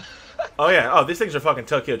 Oh, yeah. Oh, these things are fucking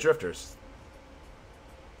Tokyo drifters.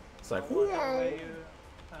 It's like, What are you,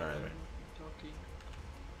 Alright, man. talking?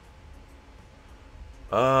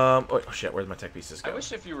 Oh shit, where's my tech pieces I go?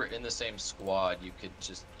 wish if you were in the same squad, you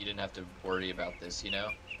didn't have to worry about this, you know?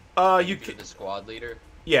 You Be could, the squad leader.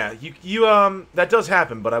 yeah, you, that does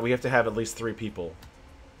happen, but we have to have at least 3 people.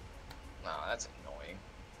 No, that's annoying.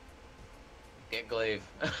 Get Glaive.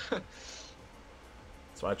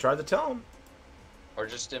 So I tried to tell him. Or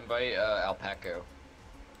just invite Alpaco.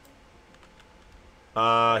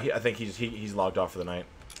 I think he's logged off for the night.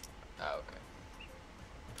 Oh, okay.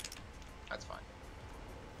 That's fine.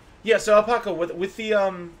 Yeah, so Alpaca, with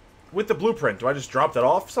the blueprint, do I just drop that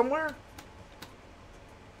off somewhere?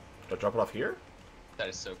 Do I drop it off here? That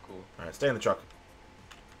is so cool. Alright, stay in the truck.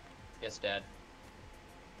 Yes, Dad.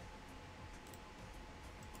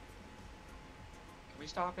 Can we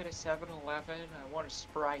stop at a 7-Eleven? I want a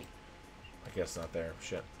Sprite. I guess not there.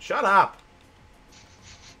 Shit. Shut up!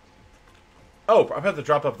 Oh, I have to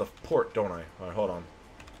drop off the port, don't I? Alright, hold on.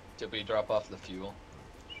 Did we drop off the fuel?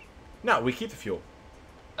 No, we keep the fuel.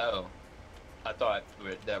 Oh. I thought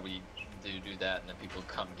that we do that and then people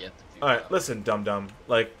come get the fuel. Alright, listen, dum-dum.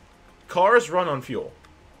 Like, cars run on fuel.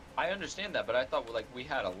 I understand that, but I thought like we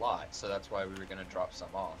had a lot, so that's why we were gonna drop some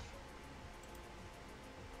off.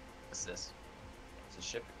 What's this? It's a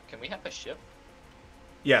ship. Can we have a ship?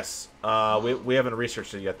 Yes. We haven't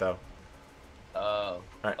researched it yet, though. Oh,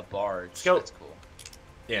 Alright. a barge. Let's go. That's cool.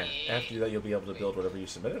 Yeah. After that, you'll be able to build whatever you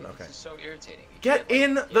submitted. Okay. This is so irritating. You Get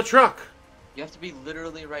can't, like, in the truck! You have to be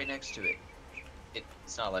literally right next to it.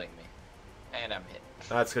 It's not letting me. And I'm hit.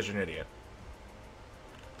 That's because you're an idiot.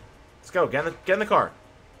 Let's go. Get in the car.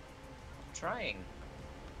 I'm trying.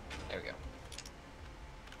 There we go.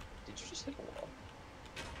 Did you just hit a wall?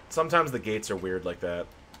 Sometimes the gates are weird like that.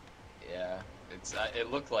 Yeah.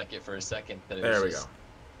 It looked like it for a second, but it There was we just, go.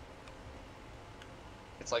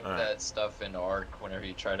 It's like Alright. that stuff in Ark whenever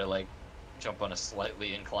you try to like jump on a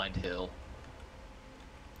slightly inclined hill.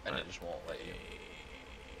 And Alright. it just won't let you.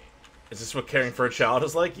 Is this what caring for a child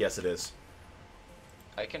is like? Yes, it is.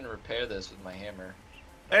 I can repair this with my hammer.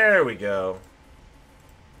 There we go.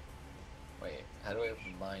 Wait, how do I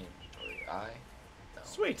open my inventory? No,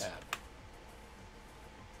 Sweet. tab.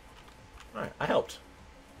 Alright, I helped.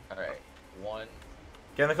 Alright, one.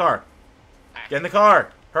 Get in the car. Get in the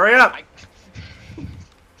car. Hurry up. I...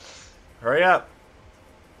 Hurry up.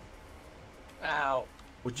 Ow.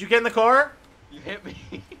 Would you get in the car? You hit me.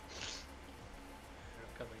 I'm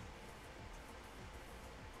coming.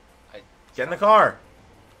 Get in the car.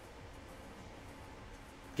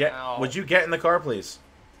 Ow. Would you get in the car, please?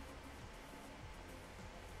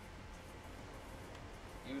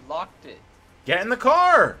 You locked it. Get in the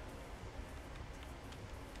car!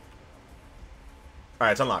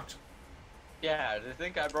 Alright, it's unlocked. Yeah, I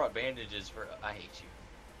think I brought bandages for. I hate you.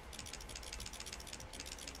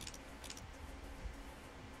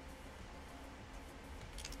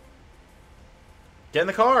 Get in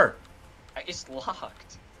the car! It's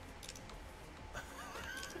locked.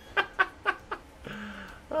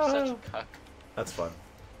 You're such a cuck. That's fun.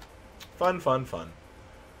 Fun.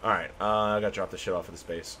 Alright, I gotta drop this shit off of the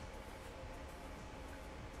space.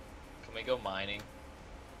 Can we go mining?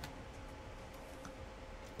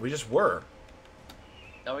 We just were.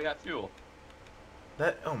 No, we got fuel.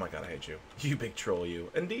 Oh my god, I hate you. You big troll, you.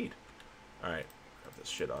 Indeed. Alright, grab this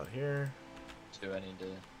shit out here. Do I need to?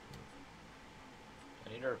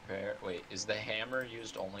 I need to repair. Wait, is the hammer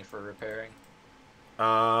used only for repairing?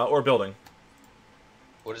 Or building.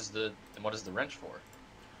 What is the wrench for?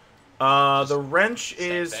 The wrench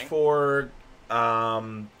is thing? for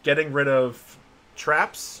getting rid of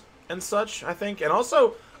traps and such, I think. And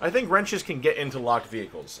also, I think wrenches can get into locked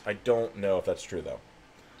vehicles. I don't know if that's true, though.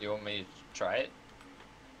 Do you want me to try it?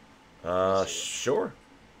 Sure.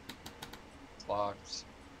 It's locked.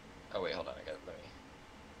 Oh wait, hold on. I got it. Let me.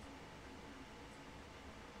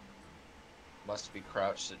 Must be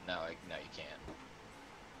crouched. No, no, you can't.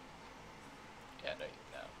 Yeah,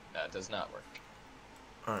 no, it does not work.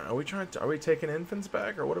 Alright, are we taking infants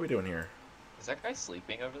back, or what are we doing here? Is that guy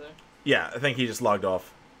sleeping over there? Yeah, I think he just logged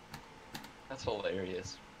off. That's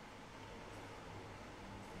hilarious.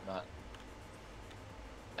 Not.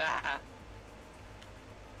 Ah!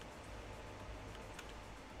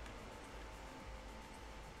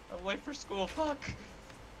 I'm late for school, fuck!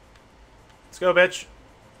 Let's go, bitch.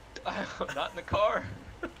 I'm not in the car.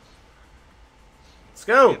 Let's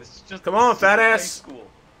go. Okay, this is just- Come on, this is fat just high ass. school.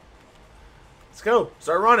 Let's go.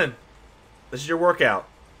 Start running. This is your workout.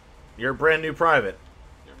 You're a brand new private.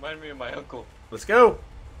 You remind me of my uncle. Let's go.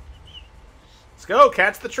 Let's go.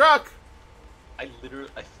 Catch the truck. I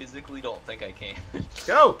physically don't think I can. Let's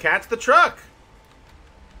go. Catch the truck.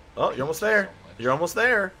 Oh, you're almost there. So much. You're almost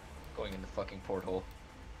there. Going in the fucking porthole.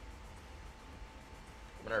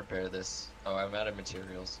 I'm gonna repair this. Oh, I'm out of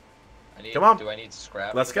materials. Come on. Do I need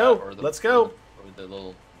scrap? Let's for go. that, or Let's go. Or the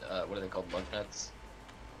little, what are they called? Lug nuts?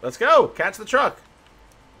 Let's go. Catch the truck.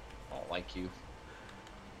 I don't like you.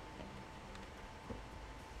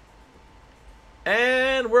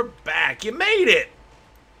 And we're back. You made it.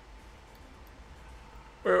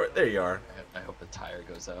 There you are. I hope the tire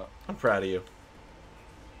goes out. I'm proud of you.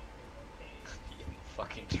 In the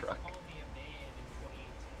fucking truck. Call me a man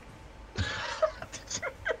in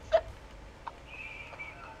 2018.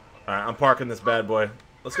 Alright, I'm parking this bad boy.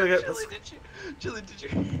 Let's go get... Chilii, did you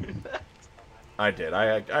hear that? I did.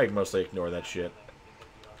 I mostly ignore that shit.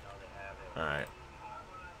 Alright.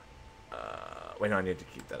 Wait, no, I need to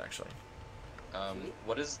keep that, actually.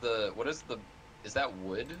 What is is that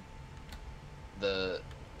wood?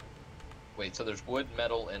 Wait, so there's wood,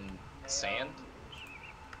 metal, and sand?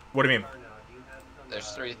 What do you mean?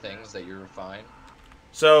 There's 3 things that you refine.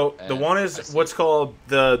 So, the And one I is see. what's called...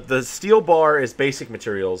 The steel bar is basic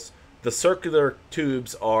materials. The circular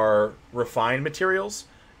tubes are refined materials.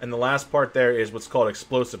 And the last part there is what's called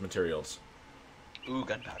explosive materials. Ooh,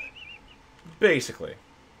 gunpowder. Basically.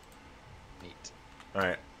 Neat.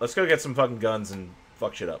 Alright, let's go get some fucking guns and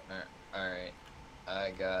fuck shit up. Alright. I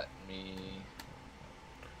got me...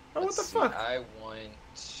 Oh, what Let's the see, fuck? I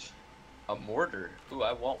want a mortar. Ooh,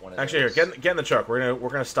 I want one of Actually, those. here, get in the truck. We're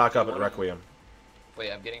gonna stock up at want 'em? Requiem.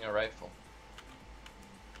 Wait, I'm getting a rifle.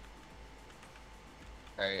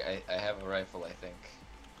 Alright, I have a rifle, I think.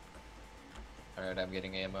 Alright, I'm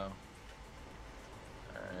getting ammo.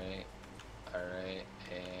 Alright,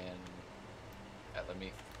 and... let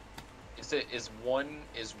me... Is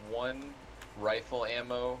one rifle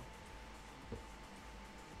ammo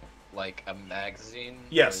like a magazine? Or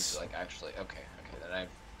Yes. is it, like, actually, okay, then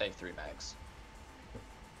I have 3 mags.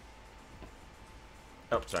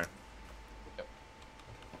 Oh, sorry.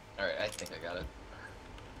 Alright, I think I got it.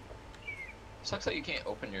 Sucks that you can't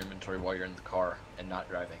open your inventory while you're in the car and not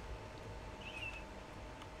driving.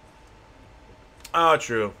 Oh,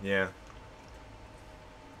 true. Yeah.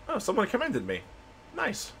 Oh, someone commended me.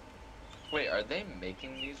 Nice. Wait, are they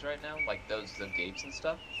making these right now? Like the gates and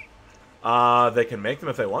stuff? They can make them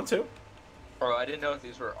if they want to. Bro, I didn't know if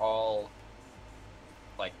these were all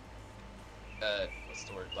like what's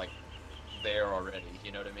the word? Like there already,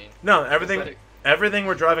 you know what I mean? No, Like- everything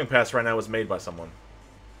we're driving past right now was made by someone.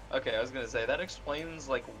 Okay, I was gonna say that explains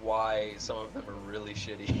like why some of them are really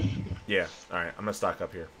shitty. Yeah. All right, I'm gonna stock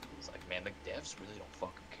up here. It's like, man, the devs really don't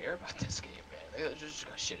fucking care about this game, man. They just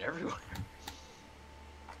got shit everywhere.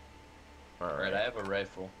 Alright, I have a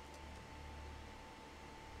rifle.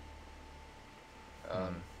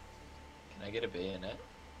 Can I get a bayonet?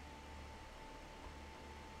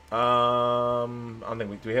 I don't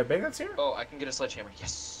think do we have bayonets here? Oh, I can get a sledgehammer.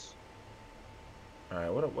 Yes. All right,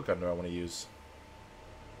 what gun do I want to use?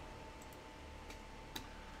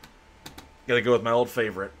 Gotta go with my old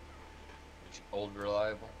favorite. Old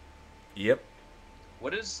reliable. Yep.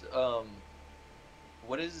 What is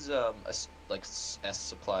like S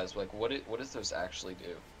supplies? Like what does those actually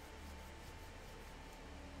do?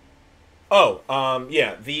 Oh,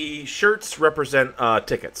 yeah. The shirts represent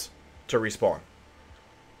tickets to respawn.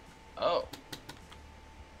 Oh.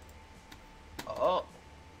 Oh.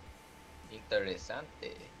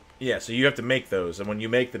 Interesante. Yeah, so you have to make those, and when you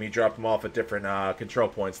make them, you drop them off at different control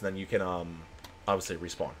points, and then you can obviously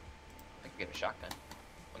respawn. I can get a shotgun.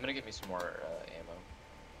 I'm gonna get me some more ammo.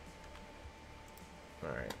 All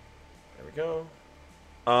right, there we go.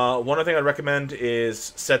 One other thing I'd recommend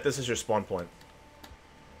is set this as your spawn point.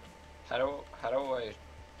 How do I?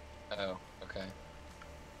 Oh, okay.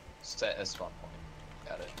 Set as spawn point.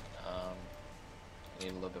 Got it. I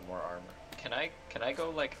need a little bit more armor. Can I go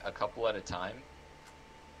like a couple at a time?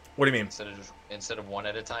 What do you mean? Instead of one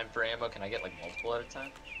at a time for ammo, can I get like multiple at a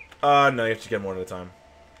time? No, you have to get them one at a time.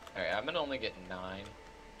 All right, I'm gonna only get 9.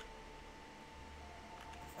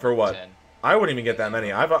 For what? 10. I wouldn't even get that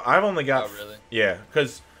many. I've only got. Oh really? Yeah,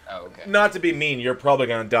 because. Oh okay. Not to be mean, you're probably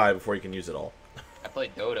gonna die before you can use it all. I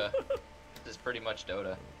played Dota. This is pretty much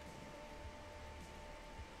Dota.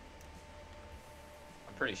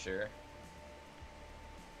 I'm pretty sure.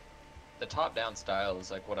 The top-down style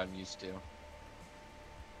is like what I'm used to.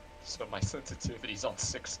 So my sensitivity's on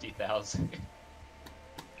 60,000.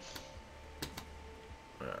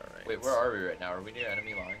 Alright. Wait, where are we right now? Are we near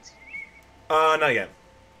enemy lines? Not yet.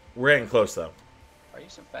 We're getting close, though. Are you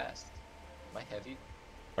so fast? Am I heavy?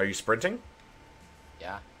 Are you sprinting?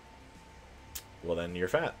 Yeah. Well, then you're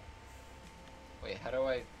fat. Wait, how do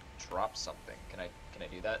I drop something? Can I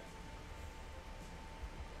do that?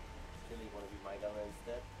 Chilii, wanna be my gunner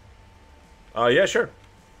instead? Yeah, sure.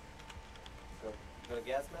 Got a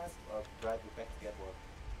gas mask or drive you back to get one?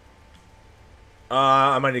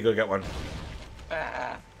 I might need to go get one.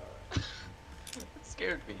 Ah! It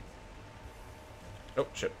scared me. Oh,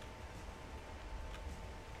 shit.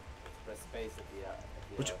 Press space at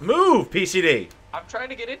the Which, move, PCD! I'm trying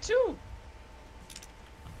to get it too!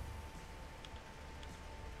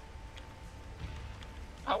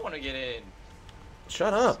 I want to get in.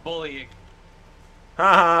 Shut This is up. bullying.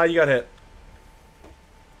 Haha, you got hit.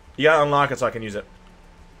 You gotta unlock it so I can use it.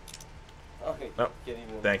 Okay, Oh, get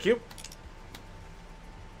even. thank you.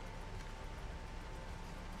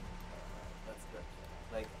 That's good.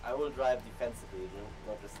 Like, I will drive defensively,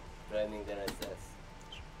 not just draining their SS.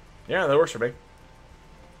 Yeah, that works for me.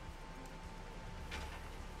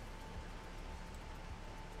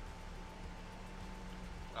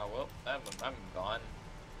 Oh well, I'm gone.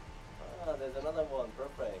 Ah, there's another one.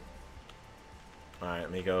 Perfect. Alright,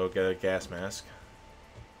 let me go get a gas mask.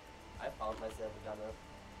 I found myself a gunner.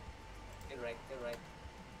 Get right, get right.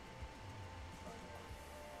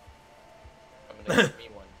 I'm gonna get me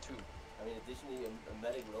one too. I mean, additionally, a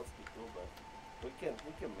medic will also be cool, but we can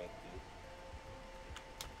make do.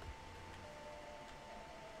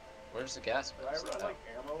 Where's the gas Did I mask? run like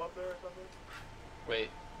ammo up there or something?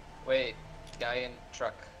 Wait, guy in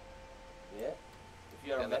truck. Yeah? If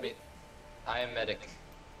you are Yeah, a let me. medic, I am medic.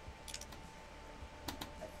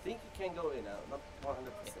 I think you can go in now, not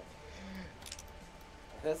 100%.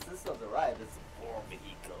 This is not the ride, it's a war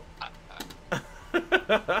vehicle.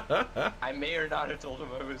 I may or not have told him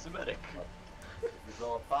I was a medic. If you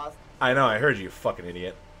go fast, I know, I heard you, fucking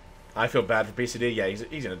idiot. I feel bad for PCD. Yeah,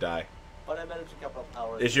 he's gonna die. but I managed a couple of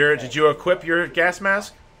hours. Did you equip your gas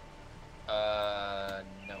mask? No.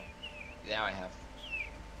 Now I have.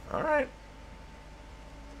 Alright.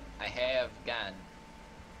 I have gun.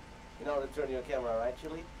 You know how to turn your camera, right,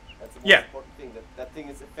 Chilii? That's the most Yeah. important thing. That thing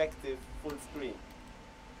is effective full screen.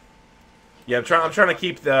 Yeah, I'm trying to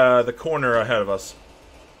keep the corner ahead of us.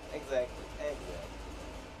 Exactly.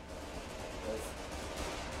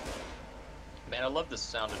 Man, I love the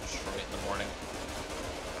sound of Detroit in the morning.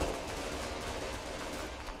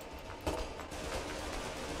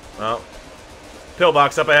 Oh.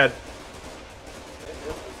 Pillbox up ahead.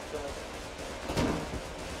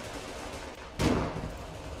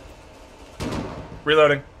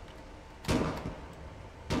 Reloading.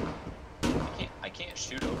 I can't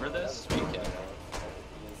shoot over this. Or you can.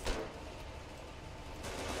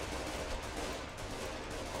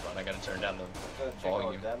 Hold on, I gotta turn down the Gonna check our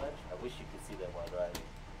volume. damage. I wish you could see that while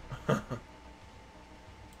driving.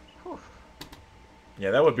 Whew.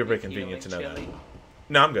 Yeah, that would be pretty Healing convenient to know that. Chilii.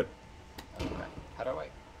 No, I'm good. Okay. How do I?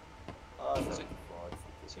 Oh, it's So- not too far, it's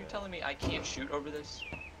not too So you're bad. telling me I can't shoot over this?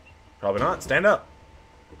 Probably not. Stand up.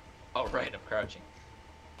 Oh right, I'm crouching.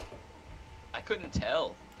 I couldn't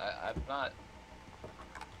tell. I'm not.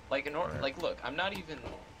 Like like look, I'm not even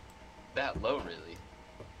that low really.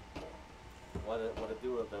 What a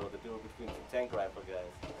duo though, the duo between two tank rifle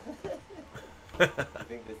guys. You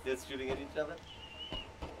think they're still shooting at each other?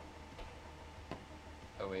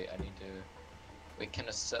 Oh wait, I need to. Wait,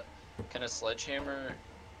 can a sledgehammer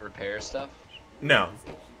repair stuff? No.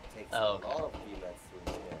 This actually takes Oh, okay. a lot of VMAX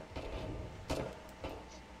through here.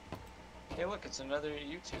 Hey look, it's another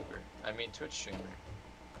YouTuber. I mean Twitch streamer.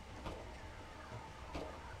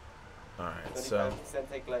 Alright, so 25%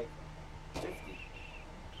 take like 50.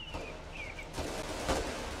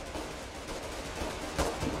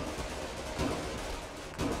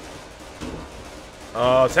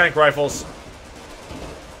 oh, tank rifles.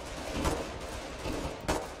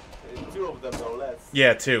 Two of them no less.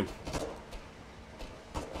 Yeah, 2.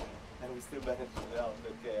 And we still managed to out.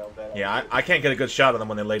 Okay, I'll bet. Yeah, I can't get a good shot on them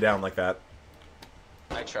when they lay down like that.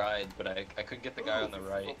 I tried, but I couldn't get the guy on the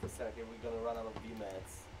right. 54%. Okay, we're gonna run out of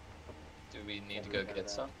VMAX. Do we need to go get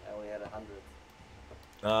some? I only had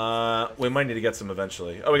 100. We might need to get some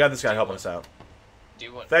eventually. Oh, we got this guy helping us out. Do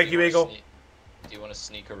you want? Thank do you, wanna Eagle. Do you want to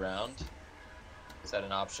sneak around? Is that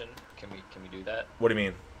an option? Can we do that? What do you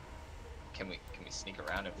mean? Can we sneak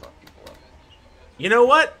around and fuck people up? You know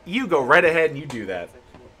what? You go right ahead and you do that.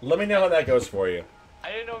 Let me know how that goes for you.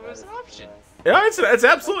 I didn't know it was an option. Yeah, it's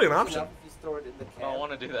absolutely an option. If you store it in the I don't can.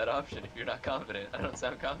 want to do that option if you're not confident. I don't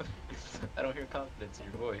sound confident. I don't hear confidence in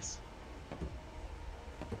your voice.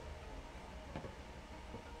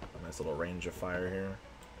 Nice little range of fire here.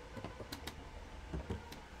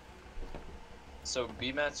 So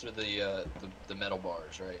B-mats are the metal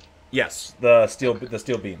bars, right? Yes, the steel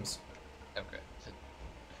beams. Okay.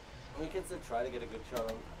 We can still try to get a good shot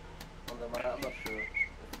on them. I'm not sure.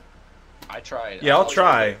 I tried. Yeah, I'll always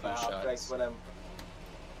try. get blue I'll shots. when I'm.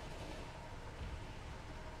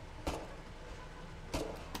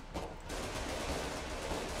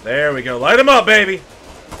 There we go. Light them up, baby.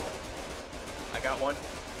 I got one.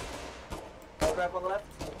 Grab on the left.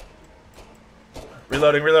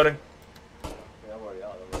 Reloading, reloading. Yeah, I'm already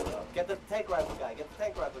out. Get the tank rifle guy. Get the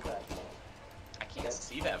tank rifle guy. I can't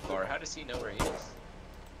see that far. How does he know where he is?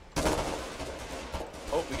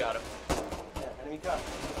 Oh, we got him. Yeah, enemy car.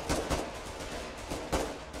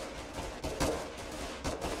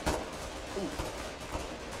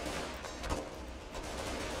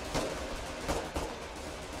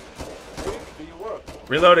 Do you work?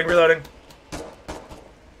 Reloading, reloading.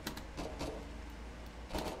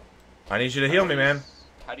 I need you to heal me, man.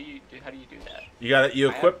 How do you do that? You got it. You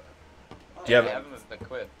equip. Do you I have have him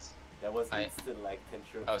equipped. That was I- instant like 10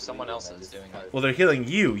 shirts. Oh, someone else is doing it. Well, they're healing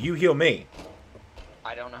you. You heal me.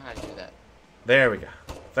 I don't know how to do that. There we go.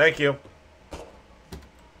 Thank you.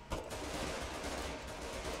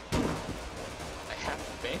 I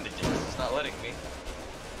have bandages. It's not letting me.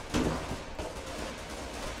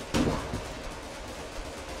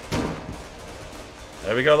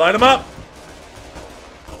 There we go. Light them up.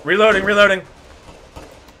 Reloading, reloading.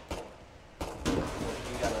 You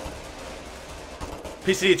gotta...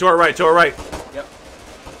 PCD to our right, to our right. Yep.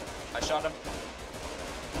 I shot him.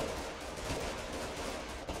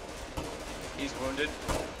 He's wounded.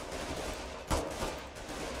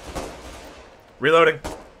 Reloading.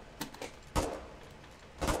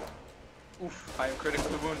 Oof. I am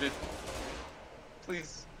critically wounded.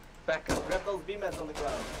 Please, back up. Grab those B-mats on the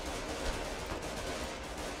ground.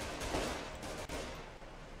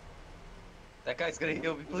 That guy's gonna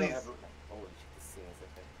heal me, You don't please. have- Holy shit, this thing is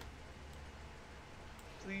okay.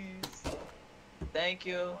 Please. Thank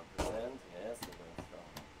you. 1%, yes, we're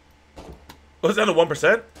going strong. Was that a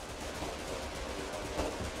 1%?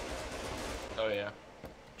 Oh yeah.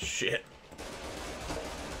 Shit.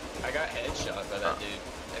 I got headshot by that dude.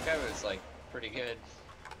 That guy was like pretty good.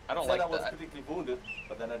 I don't Said like I was that. critically wounded,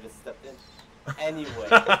 but then I just stepped in. Anyway.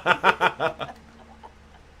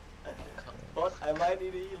 But I might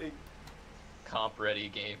need a healing. Comp ready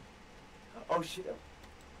game. Oh shit.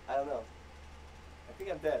 I don't know. I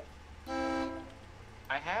think I'm dead.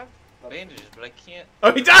 I have bandages, but I can't.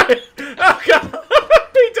 Oh, he died! Oh, God!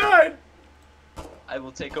 He died! I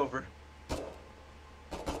will take over.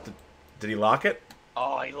 Did he lock it?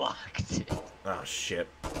 Oh, I locked it. Oh, shit.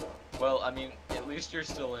 Well, I mean, at least you're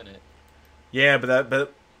still in it. Yeah,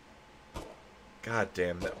 but God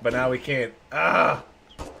damn that. But now we can't. Ah!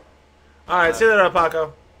 Alright, see you later,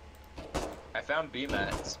 Paco. found B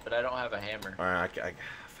mats, but I don't have a hammer. All right,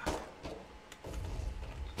 fuck.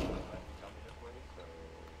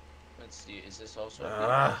 Let's see. Is this also a B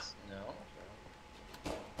Ah. mats? No.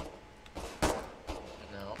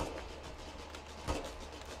 No.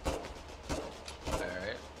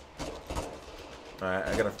 Alright. All right,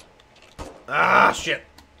 I gotta. Ah, shit.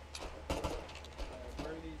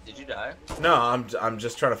 Did you die? No, I'm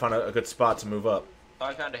just trying to find a good spot to move up. Oh,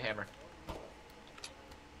 I found a hammer.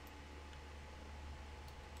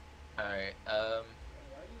 Alright,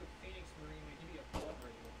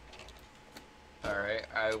 alright,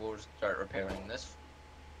 I will start repairing this.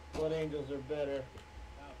 Blood angels are better.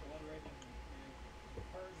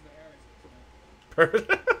 There's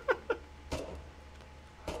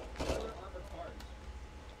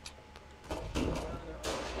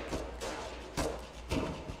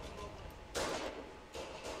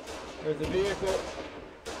a vehicle.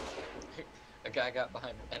 A guy got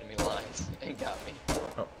behind enemy lines and got me.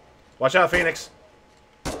 Oh. Watch out, Phoenix.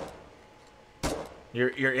 You're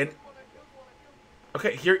in.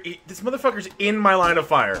 Okay, this motherfucker's in my line of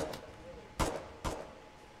fire.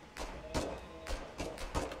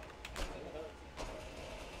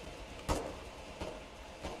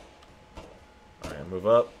 All right, move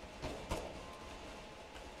up.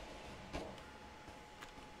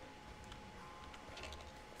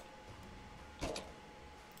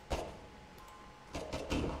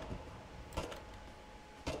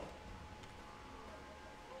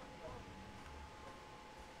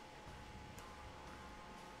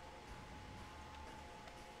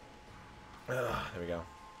 There we go.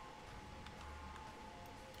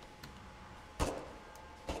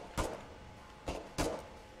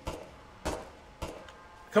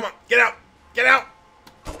 Come on, get out! Get out!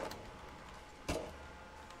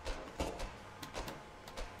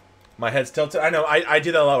 My head's tilted. I know, I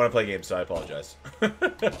do that a lot when I play games, so I apologize.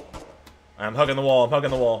 I'm hugging the wall, I'm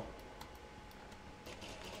hugging the wall.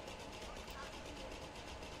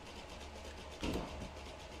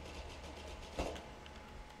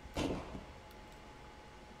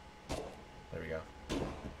 There we go.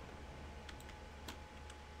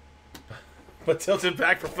 But tilted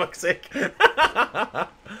back for fuck's sake.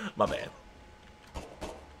 My bad.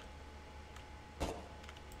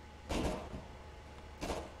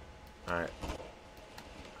 Alright.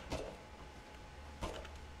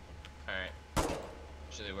 Alright.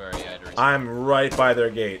 Chilii, where are you? I had to respawn. I'm right by their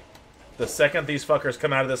gate. The second these fuckers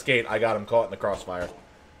come out of this gate, I got them caught in the crossfire.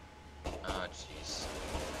 Oh, jeez.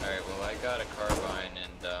 Alright, well, I got a carbine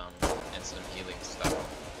and some healing stuff.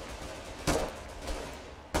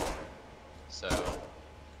 So,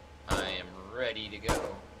 I am ready to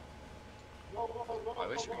go. I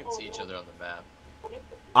wish we could see each other on the map.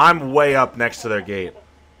 I'm way up next to their gate.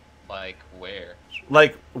 Like, where?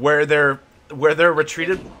 Like, where they're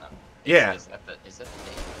retreated? Yeah. Is that the name?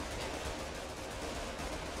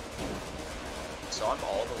 So I'm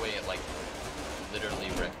all the way at, like,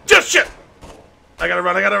 literally right. Just shit! I gotta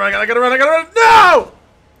run, I gotta run, I gotta run, I gotta run! No!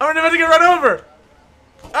 I'm about to get run over!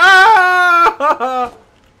 Ah!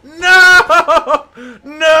 No!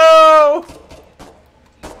 No!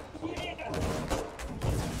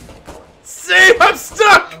 Save! I'm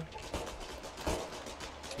stuck!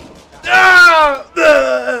 Ah!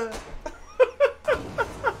 Ugh.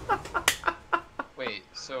 Wait,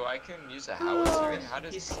 so I can use a howitzer? How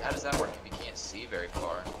does that work if you can't see very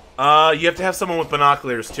far? You have to have someone with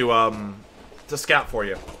binoculars to scout for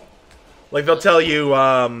you. Like they'll tell you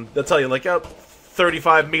like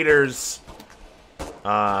 35 meters.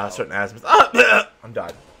 Certain azimuth. I'm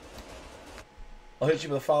died. I'll hit you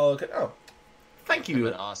with a follow. Oh, thank you,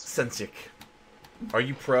 Been awesome. Sensic. Are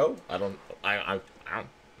you pro? I don't.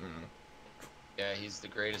 Yeah, he's the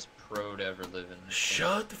greatest pro to ever live in.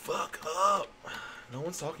 Shut the fuck up. No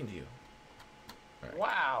one's talking to you. Right.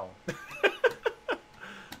 Wow.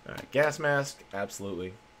 Alright, gas mask,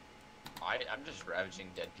 absolutely. I'm just ravaging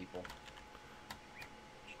dead people.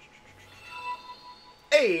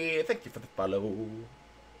 Hey, thank you for the follow. Oh,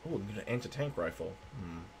 I'm gonna anti-tank rifle.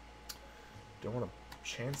 Do I want to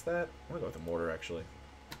chance that? I want to go with the mortar, actually.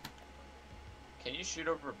 Can you shoot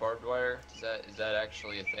over barbed wire? Is that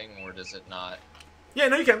actually a thing, or does it not? Yeah,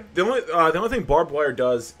 no, you can. The only thing barbed wire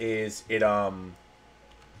does is it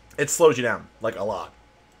slows you down like a lot.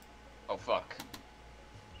 Oh fuck.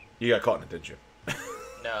 You got caught in it, didn't you?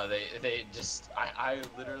 No, they just I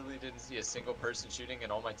literally didn't see a single person shooting,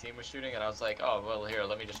 and all my team was shooting, and I was like, oh well, here,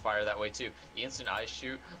 let me just fire that way too. The instant I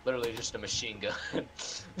shoot, literally just a machine gun.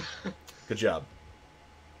 Good job.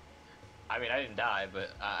 I mean, I didn't die,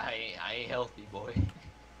 but I ain't healthy, boy.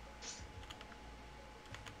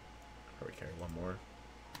 Probably carry one more.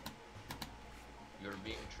 You're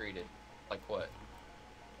being treated. Like what?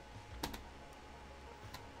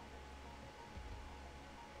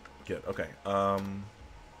 Good. Okay.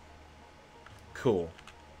 Cool.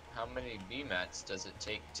 How many B-mats does it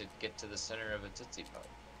take to get to the center of a Tootsie Pop?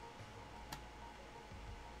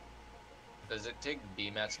 Does it take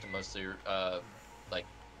B-mats to mostly, like,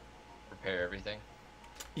 repair everything?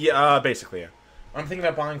 Yeah, basically, yeah. I'm thinking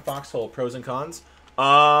about buying Foxhole. Pros and cons.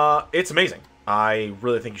 It's amazing. I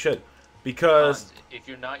really think you should. Because... Cons, if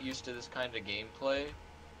you're not used to this kind of gameplay,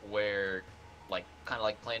 where, like, kind of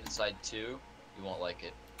like playing inside 2, you won't like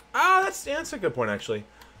it. That's a good point, actually.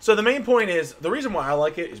 So the main point is, the reason why I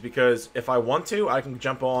like it is because if I want to, I can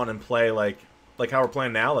jump on and play like how we're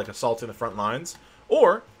playing now, like assaulting the front lines.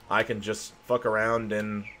 Or I can just fuck around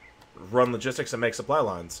and run logistics and make supply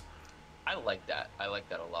lines. I like that. I like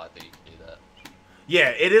that a lot, that you can do that. Yeah,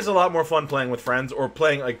 it is a lot more fun playing with friends or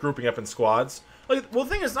playing, like, grouping up in squads. Like, well, the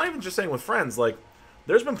thing is, not even just saying with friends. Like,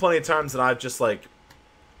 there's been plenty of times that I've just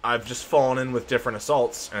fallen in with different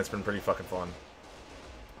assaults, and it's been pretty fucking fun.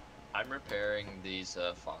 I'm repairing these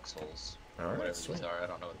foxholes. Alright, Whatever sweet. these are, I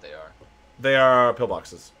don't know what they are. They are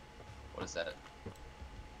pillboxes. What is that?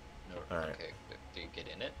 No, Alright. okay, do you get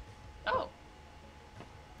in it? Oh.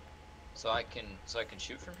 So I can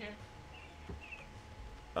shoot from here?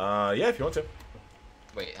 Yeah, if you want to.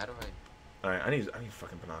 Wait, how do I? Alright, I need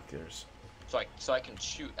fucking binoculars. So I can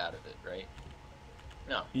shoot out of it, right?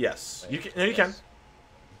 No. Yes. Wait, You can. No, you can. yes.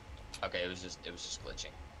 Okay, it was just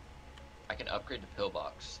glitching. I can upgrade the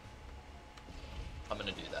pillbox. I'm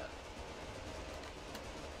gonna do that.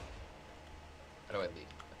 How do I leave?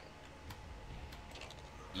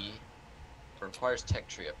 Okay. E. Requires tech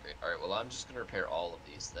tree upgrade. Alright, well I'm just gonna repair all of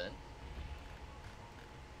these then.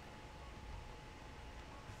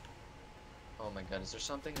 Oh my god, is there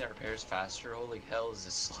something that repairs faster? Holy hell, is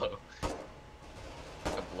this slow?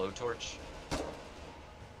 Like a blowtorch? The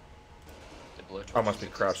blowtorch I must is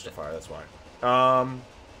be crouched to existent. fire. That's why.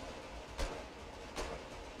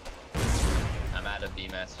 I'm out of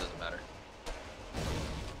B-mats, doesn't matter.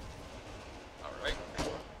 Alright.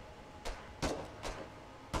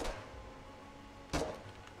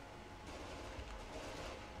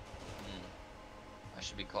 I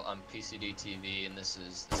should be called. I'm PCD TV, and this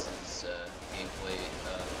is gameplay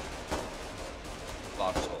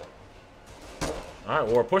Foxhole. All right.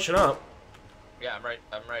 Well, we're pushing up. Yeah, I'm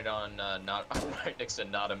right on. Not. I'm right next to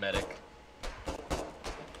not a medic.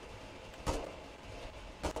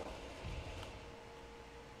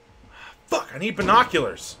 Fuck! I need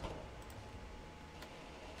binoculars.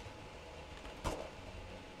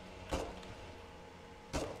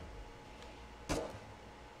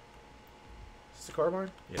 Is this a carbine?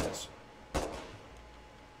 Yes.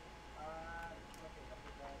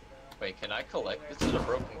 Wait, can I collect? This is a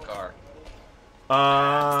broken car.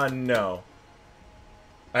 No.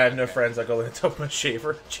 I have no friends. I go in the top of my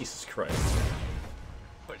shaver. Jesus Christ.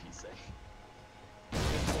 What did he say?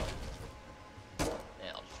 Yeah,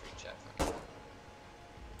 I'll just reach out.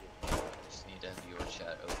 Just need to have your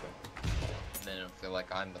chat open, and then it'll feel like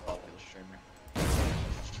I'm the popular streamer.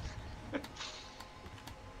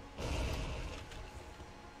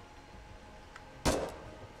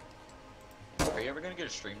 Are you ever gonna get a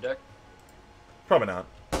stream deck? Probably not.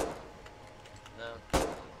 No.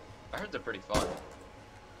 I heard they're pretty fun.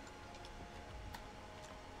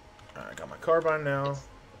 Alright, I got my carbine now.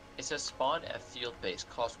 It says spawn at field base,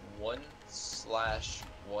 cost 1/100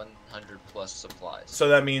 plus supplies. So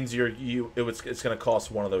that means it's gonna cost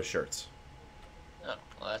one of those shirts. Oh,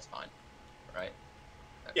 well that's fine, right?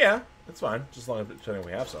 Yeah, that's fine. Just as long as depending if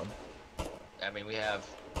we have some. I mean, we have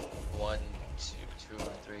 1, 2, 2,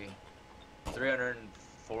 3,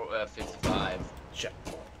 355. Shit.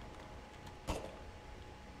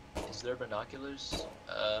 Is there binoculars?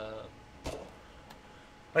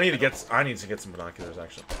 I need to get some binoculars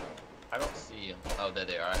actually. I don't see them. Oh, there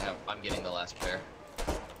they are. I'm getting the last pair.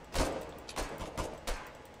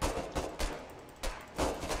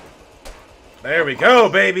 There we go,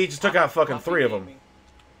 baby. Just took out fucking 3 of them.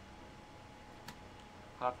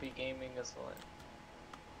 Poppy Gaming is the one.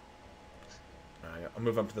 Alright, I'll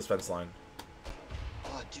move up to this fence line.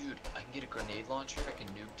 Oh, dude, I can get a grenade launcher. I can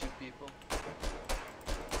nuke 2 people.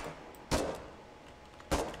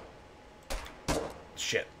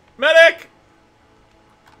 Shit. Medic!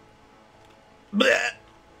 Blech.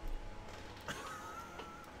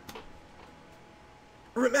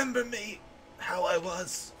 Remember me, how I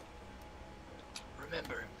was.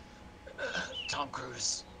 Remember, Tom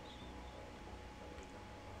Cruise.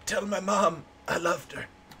 Tell my mom I loved her.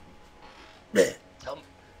 Blech.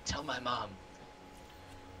 Tell my mom.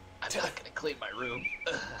 I'm not gonna clean my room.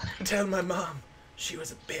 Tell my mom she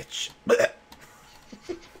was a bitch. Blech.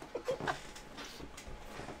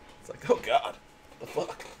 Oh God, the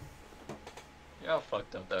fuck. You know how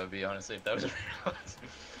fucked up that would be, honestly, if that was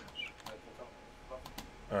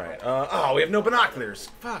All right. Oh, we have no binoculars.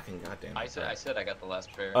 Fucking goddamn. I said I got the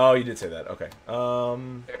last pair. Oh, you did say that. Okay.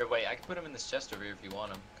 Here, wait, I can put them in this chest over here if you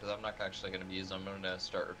want them, because I'm not actually going to use them. I'm going to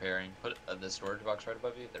start repairing. Put the storage box right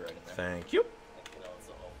above you. They're right in there. Thank you. I can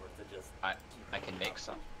also offer to just I can make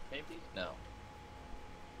some, maybe? No.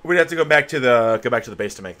 We'd have to go back to the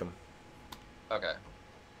base to make them. Okay.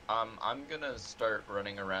 I'm going to start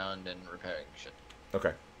running around and repairing shit.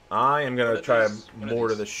 Okay. I am gonna What are try these? to What are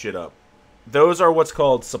mortar these? this shit up. Those are what's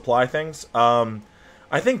called supply things. I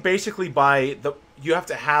think basically you have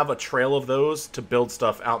to have a trail of those to build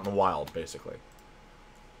stuff out in the wild, basically.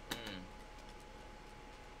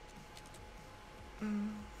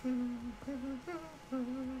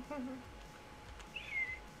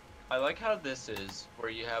 I like how this is,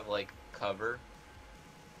 where you have, like, cover.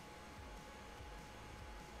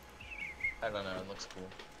 I don't know, it looks cool.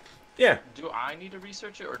 Yeah. Do I need to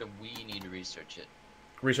research it, or do we need to research it?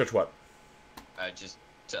 Research what? Just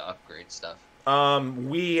to upgrade stuff.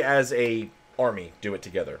 We as a army do it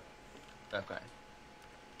together. Okay.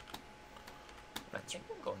 I think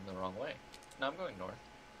I'm going the wrong way. No, I'm going north.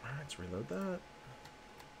 Alright, let's reload that.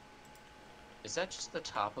 Is that just the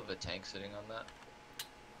top of a tank sitting on that?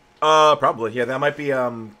 Probably. Yeah, that might be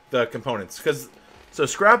the components. So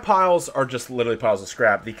scrap piles are just literally piles of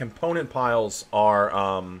scrap. The component piles are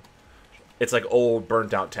it's like old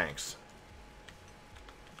burnt out tanks.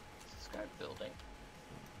 Is this guy building?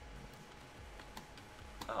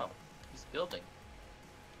 Oh, he's building.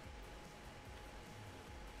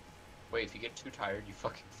 Wait, if you get too tired, you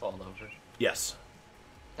fucking fall over. Yes.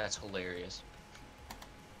 That's hilarious.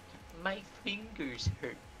 My fingers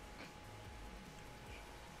hurt.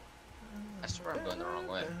 I swear I'm going the wrong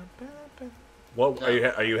way. What No.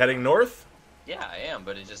 are you heading north? Yeah, I am,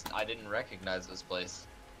 but I didn't recognize this place.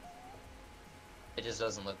 It just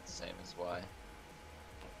doesn't look the same as why.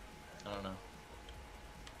 I don't know.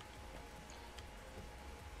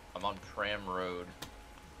 I'm on Pram Road.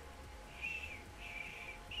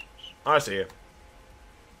 I see you.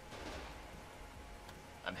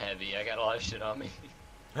 I'm heavy, I got a lot of shit on me.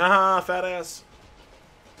 Haha, fat ass.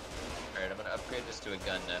 Alright, I'm gonna upgrade this to a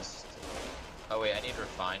gun nest. Oh wait, I need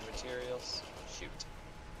refined materials? Shoot.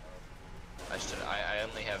 I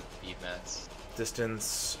only have bead mats.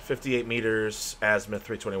 Distance 58 meters, azimuth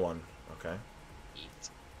 321. Okay. Eat.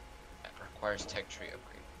 That requires tech tree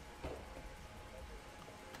upgrade.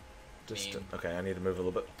 Distant. Okay, I need to move a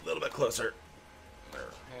little bit closer. I'm gonna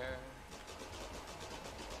repair.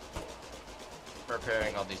 I'm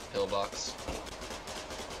repairing all these pillbox.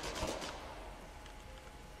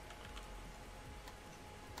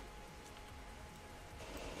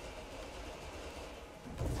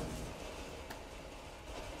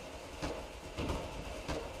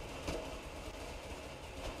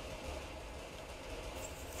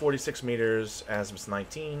 .46 meters, azimuth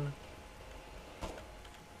 19.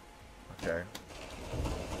 Okay.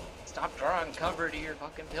 Stop drawing cover to your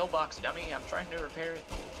fucking pillbox, dummy. I'm trying to repair it.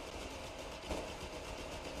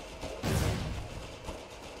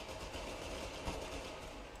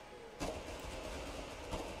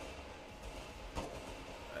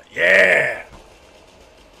 Yeah!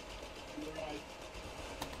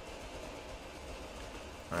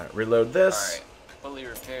 Alright, reload this. Alright, fully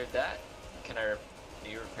repaired that. Do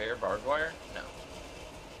you repair barbed wire? No.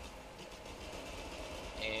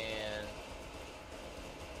 And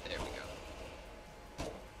there we go.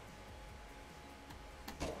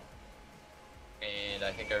 And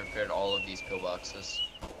I think I repaired all of these pillboxes.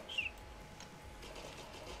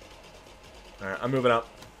 Alright, I'm moving up.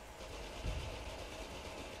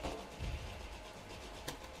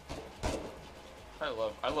 I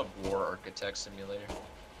love War Architect Simulator.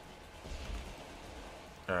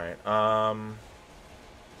 Alright,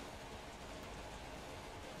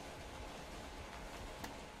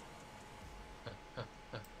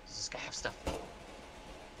 Does this guy have stuff?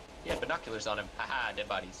 He had binoculars on him. Haha, dead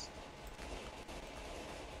bodies.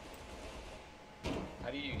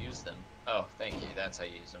 How do you use them? Oh, thank you. That's how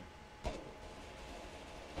you use them.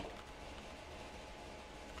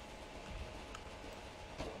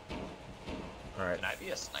 alright. Can I be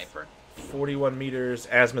a sniper? 41 meters,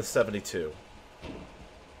 azimuth 72.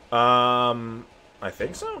 I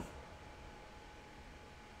think so.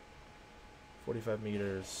 45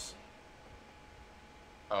 meters.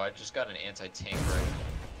 Oh, I just got an anti-tank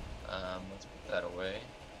rifle. Let's put that away.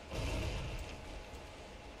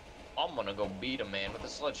 I'm gonna go beat a man with a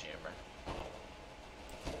sledgehammer.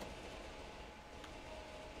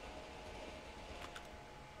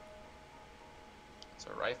 It's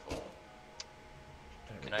a rifle.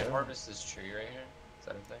 Can I harvest this tree right here? Is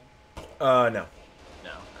that a thing? No.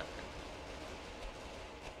 No. Okay.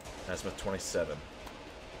 Azimuth 27.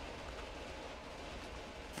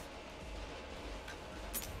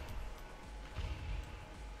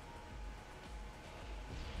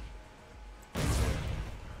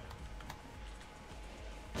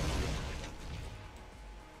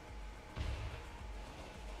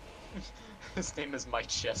 His name is My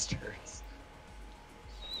Chest Hurts.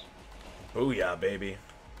 Booyah, baby.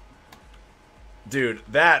 Dude,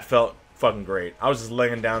 that felt fucking great. I was just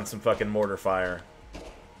laying down some fucking mortar fire.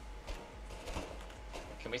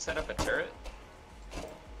 Can we set up a turret?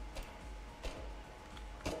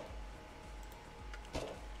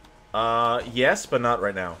 Yes, but not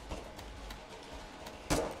right now.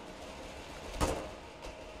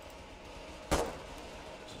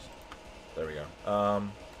 There we go.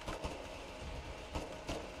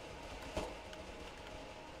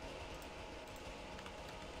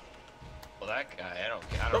 Well, that guy, I don't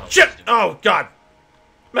Oh, know. shit! Oh, God!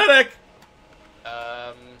 Medic!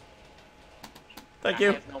 Thank you.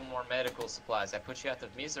 I have no more medical supplies. I put you out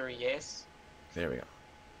of misery, yes? There we go.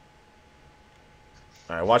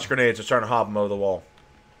 Alright, watch grenades. They're trying to hop them over the wall.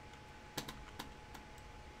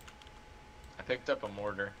 I picked up a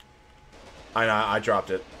mortar. I know, I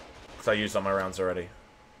dropped it. Because I used all my rounds already.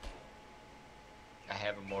 I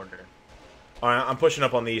have a mortar. Alright, I'm pushing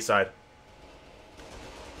up on the east side.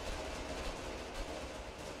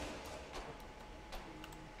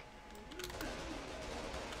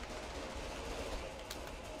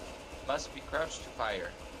 Must be crouched to fire.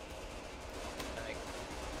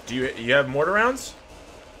 Do you have mortar rounds?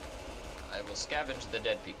 I will scavenge the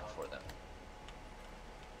dead people for them.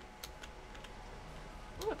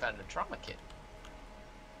 Ooh, I found a trauma kit.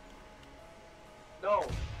 No,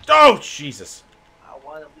 Oh, Jesus. I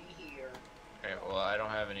wanna be here. Okay, well, I don't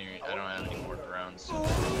have any mortar rounds. So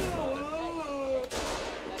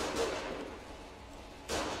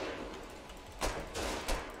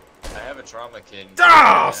I have a trauma kit.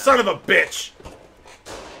 Ah, son of a bitch! Oh,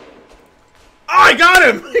 I got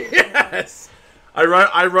him! Yes!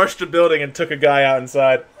 I rushed a building and took a guy out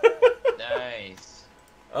inside. Nice.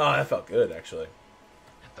 Oh, that felt good, actually.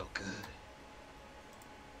 That felt good.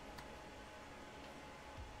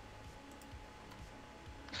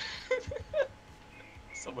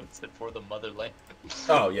 Someone said for the motherland.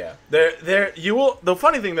 Oh, yeah. The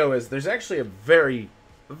funny thing, though, is there's actually a very,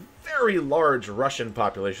 very large Russian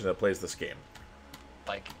population that plays this game.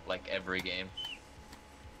 Like every game.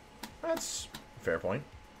 That's a fair point.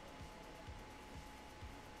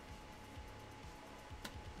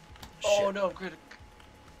 Oh Shit. no, critic.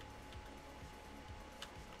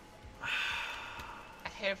 I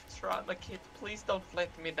have trauma kit. Please don't let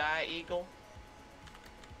me die, Eagle.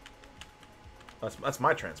 That's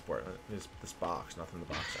my transport. This box, nothing in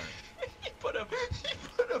the box. Sorry. He put a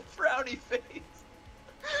frowny face.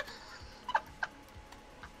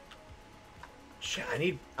 Shit,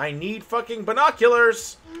 I need fucking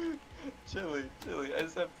binoculars. Chilii. I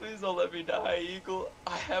said, please don't let me die, Eagle.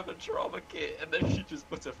 I have a trauma kit, and then she just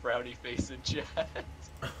puts a frowny face in chat.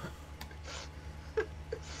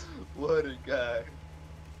 What a guy.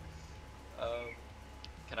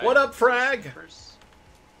 What up, Frag? Snipers?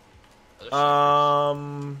 I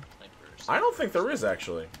Snipers. don't think there is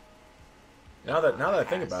actually. Now that I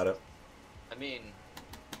think about it. I mean,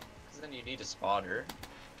 because then you need a spotter.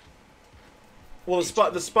 Well,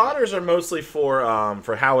 the spotters are mostly for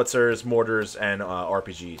howitzers, mortars, and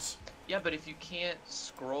RPGs. Yeah, but if you can't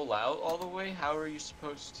scroll out all the way, how are you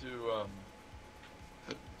supposed to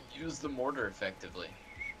use the mortar effectively?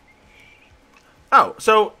 Oh,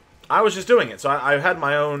 so I was just doing it. So I had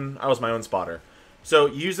my own. I was my own spotter. So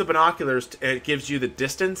you use the binoculars. It gives you the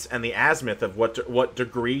distance and the azimuth of what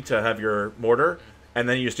degree to have your mortar, and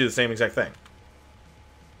then you just do the same exact thing.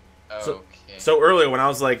 Okay. So earlier when I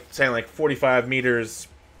was saying 45 meters,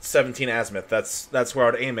 17 azimuth, that's where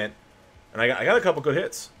I would aim it, and I got a couple good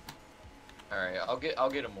hits. All right, I'll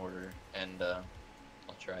get a mortar and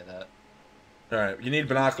I'll try that. All right, you need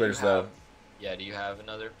binoculars though. Yeah, do you have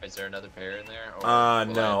another? Is there another pair in there? Or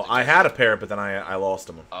will No, have I had a pair, but then I lost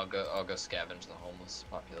them. I'll go scavenge the homeless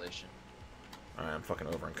population. All right, I'm fucking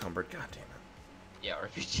over encumbered. God damn it. Yeah,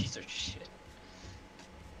 RPGs are shit.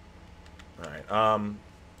 All right,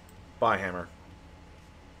 bye, Hammer.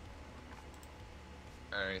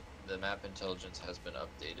 All right, the map intelligence has been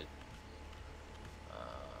updated.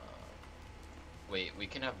 Wait, we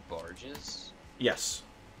can have barges? Yes.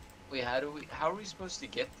 Wait, how are we supposed to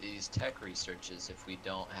get these tech researches if we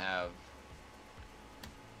don't have...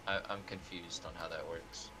 I'm confused on how that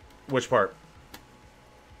works. Which part?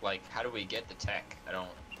 Like, how do we get the tech? I don't...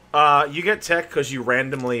 You get tech because you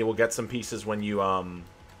randomly will get some pieces when you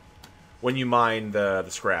mine the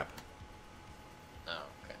scrap. Oh,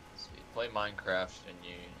 okay. So you play Minecraft and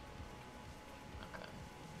you. Okay.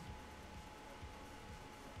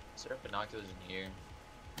 Is there binoculars in here?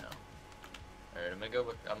 No. All right, I'm gonna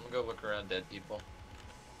go look around dead people.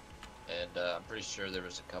 And I'm pretty sure there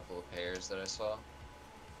was a couple of pairs that I saw.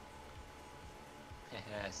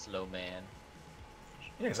 Slow man.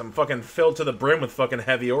 Yeah, 'cause I'm fucking filled to the brim with fucking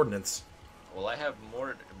heavy ordnance. Well, I have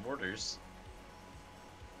mortars.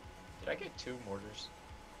 Did I get 2 mortars?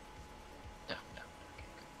 No. Okay,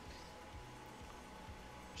 good.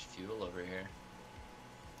 There's fuel over here.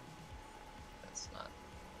 That's not.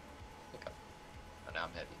 Pick up. Oh, now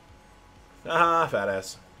I'm heavy. Ah, fat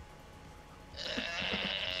ass.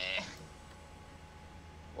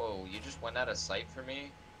 Whoa, you just went out of sight for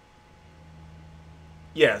me?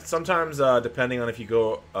 Yeah, sometimes depending on if you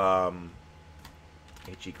go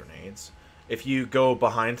HE grenades. If you go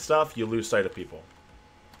behind stuff, you lose sight of people.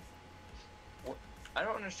 I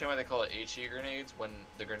don't understand why they call it HE grenades when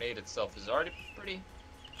the grenade itself is already pretty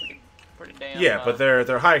damn. Yeah, but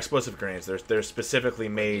they're high explosive grenades. They're specifically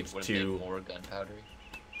made would to more gunpowder.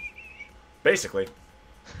 basically.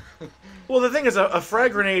 Well, the thing is, a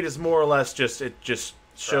frag grenade is more or less just shows.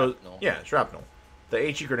 Shrapnel. Yeah, shrapnel. The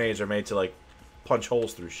HE grenades are made to like punch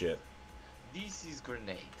holes through shit. This is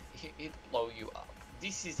grenade. It blow you up.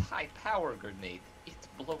 This is high power grenade. It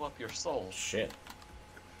blow up your soul. Shit.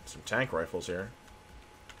 Some tank rifles here.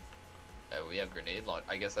 Oh, we have grenade launch.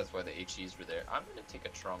 I guess that's why the HEs were there. I'm gonna take a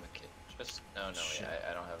trauma kit. Just no, Shit.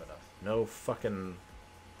 yeah, I don't have enough. No fucking.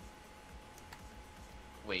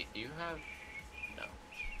 Wait, do you have? No,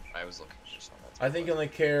 I was looking for some. I think you only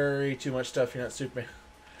carry too much stuff. You're not Superman.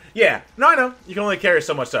 Yeah, no, I know. You can only carry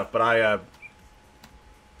so much stuff, but I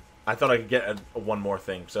thought I could get one more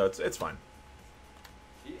thing, so it's fine.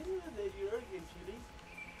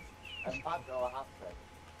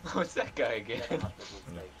 What's that guy again?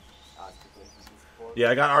 Yeah,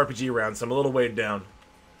 I got RPG rounds, so I'm a little weighed down.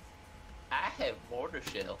 I have mortar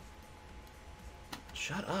shell.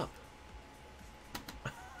 Shut up.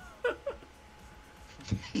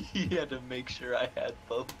 He had to make sure I had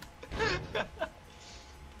both.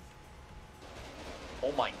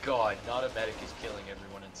 Oh my god, not a medic is killing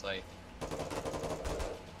everyone in sight.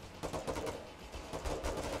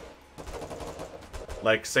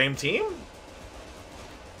 Like, same team?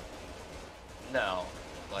 No,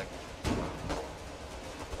 like.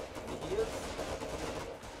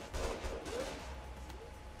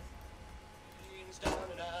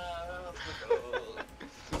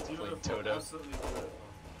 Playing Toto. Absolutely beautiful.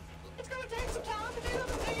 It's gonna take some time to do the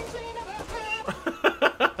things we never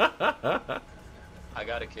had. I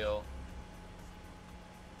got a kill.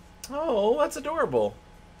 Oh, that's adorable.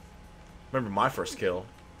 Remember my first kill.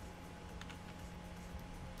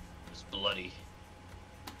 It was bloody.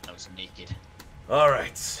 I was naked.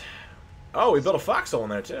 Alright. Oh, we built a foxhole in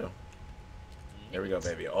there, too. There we go,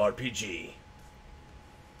 baby. RPG.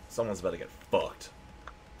 Someone's about to get fucked.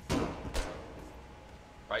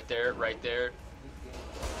 Right there, right there.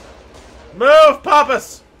 Move,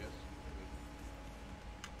 Papas!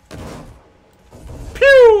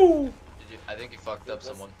 Pew! I think you fucked up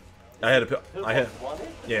someone. I hit a pill.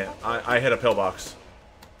 Yeah, I hit a pillbox.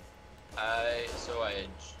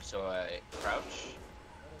 So I crouch,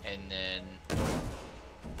 and then.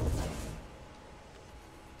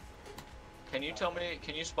 Can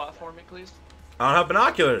you spot for me, please? I don't have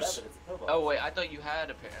binoculars. Oh wait, I thought you had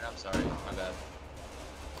a pair. I'm sorry, my bad.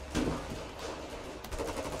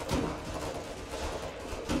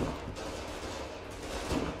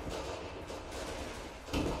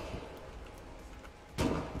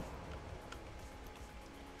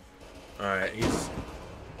 Alright, he's...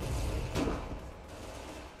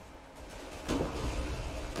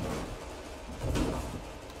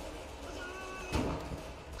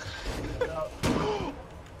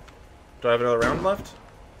 Do I have another round left?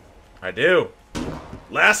 I do.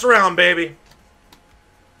 Last round, baby.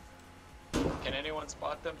 Can anyone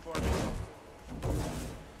spot them for me?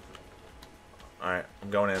 Alright,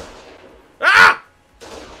 I'm going in. Ah!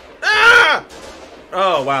 Ah!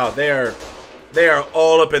 Oh, wow, they are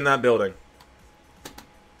all up in that building.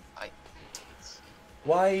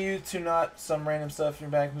 Why are you two not some random stuff in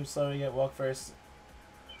your back? Move slowly, yet walk first.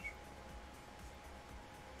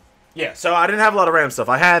 Yeah, so I didn't have a lot of random stuff.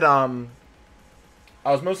 I had I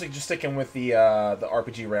was mostly just sticking with the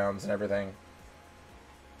RPG rounds and everything.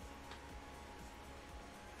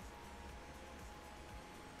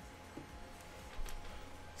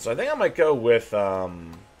 So I think I might go with what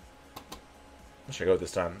should I go with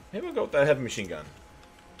this time? Maybe I'll go with that heavy machine gun.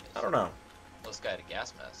 I don't know. This guy had a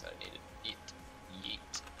gas mask that I needed.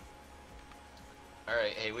 Yeet.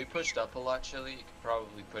 Alright, hey, we pushed up a lot, Chilii. You could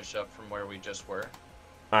probably push up from where we just were.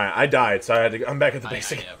 Alright, I died, so I had to. I'm back at the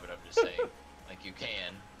base I again. know, but I'm just saying. Like, you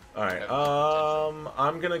can. Alright, You have the potential.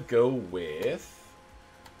 I'm gonna go with.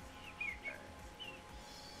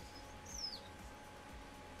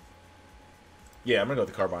 Yeah, I'm gonna go with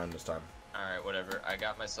the carbine this time. Alright, whatever. I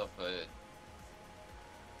got myself a...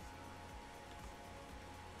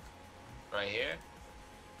 Right here?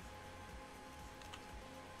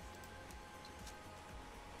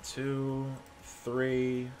 2,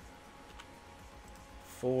 3,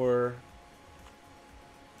 4,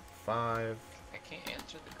 5. I can't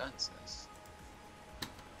answer the guns this.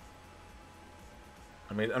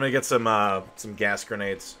 I'm gonna get some gas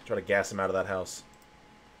grenades. Try to gas him out of that house.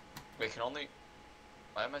 Wait, can only...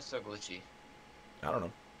 Why am I so glitchy? I don't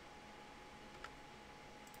know.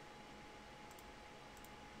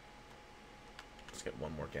 Let's get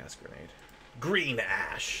one more gas grenade. Green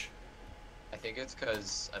ash. I think it's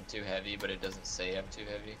because I'm too heavy, but it doesn't say I'm too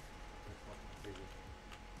heavy.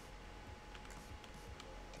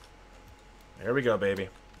 There we go, baby.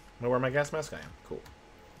 Know where my gas mask I am. Cool.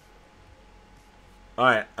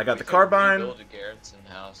 Alright, I got the carbine. Build a garrison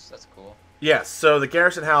house. That's cool. Yes, so the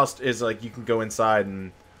garrison house is like you can go inside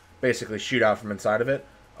and basically shoot out from inside of it.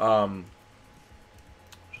 But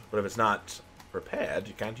if it's not repaired,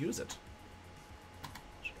 you can't use it.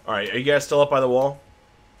 Alright, are you guys still up by the wall?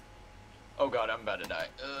 Oh god, I'm about to die.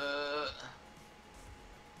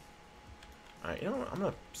 Alright, you know what? I'm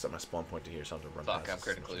gonna set my spawn point to here so I don't have to run Fuck, past I'm this.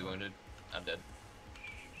 critically wounded. I'm dead.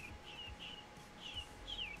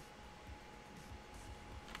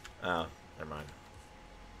 Oh, never mind.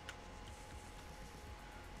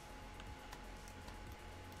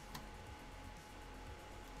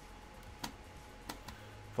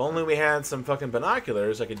 If only we had some fucking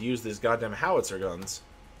binoculars, I could use these goddamn howitzer guns.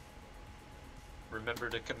 Remember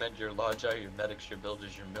to commend your Logi, your medics, your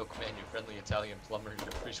builders, your milkman, your friendly Italian plumber,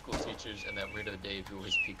 your preschool teachers, and that weirdo Dave who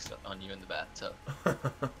always peeks on you in the bathtub.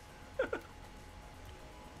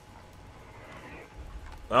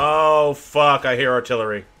 Oh, fuck, I hear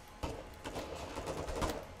artillery.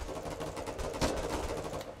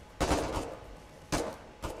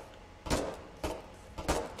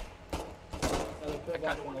 I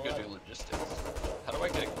kind of want to go do logistics. How do I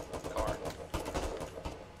get a car?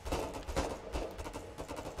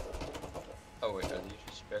 Oh wait, are these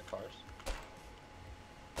just spare cars?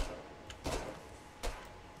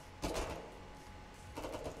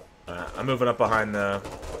 I'm moving up behind the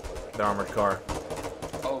armored car.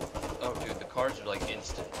 Oh, dude, the cars are like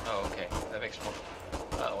instant. Oh, okay, that makes more.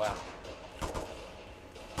 Oh wow.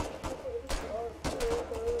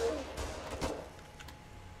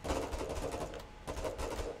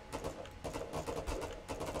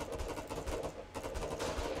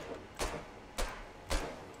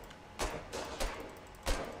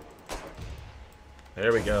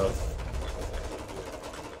 There we go.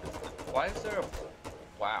 Why is there a...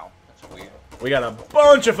 Wow, that's weird. We got a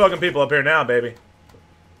bunch of fucking people up here now, baby.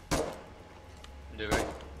 Do we?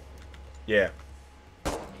 Yeah.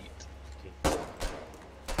 Neat.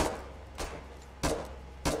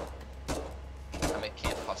 I'm at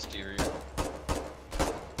camp posterior.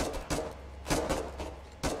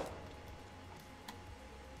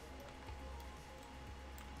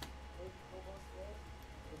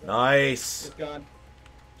 Nice. It's gone.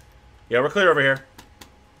 Yeah, we're clear over here.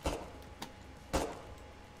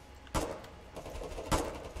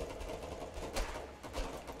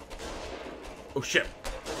 Oh shit.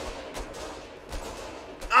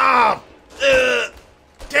 Ah!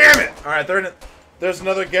 Damn it! Alright, there's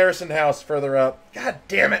another garrison house further up. God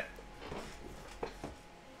damn it!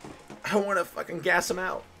 I want to fucking gas him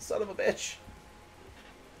out. Son of a bitch.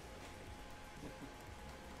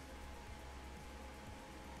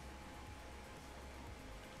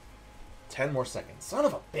 Ten more seconds. Son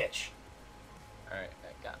of a bitch. Alright,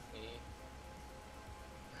 that got me.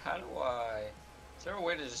 How do I... Is there a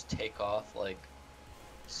way to just take off, like,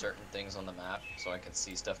 certain things on the map so I can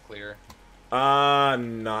see stuff clearer?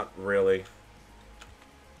 Not really.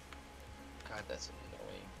 God, that's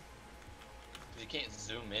annoying. 'Cause you can't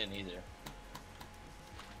zoom in either.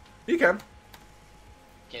 You can. You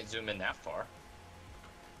can't zoom in that far.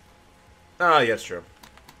 Ah, yeah, it's true.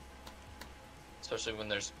 Especially when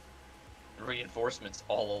there's reinforcements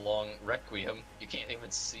all along Requiem. You can't even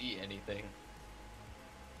see anything.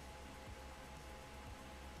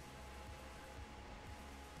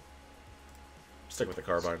 Stick with the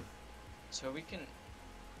carbine. So we can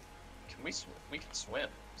we can swim.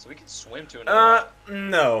 So we can swim to another.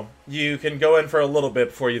 No. You can go in for a little bit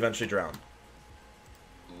before you eventually drown.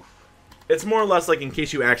 Oof. It's more or less like in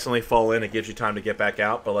case you accidentally fall in, it gives you time to get back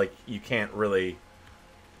out, but like you can't really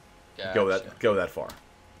go that far.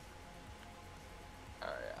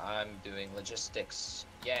 Alright, I'm doing logistics.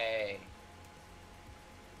 Yay!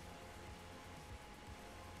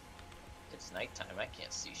 It's nighttime. I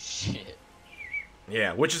can't see shit.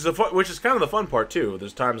 Yeah, which is kind of the fun part too.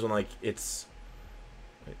 There's times when like it's.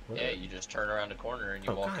 Wait, Yeah, you just turn around a corner and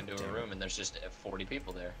you Oh, walk God into damn a it. room and there's just 40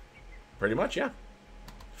 people there. Pretty much, yeah.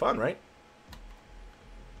 Fun, right?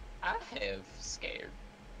 I have scared.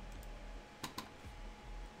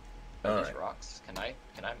 Are All these right. rocks? Can I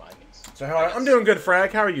mine these? So I'm doing good,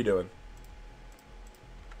 Frag. How are you doing?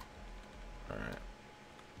 All right.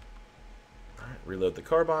 All right. Reload the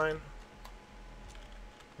carbine.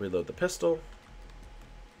 Reload the pistol.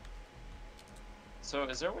 So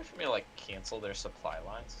is there a way for me to like cancel their supply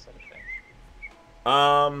lines? Is that a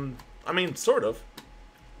thing? I mean, sort of.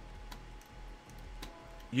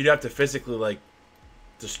 You'd have to physically like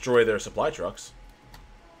destroy their supply trucks.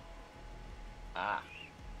 Ah.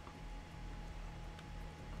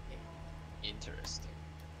 Interesting.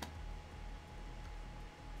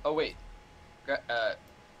 Oh wait.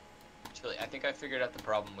 Chilii, I think I figured out the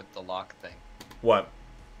problem with the lock thing. What?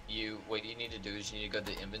 What you need to do is you need to go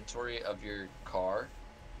to the inventory of your car,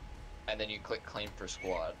 and then you click claim for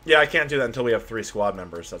squad. Yeah, I can't do that until we have 3 squad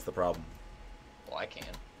members. That's the problem. Well, I can.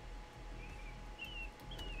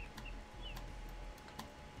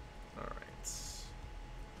 All right.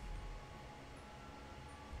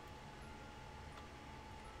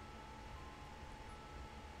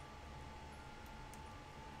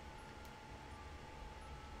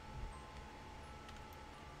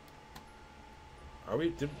 Are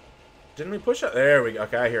we? Didn't we push up? There we go.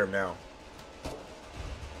 Okay, I hear him now.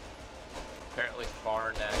 Apparently,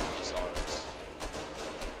 Farnak is ours.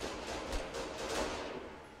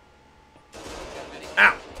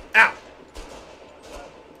 Ow! Ow!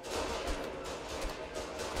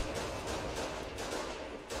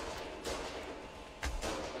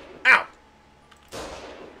 Ow!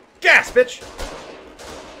 Gas, bitch!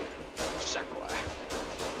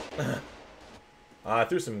 I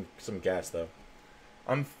threw some gas though.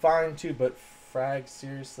 I'm fine too, but Frag,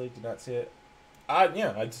 seriously, did not see it.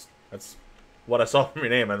 Yeah, that's what I saw from your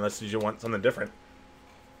name, unless you want something different.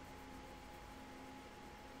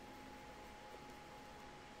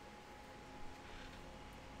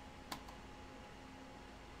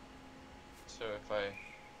 So if I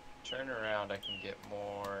turn around, I can get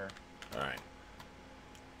more. Alright.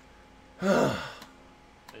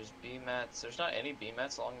 There's B-mats. There's not any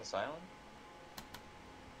B-mats along this island?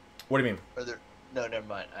 What do you mean? Are there? No, never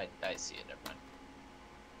mind. I see it. Never mind.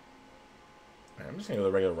 Alright, I'm just gonna go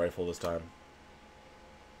with the regular rifle this time.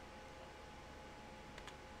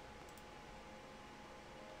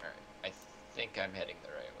 Alright. I think I'm heading the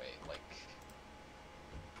right way. Like.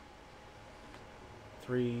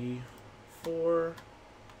 3, 4,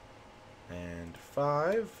 and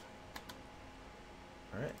 5.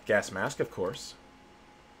 Alright, gas mask, of course.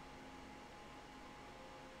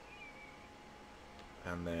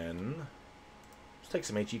 And then let's take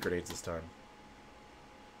some HE grenades this time.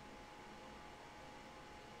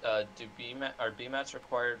 Are B-mats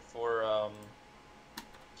required for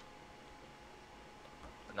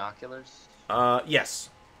binoculars? Yes.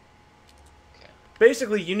 Okay.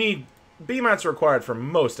 Basically, you need B-mats are required for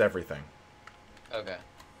most everything. Okay.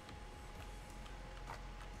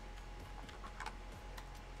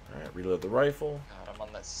 Alright, reload the rifle. God, I'm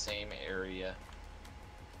on that same area.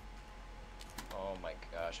 Oh my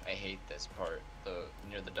gosh, I hate this part.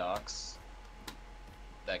 Near the docks.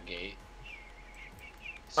 That gate.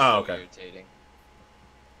 So Oh, okay. irritating.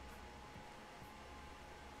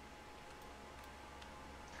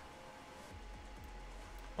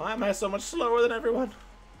 Why am I so much slower than everyone?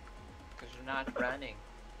 Because you're not running.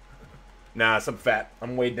 Nah, some fat.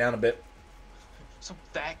 I'm weighed down a bit. Some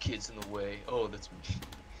fat kid's in the way. Oh, that's me.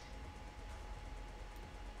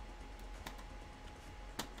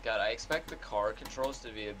 God, I expect the car controls to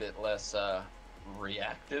be a bit less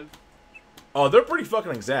reactive. Oh, they're pretty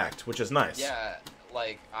fucking exact, which is nice. Yeah,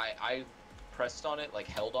 like I pressed on it, like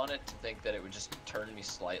held on it to think that it would just turn me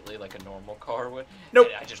slightly like a normal car would. Nope.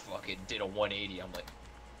 And I just fucking did a 180. I'm like,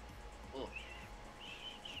 ugh.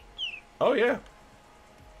 Oh yeah.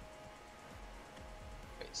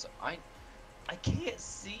 Wait, so I can't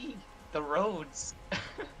see the roads.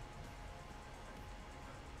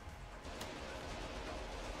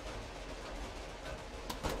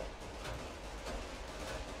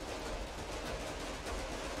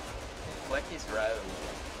 What is road?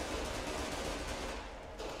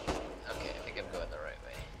 Okay, I think I'm going the right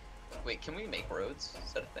way. Wait, can we make roads?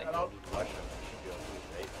 Is that a thing? I don't. Question, you should be able to,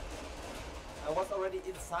 right? I was already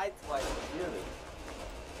inside twice in the building.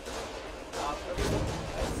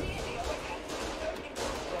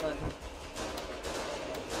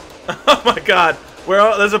 Oh my god.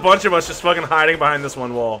 There's a bunch of us just fucking hiding behind this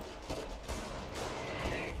one wall.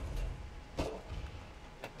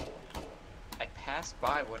 I passed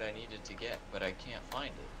by what I needed to get, but I can't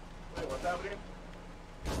find it. Wait, what's happening?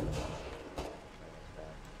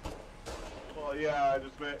 Well, yeah, I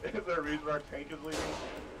just meant, is there a reason our tank is leaving?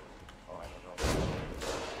 Oh, I don't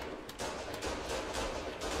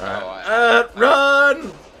know. Alright.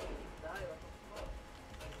 Run!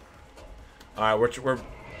 Alright, we're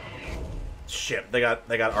shit, they got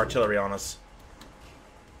artillery on us.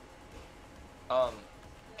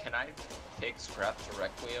 Can I take scrap to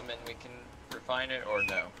Requiem and we can refine it, or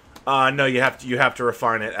no? No, you have to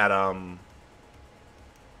refine it at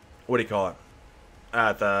what do you call it?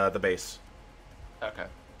 At the base. Okay.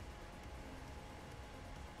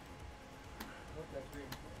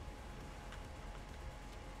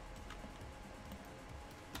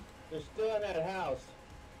 They're still in that house.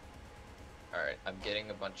 Alright, I'm getting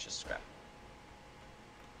a bunch of scrap.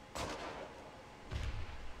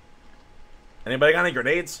 Anybody got any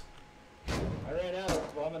grenades? I ran out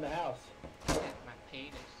while I'm in the house. My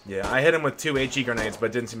penis. Yeah, I hit him with 2 HE grenades, but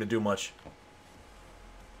it didn't seem to do much.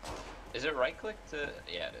 Is it right click to...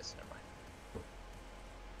 Yeah, it is. Never mind.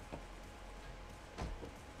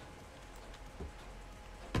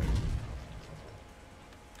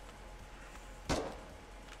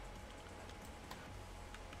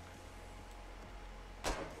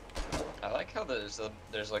 I like how there's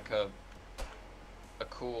like a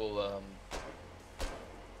cool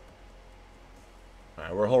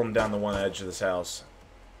Alright, we're holding down the one edge of this house.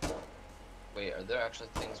 wait, are there actually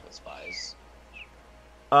things with spies?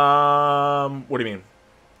 What do you mean?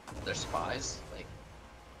 They're spies? Like,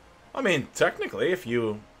 I mean, technically, if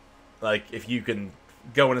you can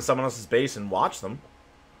go into someone else's base and watch them.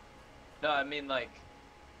 no, I mean like,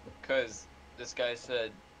 cause this guy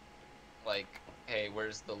said, like, hey,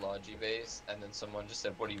 where's the Logi base? And then someone just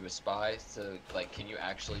said, what are you, a spy? So, like, can you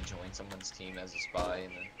actually join someone's team as a spy?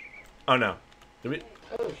 And then... Oh no.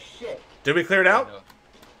 Oh shit. Did we clear it out?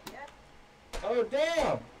 Oh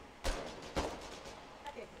damn.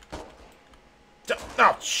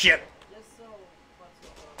 Oh shit!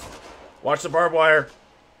 Watch the barbed wire.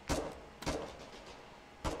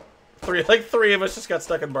 Three of us just got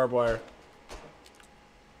stuck in barbed wire.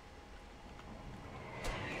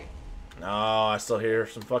 No, I still hear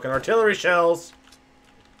some fucking artillery shells.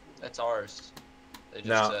 That's ours. They just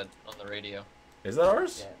No. said on the radio. Is that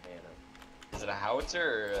ours? Is it a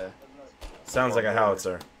howitzer or Sounds like a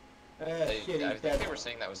howitzer. they, Shit, I he's think dead. they were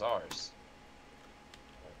saying that was ours.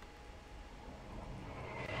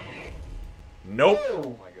 Nope.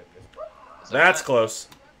 Oh, my goodness. Is it That's not? close.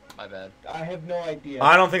 My bad. I have no idea.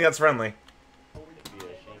 I don't think that's friendly.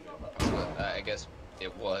 I guess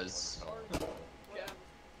it was.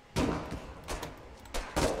 And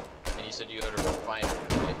you said you had a refiner,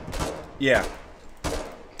 right? Yeah.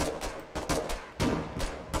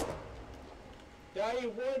 Die, you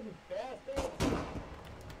wood, bastard.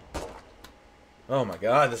 Oh my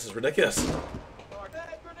god, this is ridiculous.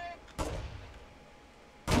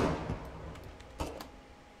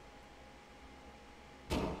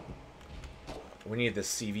 We need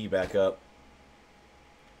this CV back up.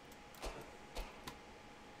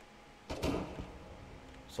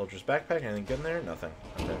 Soldier's backpack, anything good in there? Nothing.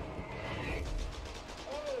 Okay.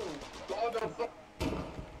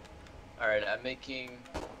 Alright, I'm making...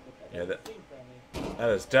 Yeah,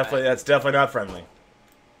 that's definitely not friendly.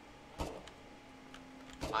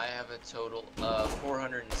 I have a total of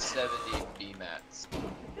 470 BMATs.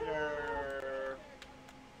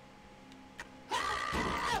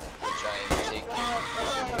 Which I am taking.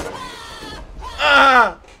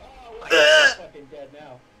 Ah! I'm fucking dead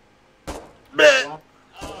now.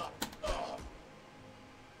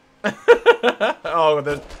 Oh,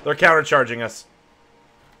 they're countercharging us.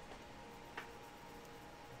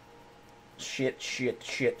 Shit, shit,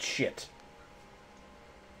 shit, shit.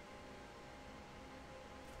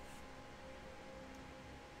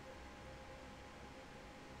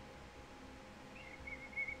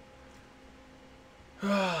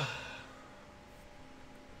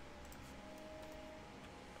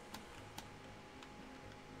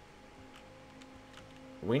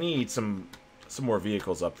 We need some more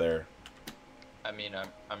vehicles up there. I mean,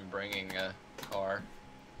 I'm bringing a car.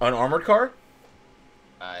 An armored car?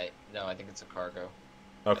 No, I think it's a cargo.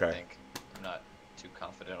 Okay. I think. I'm not too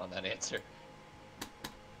confident on that answer.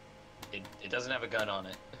 It doesn't have a gun on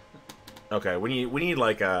it. Okay, we need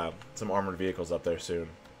like some armored vehicles up there soon.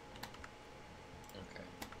 Okay.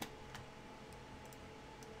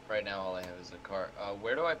 Right now, all I have is a car.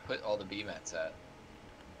 Where do I put all the B mats at?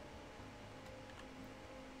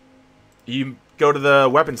 You go to the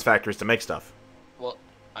weapons factories to make stuff. Well,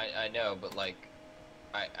 I know, but like,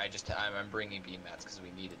 I'm bringing B mats because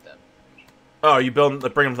we needed them. Oh, you bring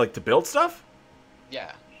them like to build stuff?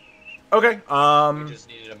 Yeah. Okay. We just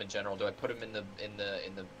needed them in general. Do I put them in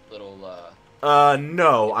the little?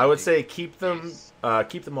 No. I would the say keep them. base?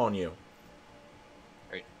 Keep them on you.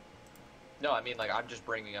 Right. No, I mean like I'm just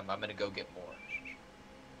bringing them. I'm gonna go get more.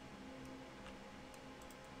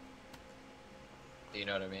 You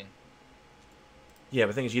know what I mean? Yeah,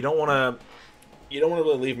 but the thing is, you don't want to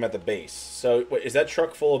really leave them at the base. So, wait, is that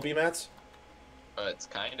truck full of B-mats? It's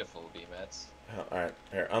kind of full of B mats. Oh, all right,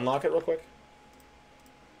 here, unlock it real quick.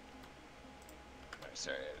 Oh,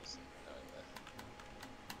 sorry, I was doing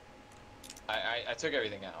that. I took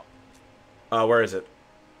everything out. Where is it?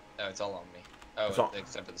 No, it's all on me. Oh, It's all-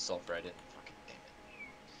 except for the sulfur, I didn't. Fucking damn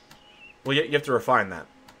it. Well, you have to refine that.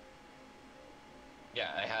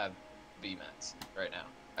 Yeah, I have B mats right now.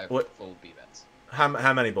 I have What? full B mats. How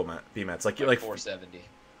many B-mats? Like 470.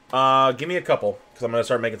 Give me a couple, because I'm gonna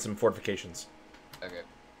start making some fortifications. Okay.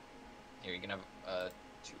 Here, you can have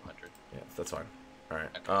 200. Yeah, that's fine. All right.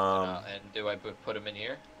 Okay. And do I put them in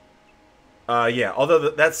here? Yeah. Although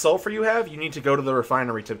that sulfur you have, you need to go to the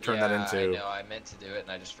refinery to turn that Yeah, into. I know. I meant to do it,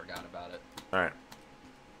 and I just forgot about it. All right.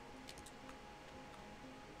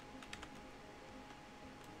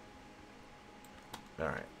 All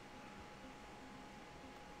right.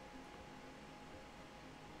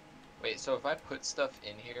 Wait, so if I put stuff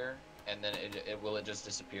in here, and then will it just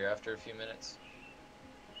disappear after a few minutes?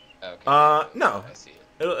 Okay. No. I see it.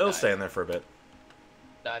 It'll stay in there for a bit.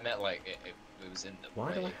 No, I meant like it was in the Why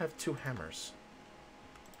way. do I have 2 hammers?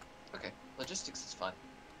 Okay, logistics is fun.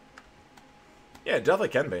 Yeah, it definitely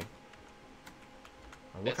can be.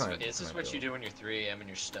 This is what you do when you're 3 a.m. and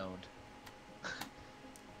you're stoned.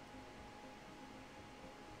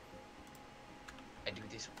 I do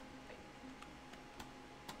this.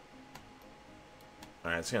 All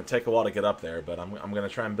right, it's gonna take a while to get up there, but I'm gonna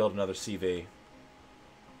try and build another CV.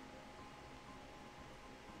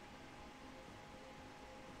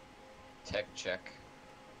 Tech check.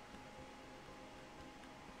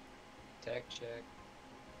 Tech check.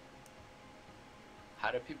 How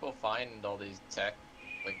do people find all these tech?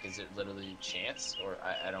 Like, is it literally chance, or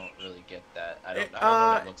I don't really get that. I don't know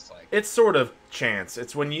what it looks like. It's sort of chance.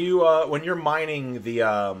 It's when you're mining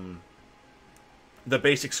the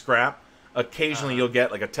basic scrap. Occasionally, you'll get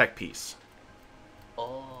like a tech piece.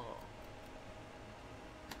 Oh.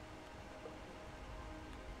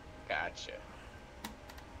 Gotcha.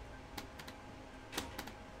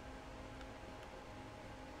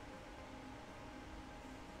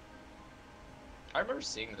 I remember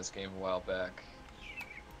seeing this game a while back,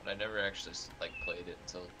 but I never actually like played it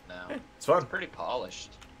until now. Hey, it's fun. It's pretty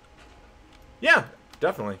polished. Yeah,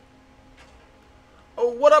 definitely.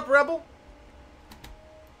 Oh, what up, Rebel?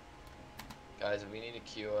 Guys, if we need a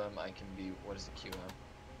QM, I can be. What is a QM?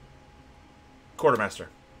 Quartermaster.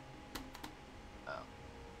 Oh.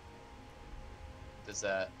 Does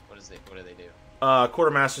that? What do they do?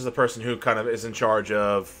 Quartermaster's the person who kind of is in charge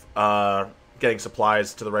of getting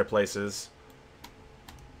supplies to the right places.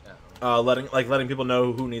 Oh. Letting people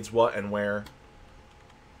know who needs what and where.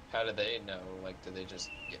 How do they know? Like, do they just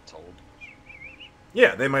get told?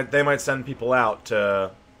 Yeah, they might send people out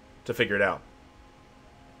to figure it out.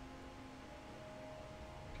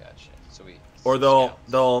 Gotcha. So we. Or they'll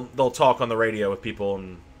scouts. they'll talk on the radio with people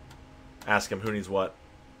and ask them who needs what.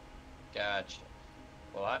 Gotcha.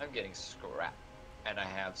 Well, I'm getting scrap, and I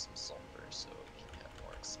have some sulfur, so we can have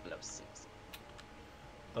more explosives.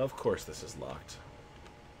 Of course, this is locked.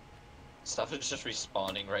 Stuff is just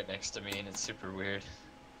respawning right next to me, and it's super weird.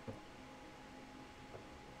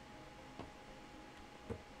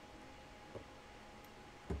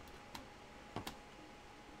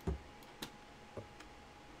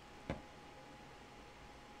 I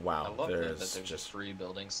Wow, love that there's there's just a free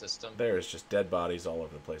building system. there's just dead bodies all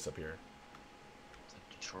over the place up here. It's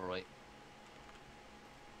like Detroit.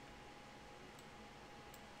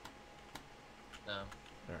 No,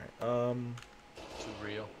 All right. too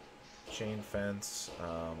real. Chain fence.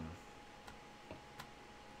 Okay.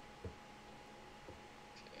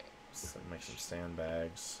 Make some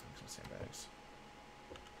sandbags. Make some sandbags.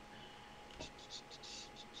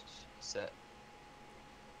 Set.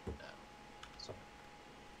 No.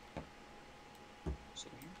 So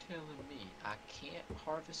you telling me I can't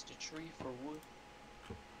harvest a tree for wood?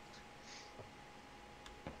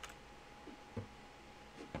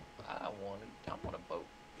 I want a boat.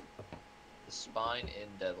 The spine in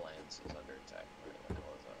Deadlands is under attack. Where the hell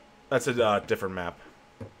is that? That's a different map.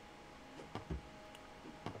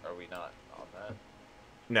 Are we not on that?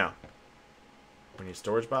 No. We need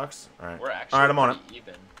storage box. All right. We're All actually right, I'm on it. pretty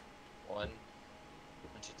even. 1,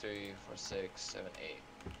 2, 3, 4, 6, 7, 8.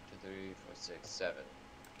 2, 3, 4, 6, 7,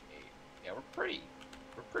 8. Yeah, we're pretty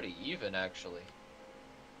even actually.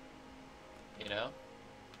 You know?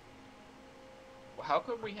 Well, how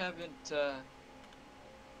come we haven't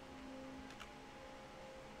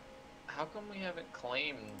how come we haven't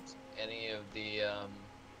claimed any of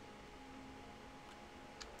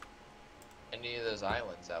those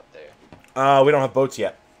islands out there? We don't have boats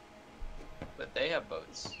yet. But they have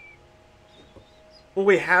boats. Well,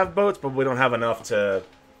 we have boats, but we don't have enough to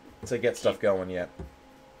get stuff going yet,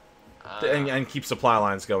 and keep supply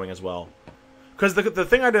lines going as well. Because the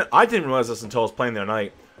thing I didn't realize this until I was playing the other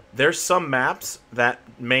night. There's some maps that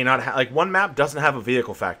may not have, like one map doesn't have a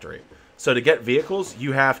vehicle factory. So to get vehicles,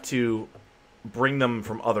 you have to bring them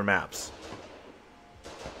from other maps.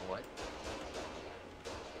 What?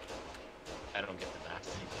 I don't get the map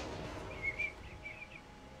thing.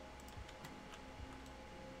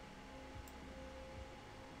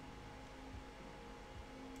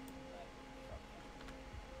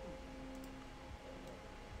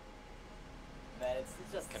 Man, it's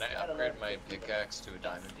just. Can I don't know, upgrade my pickaxe to a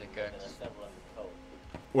diamond pickaxe? There's several in the code.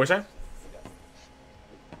 What's that? It's disgusting.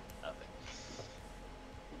 Nothing.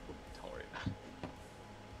 Don't worry about it.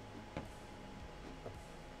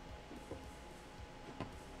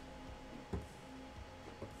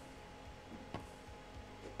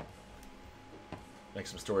 Make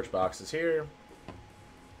some storage boxes here.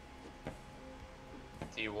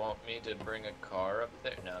 Do you want me to bring a car up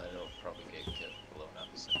there? No, it'll probably get blown up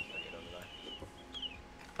as soon as I get over there.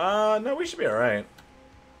 No, we should be all right.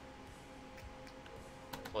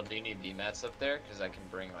 Well, do you need D-mats up there? Because I can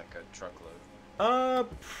bring like a truckload.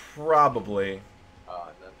 Probably.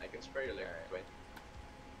 Then I can spray you later. Wait.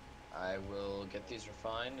 I will get these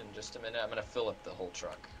refined in just a minute. I'm gonna fill up the whole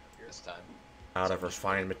truck this time. Out of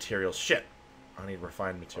refined materials. Shit. I need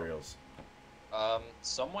refined materials.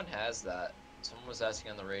 Someone has that. Someone was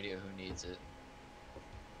asking on the radio who needs it.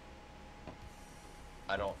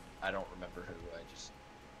 I don't remember who. I just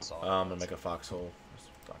saw it. I'm gonna make a foxhole. There's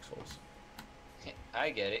foxholes. I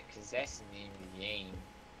get it, cause that's the name of the game.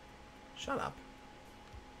 Shut up.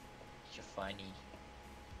 You're funny.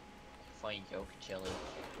 Funny joke, Chilii.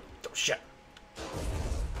 Oh, shit. I'm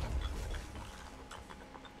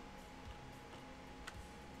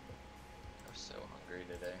so hungry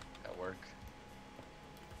today at work.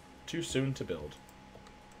 Too soon to build.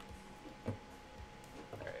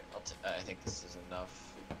 Alright, I think this is enough.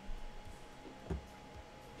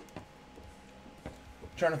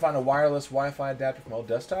 Trying to find a wireless Wi-Fi adapter from old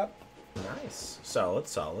desktop. Nice. Solid,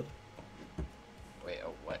 solid. Wait,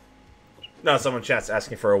 oh, what? No, someone in chat's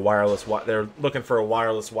asking for a wireless. They're looking for a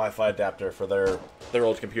wireless Wi-Fi adapter for their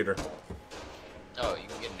old computer. Oh, you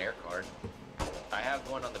can get an air card. I have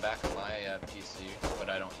one on the back of my PC, but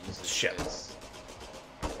I don't use it. Shit.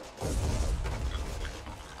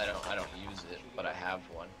 because I don't use it, but I have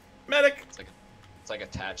one. Medic. It's like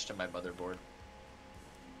attached to my motherboard.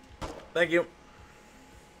 Thank you.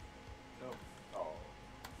 No. Oh.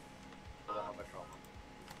 I don't have my trauma.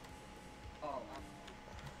 Oh,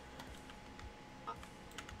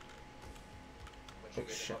 Once you Oh,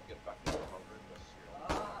 get shit. Get back to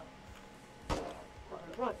 100,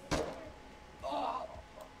 Run!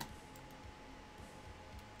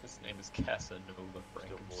 His name is Casanova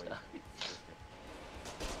Frankenstein.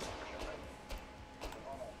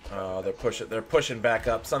 They're pushing back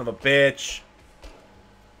up. Son of a bitch.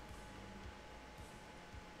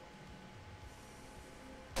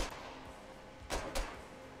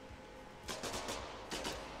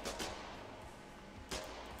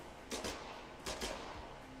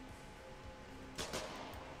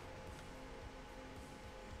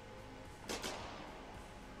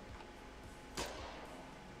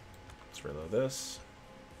 Let's reload this.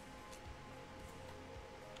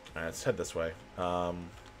 Alright, let's head this way. Alright,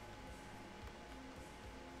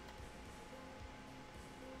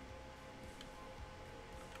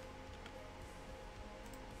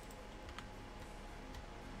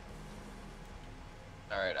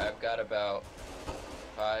 I've got about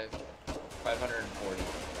 540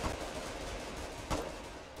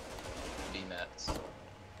 D-mats.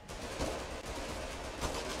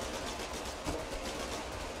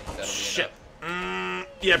 That'll be Shit. enough.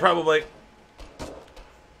 Yeah, probably.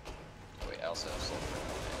 Wait, I also have sulfur.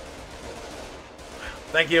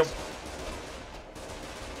 Thank you.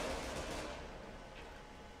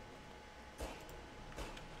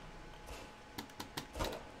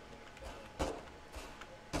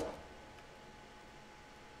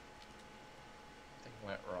 Something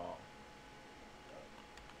went wrong.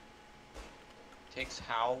 Takes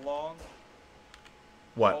how long?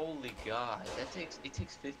 What? Holy God, it takes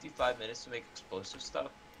 55 minutes to make explosive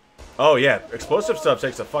stuff, Oh yeah, explosive stuff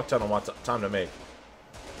takes a fuck ton of time to make.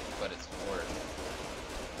 but it's worth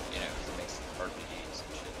it. You know, 'cause it makes RPGs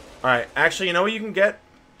and shit. All right, actually, you know what you can get?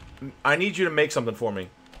 I need you to make something for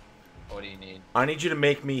me. What do you need? I need you to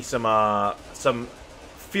make me some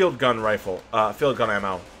field gun ammo. I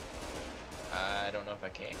don't know if I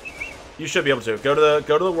can. You should be able to. Go to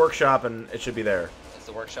the workshop and it should be there. Is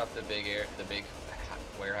the workshop the big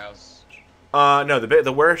warehouse? No,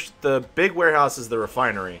 the big warehouse is the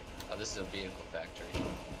refinery. Oh, this is a vehicle factory.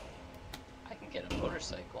 I can get a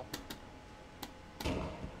motorcycle.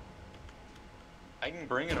 I can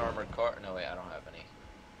bring an armored car. No, wait, I don't have any.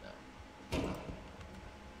 No.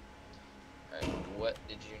 Alright, what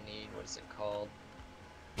did you need? What is it called?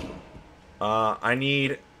 I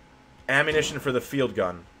need ammunition for the field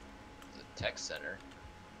gun. The tech center.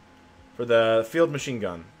 For the field machine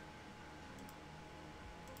gun.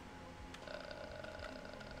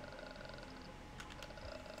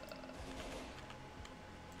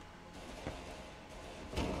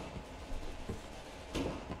 I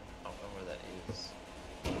don't know where that is.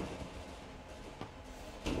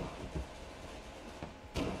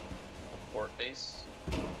 Port base.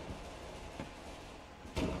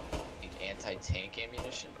 Need anti-tank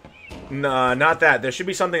ammunition. Nah, not that. There should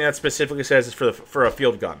be something that specifically says it's for a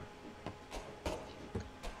field gun.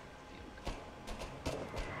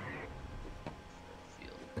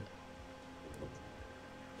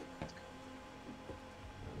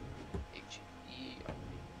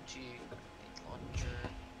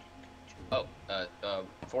 Oh,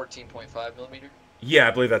 14.5 millimeter. Yeah,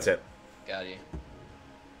 I believe that's it. Got you.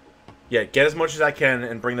 Yeah, get as much as I can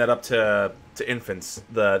and bring that up to Infants,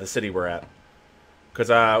 the city we're at. Because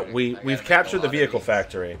we've captured the vehicle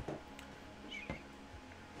factory.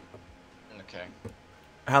 Okay.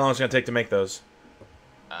 How long is it gonna take to make those?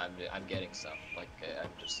 I'm getting some. Like I'm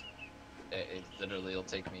just. It literally will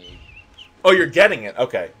take me. Oh, you're getting it.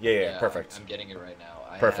 Okay. Yeah. Perfect. I'm getting it right now.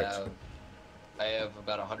 Perfect. I have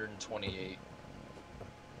about 128.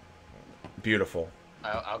 Beautiful.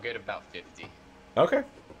 I'll get about 50. Okay.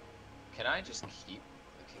 Can I just keep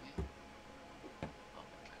clicking it? Oh my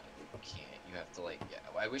god, you can't. You have to like. Yeah.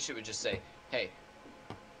 I wish it would just say, "Hey,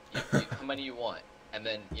 how many you want?" And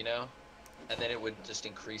then and then it would just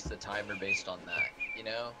increase the timer based on that.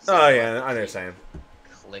 So Oh yeah, I understand.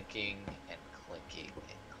 Clicking and clicking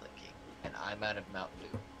and clicking, and I'm out of Mountain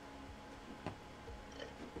Dew.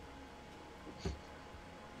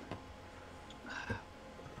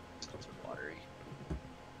 It's watery.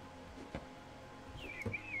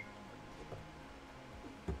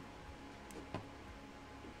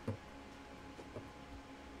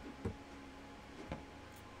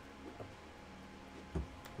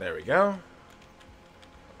 There we go. Oh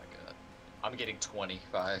my god. I'm getting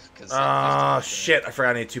 25 because. Oh shit! I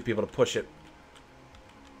forgot I need 2 people to push it.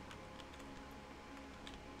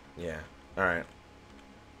 Yeah. All right.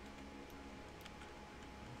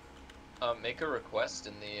 Make a request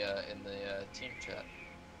in the team chat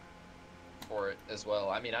for it as well.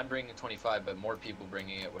 I mean, I'm bringing 25, but more people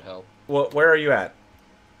bringing it would help. Well, where are you at?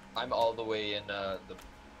 I'm all the way in The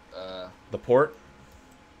port?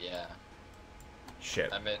 yeah.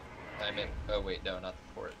 Shit. I'm at. Oh wait, no, not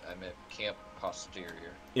the port. I'm at Camp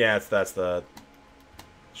Posterior. Yeah, that's the.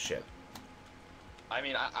 Shit. I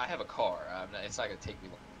mean, I have a car. It's not gonna take me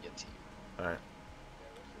long to get to you. All right.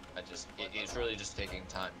 It's really just taking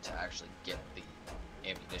time to actually get the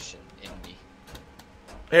ammunition in me.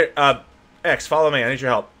 Here, X, follow me. I need your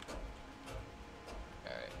help.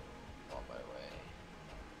 Alright, on my way.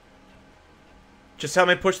 Just help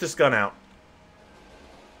me push this gun out.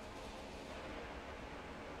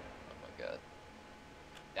 Oh my god.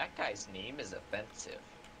 That guy's name is offensive.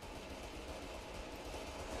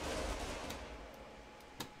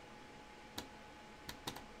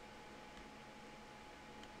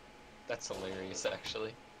 That's hilarious,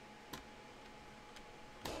 actually.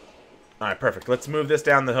 All right, perfect. Let's move this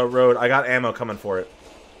down the road. I got ammo coming for it.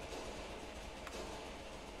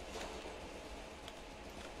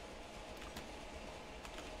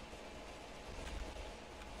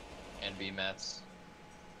 And BMATs.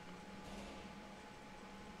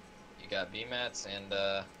 You got BMATs and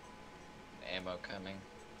ammo coming.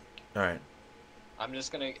 All right. I'm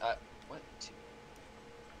just gonna. What?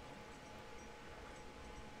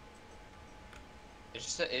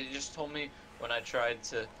 It just told me when I tried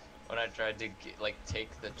to get,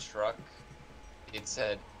 take the truck, it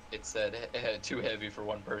said too heavy for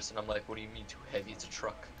one person. I'm like, what do you mean too heavy? It's a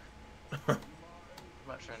truck. I'm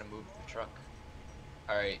not trying to move the truck.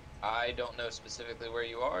 Alright, I don't know specifically where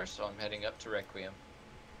you are, so I'm heading up to Requiem.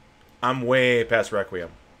 I'm way past Requiem.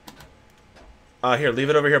 Here, leave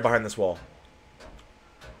it over here behind this wall.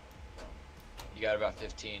 You got about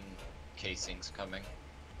 15 casings coming.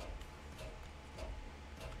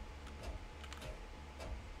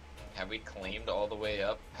 Have we claimed all the way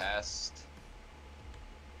up past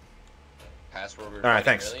where we were Alright,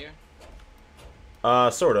 fighting thanks.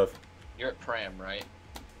 earlier? Sort of. You're at Pram, right?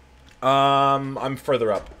 I'm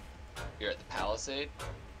further up. You're at the Palisade?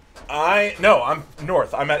 No, I'm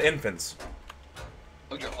north. I'm at Infants.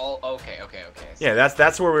 Oh, you're all okay. I see. Yeah,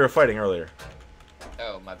 that's where we were fighting earlier.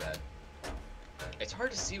 Oh, my bad. It's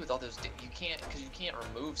hard to see with all those. You can't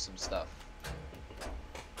remove some stuff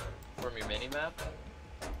from your mini map.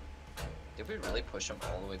 Did we really push them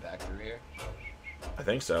all the way back through here? I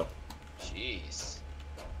think so. Jeez.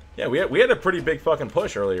 Yeah, we had a pretty big fucking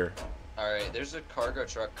push earlier. All right, there's a cargo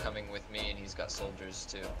truck coming with me, and he's got soldiers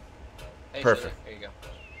too. Hey, Perfect. Chilii, here you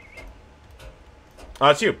go. Oh,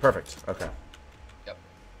 it's you. Perfect. Okay. Yep.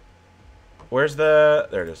 Where's the?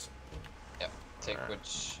 There it is. Yep.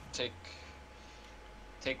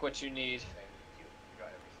 Take what you need.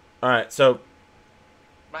 All right. So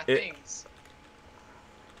My things.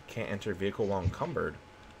 can't enter vehicle while encumbered.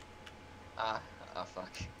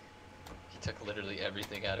 Fuck. He took literally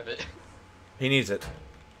everything out of it. He needs it.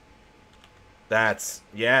 That's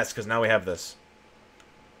yes, because now we have this.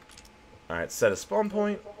 All right. Set a spawn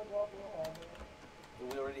point. Do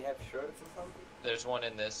we already have shirts or something? There's one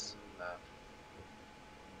in this.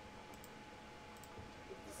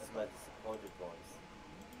 This is my disappointed voice.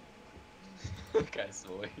 Guy's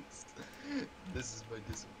voice. This is my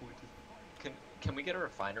disappointed. Can we get a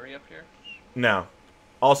refinery up here? No.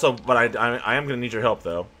 Also, but I am gonna need your help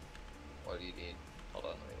though. What do you need? Hold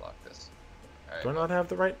on, let me lock this. Alright. Do I not have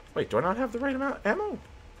the right? Wait, do I not have the right amount of ammo?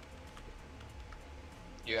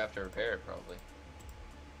 You have to repair it probably.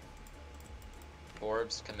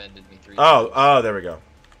 Forbes commended me 3 Oh, times. oh, there we go.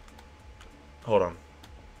 Hold on.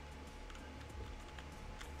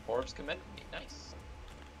 Forbes commended me. Nice.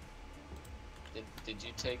 Did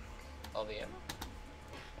you take all the ammo?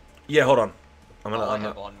 Yeah, hold on. I'm All I gonna.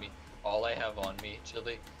 have on me,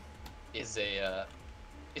 Chilii, is a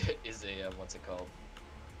what's it called?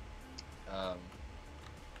 Oh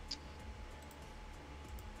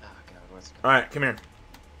god, what's it called? All right, come here.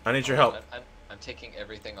 I need your Hold help. on, I'm taking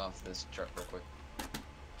everything off this truck real quick.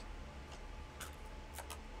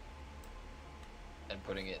 And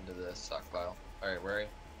putting it into the stockpile. Alright, where are you?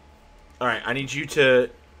 All right, I need you to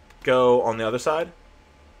go on the other side.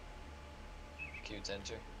 Q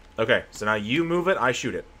enter. Okay, so now you move it, I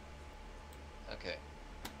shoot it. Okay.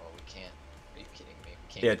 Well, we can't. Are you kidding me?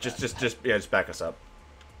 We can't Yeah, get just back us up.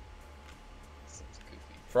 Seems goofy.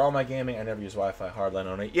 For all my gaming, I never use Wi-Fi. Hardline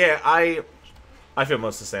only. Yeah, I feel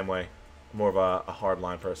most the same way. More of a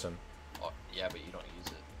hardline person. Oh, yeah, but you don't use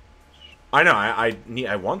it. I know.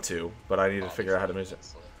 I want to, but I need to figure out how to use it.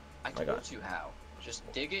 I My told God. you how. Just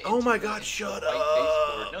dig it. Oh into my the- God, into shut the white up.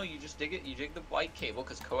 baseboard. No, you just dig it. You dig the white cable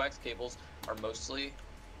because coax cables are mostly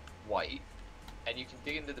white, and you can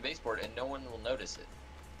dig into the baseboard and no one will notice it.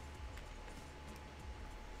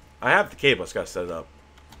 I have the cable. Just gotta set it up.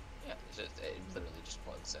 Yeah, it literally just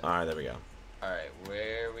plugs in. All right, there we go. All right,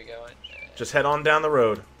 where are we going? Just head on down the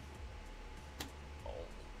road. Oh,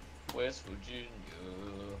 West Virginia,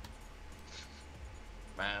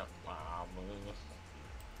 Mount Mama,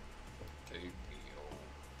 take me home.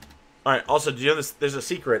 All right. Also, do you know this? There's a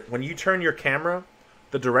secret. When you turn your camera,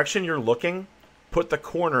 the direction you're looking, put the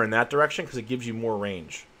corner in that direction because it gives you more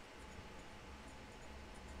range.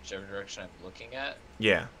 Whichever direction I'm looking at.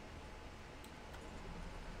 Yeah.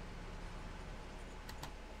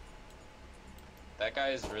 That guy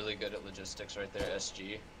is really good at logistics right there,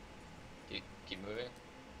 SG. Keep moving.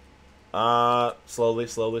 Slowly,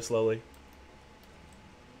 slowly, slowly.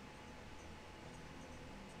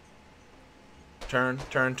 Turn,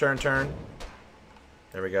 turn, turn, turn.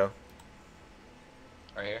 There we go.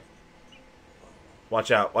 Right here.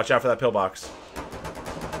 Watch out. Watch out for that pillbox.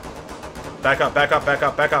 Back up, back up, back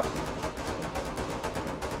up, back up.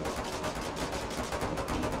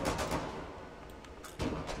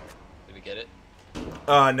 Did we get it?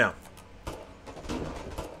 No.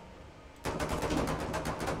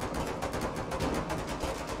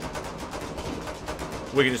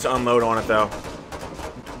 We can just unload on it though.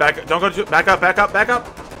 Back, don't go to, back up, back up, back up.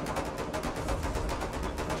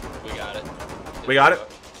 We got it. We got it?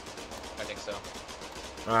 I think so.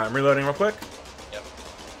 Alright, I'm reloading real quick. Yep.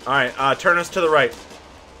 Alright, turn us to the right.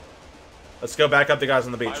 Let's go back up the guys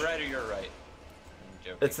on the beach. My right or your right? I'm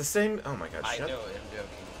joking. It's the same. Oh my god, I shut know, up. I'm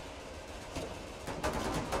joking.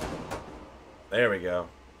 There we go.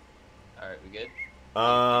 Alright, we good?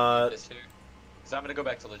 Because I'm gonna go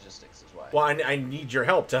back to logistics, is why. well, I need your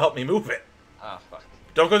help to help me move it. Ah, fuck.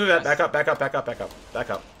 Don't go through that. Back up, back up, back up, back up, back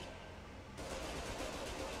up.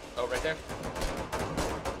 Oh, right there?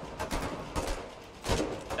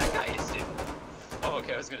 That guy is... Oh,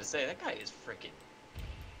 okay, I was gonna say, that guy is freaking...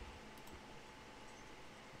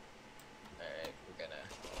 Alright, we're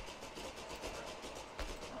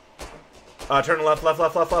gonna... Turn left, left,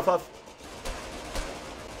 left, left, left, left.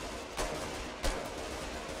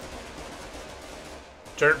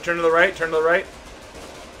 Turn to the right, turn to the right.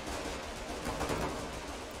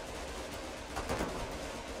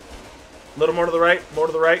 A little more to the right, more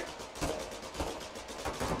to the right.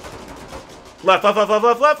 Left, left, left, left,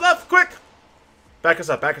 left, left, left, quick! Back us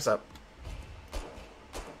up, back us up.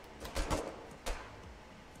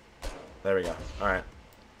 There we go. Alright.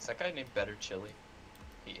 Is that guy named Better Chili?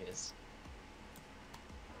 He is.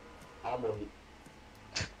 I'm on.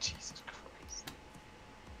 Jesus Christ.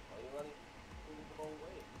 Why are you running the wrong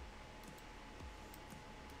way?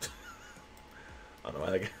 I don't know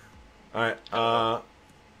why they get... Alright,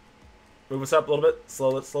 move us up a little bit.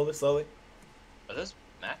 Slowly, slowly, slowly. Are those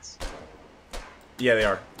mats? Yeah, they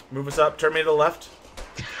are. Move us up. Turn me to the left.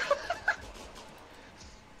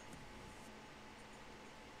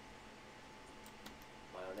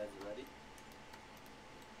 Mayonnaise ready?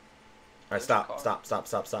 Alright, stop, stop, stop,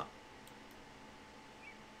 stop, stop.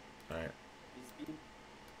 Alright. This beam?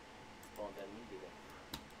 Spawn that immediately.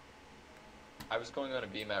 I was going on a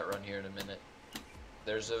BMAT run here in a minute.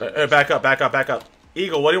 There's a... Back up, back up, back up.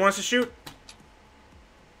 Eagle, what do you want us to shoot?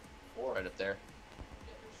 Right up there.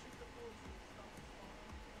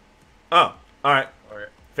 Oh, alright. Or...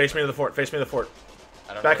 Face me to the fort, face me to the fort.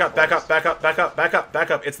 I don't Back know up, back up, back up, back up, back up,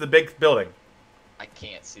 back up. It's the big building. I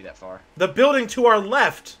can't see that far. The building to our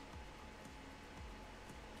left.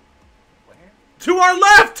 Where? To our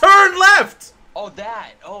left! Turn left! Oh,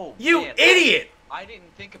 that! Oh, You man, idiot! I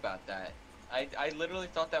didn't think about that. I literally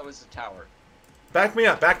thought that was a tower. Back me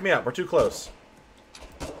up, back me up. We're too close.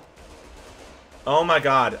 Oh my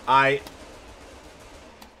god, I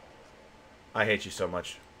hate you so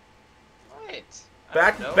much. What?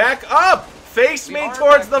 Back up! Face We me are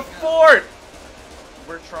towards the backing up. fort!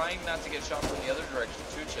 We're trying not to get shot from the other direction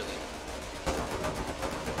too, Chili.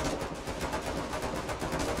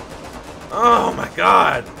 Oh my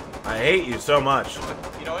god! I hate you so much.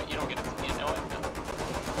 You know what? You don't get it. You know what?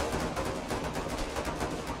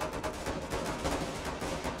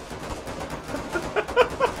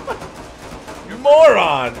 You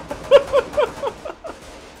moron!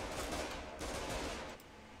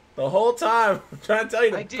 The whole time, I'm trying to tell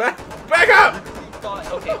you I to did. back up!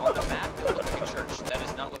 Thought, okay, on the map, it looked like a church. That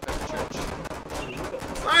does not look like a church.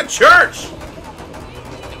 It's not a church!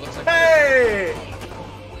 It looks like Hey!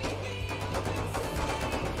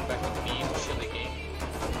 back to being Chili game.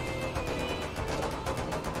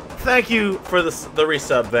 Thank you for the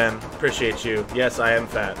resub, Ben. Appreciate you. Yes, I am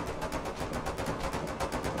fat.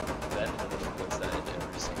 That puts that in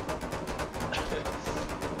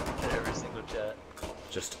every single chat.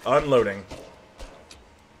 Just unloading.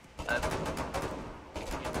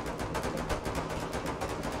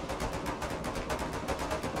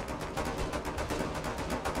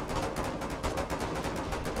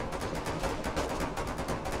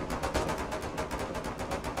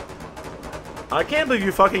 I can't believe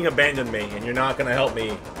you fucking abandoned me and you're not gonna help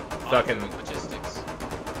me fucking... Logistics.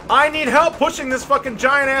 I need help pushing this fucking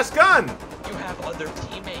giant-ass gun! You have other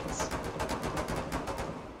teammates.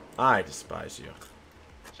 I despise you.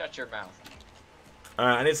 Shut your mouth.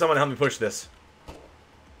 Alright, I need someone to help me push this.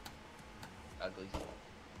 Ugly.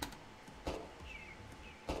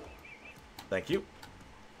 Thank you.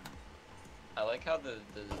 I like how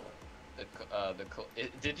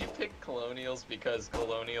did you pick Colonials because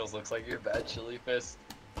Colonials looks like your bad chili fist?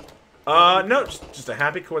 No, just a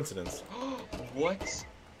happy coincidence. What?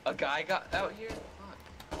 A guy got out here?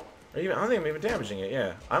 Fuck. I don't think I'm even damaging it,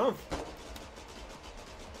 yeah. I don't...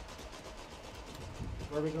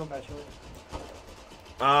 Where are we going, Bachelor?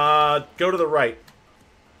 Go to the right.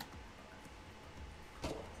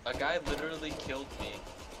 A guy literally killed me.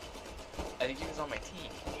 I think he was on my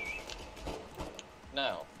team.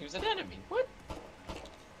 No, he was an enemy. What?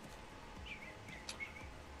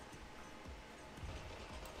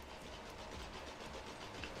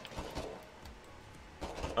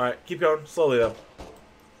 Alright, keep going. Slowly, though.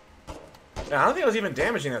 Yeah, I don't think I was even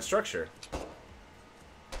damaging that structure.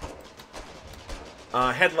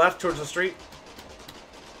 Head left towards the street.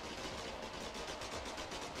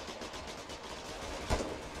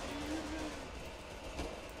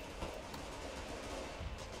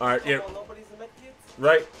 Alright, yeah. Oh, nobody's in med kits?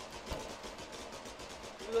 Right.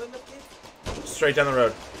 you learn the kit? Straight down the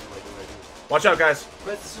road. Watch out, guys.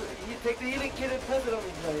 Press, you take the healing kit and press it on me,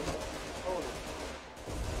 guys. Hold it.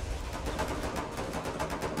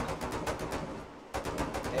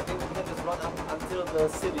 I think we can just run up until the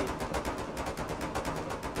city.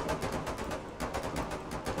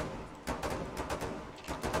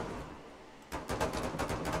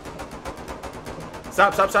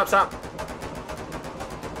 Stop, stop, stop, stop.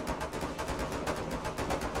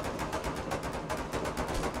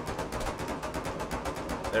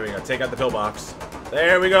 There we go. Take out the pillbox.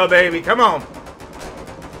 There we go, baby. Come on.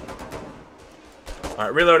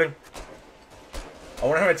 Alright, reloading. I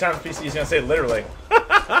wonder how many times PC is going to say literally.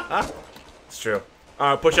 It's true.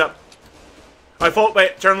 Alright, push up. Alright, fold.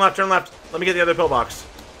 Wait, turn left, turn left. Let me get the other pillbox.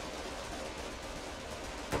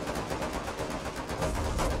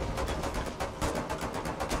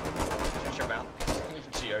 Shut your mouth.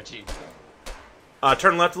 GRT.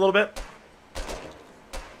 Turn left a little bit.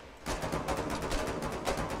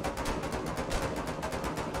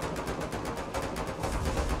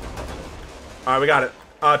 Alright, we got it.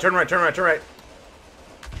 Turn right, turn right, turn right.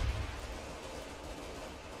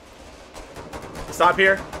 Stop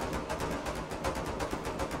here.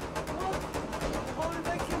 What? How did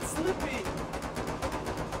I kill Slippy?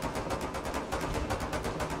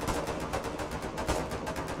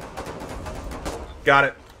 Got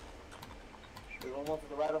it. There's one more to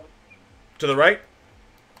the right of it. To the right.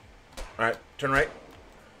 Alright, turn right.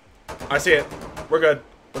 I see it. We're good.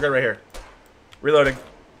 We're good right here. Reloading.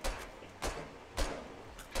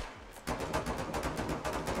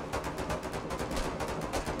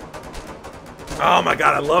 Oh my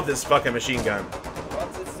god, I love this fucking machine gun.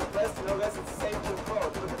 Once it's suppressed, you know, guys, it's safe to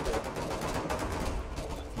approach. Look at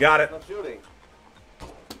this. Got it. It's not shooting.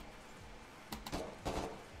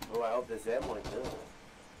 Oh, I hope there's ammo in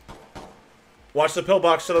there. Watch the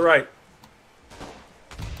pillbox to the right.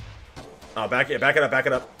 Oh, back it up, back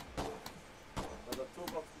it up. There's a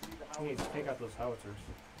toolbox to see the We need house. to take out those howitzers.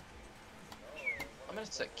 I'm gonna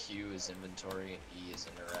set Q as inventory and E as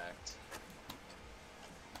interact.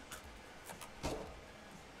 See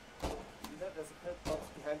that? There's a pillbox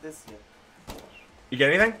behind this here. You get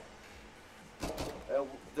anything?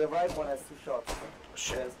 The right one has 2 shots.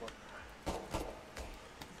 Shit. There's one.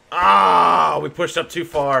 Ah, we pushed up too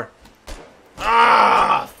far.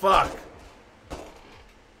 Ah, fuck.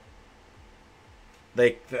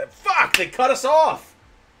 Fuck, they cut us off.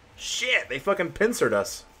 Shit, they fucking pincered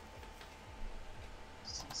us.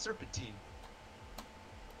 Serpentine.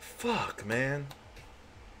 Fuck, man.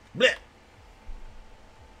 Blech.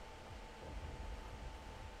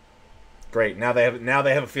 Great, now they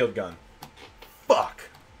have a field gun. Fuck.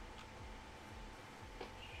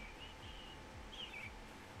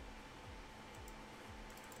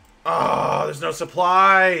 Oh, there's no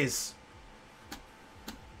supplies.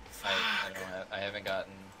 I haven't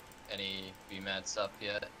gotten any BMATs up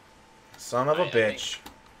yet. Son of a bitch.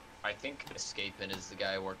 I think Escapin is the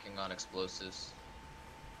guy working on explosives.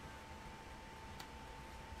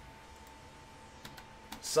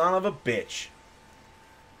 Son of a bitch.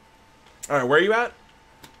 Alright, where are you at?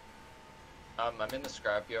 I'm in the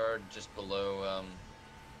scrapyard just below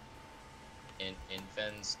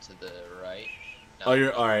Infens to the right. No, Oh,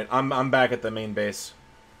 you're alright. I'm back at the main base.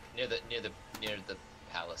 near the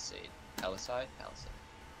palisade. Palisade?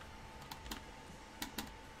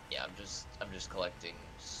 Yeah, I'm just collecting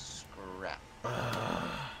scrap.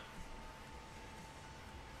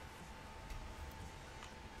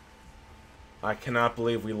 I cannot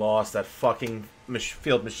believe we lost that fucking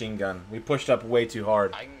field machine gun. We pushed up way too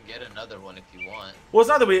hard. I can get another one if you want. Well, it's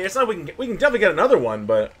not we can definitely get another one,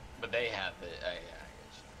 but But they have it. Yeah, I get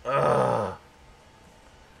you. ugh.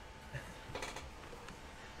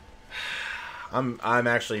 I'm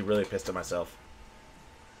actually really pissed at myself.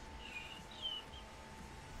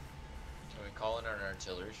 Can we call in an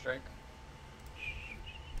artillery strike?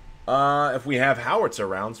 If we have howitzer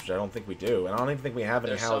rounds, which I don't think we do, and I don't even think we have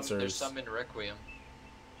any howitzers. There's some in Requiem.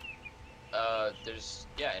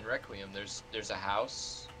 In Requiem there's a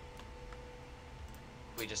house.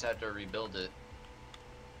 We just had to rebuild it.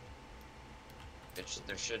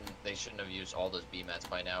 They shouldn't have used all those BMATs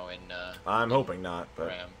by now in I'm hoping not, but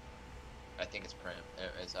Pram. I think it's Pram.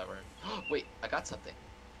 Is that right? Wait, I got something.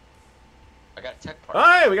 I got a tech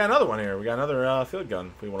part. hey, we got another one here. We got another field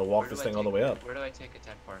gun. If we want to walk Where do this I thing all the take- way up. Where do I take a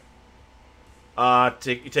tech part?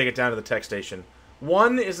 You take it down to the tech station.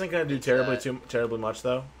 One isn't going to do It's, terribly much,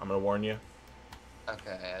 though. I'm going to warn you.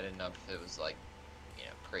 Okay, I didn't know if it was like,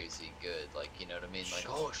 crazy good. Like, you know what I mean? Like,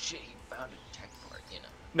 oh shit, he found a tech part.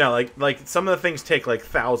 No, like some of the things take like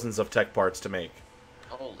thousands of tech parts to make.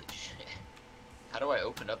 Holy shit. How do I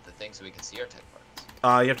open up the thing so we can see our tech parts? You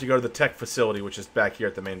have to go to the tech facility, which is back here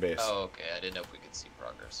at the main base. Oh, okay. I didn't know if we could see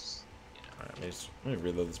progress. You know. Alright, let me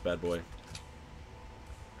reload this bad boy.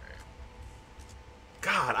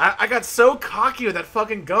 God, I got so cocky with that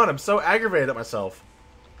fucking gun. I'm so aggravated at myself.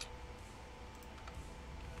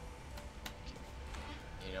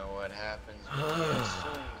 You know what happens when you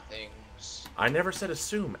assume things? I never said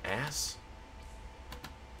assume, ass.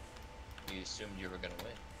 You assumed you were gonna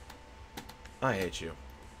win. I hate you.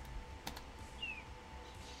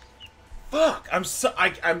 Fuck!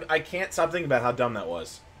 I can't stop thinking about how dumb that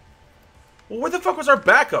was. Well, where the fuck was our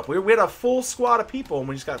backup? We had a full squad of people and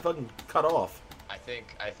we just got fucking cut off.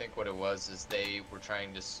 I think what it was is they were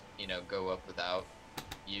trying to, you know, go up without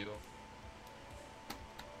you.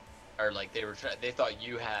 Or like they thought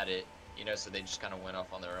you had it, you know, so they just kind of went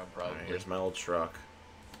off on their own probably. Alright, here's my old truck.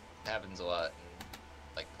 Happens a lot in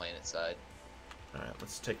like Planet Side. Alright,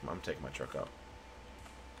 I'm taking my truck up.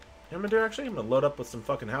 You know what I'm gonna do actually? I'm gonna load up with some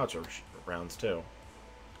fucking howitzer rounds too.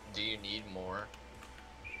 Do you need more?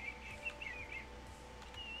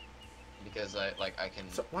 Because I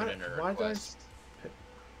can So put in a request.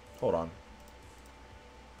 Hold on.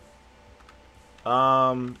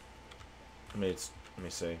 Let me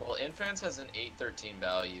see. Well, Infans has an 813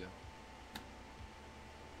 value.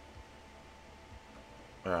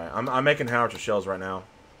 Alright, I'm making howitzer shells right now.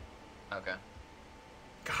 Okay.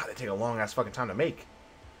 God, they take a long ass fucking time to make.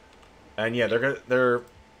 And yeah, they're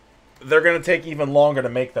gonna take even longer to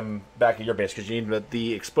make them back at your base because you need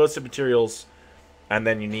the explosive materials, and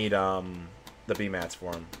then you need the B-mats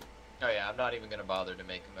for them. Oh yeah, I'm not even gonna bother to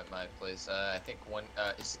make them at my place. I think one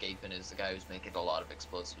Escaping is the guy who's making a lot of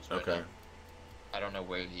explosives right now. I don't know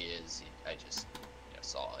where he is. I just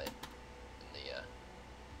saw it in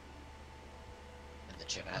the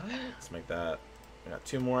chat. Let's make that. I got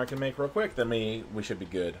 2 more I can make real quick. Then we should be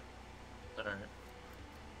good. All right.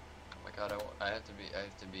 Oh my god, I have to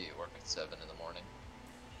be at work at 7 in the morning.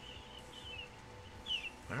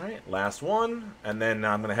 All right, last one, and then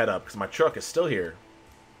I'm gonna head up because my truck is still here.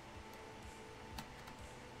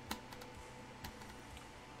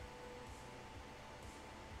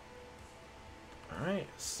 All right,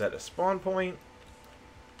 set a spawn point.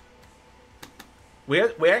 We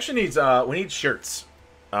actually need shirts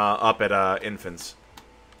up at Infants.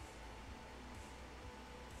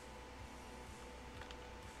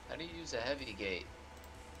 How do you use a heavy gate?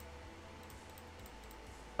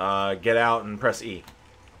 Get out and press E.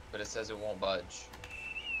 But it says it won't budge.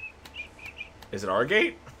 Is it our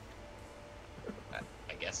gate?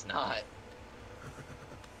 I guess not.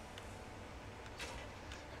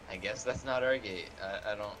 I guess that's not our gate.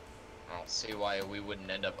 I don't see why we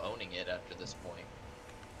wouldn't end up owning it after this point.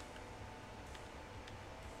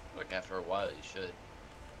 Like after a while, you should.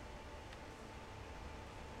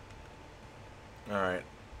 All right.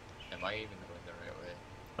 Am I even going the right way?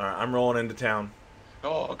 All right, I'm rolling into town.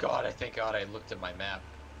 Oh god, thank god I looked at my map.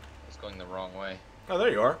 I was going the wrong way. Oh, there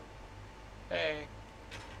you are. Hey.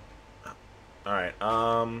 All right.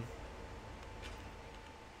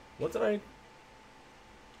 What did I?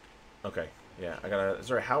 Okay. Yeah, I got a. Is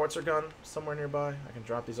there a howitzer gun somewhere nearby? I can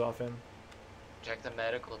drop these off in. Check the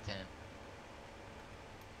medical tent.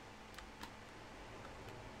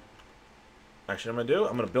 Actually, what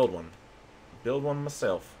I'm gonna build one. Build one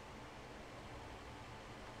myself.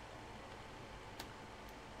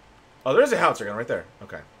 Oh, there's a howitzer gun right there.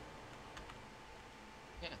 Okay.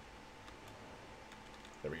 Yeah.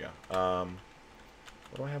 There we go.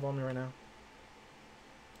 What do I have on me right now?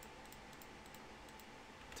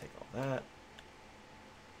 Take all that.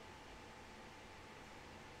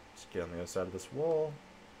 Just get on the other side of this wall.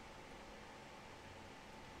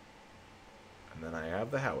 And then I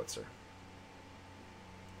have the howitzer.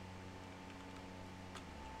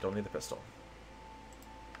 Don't need the pistol.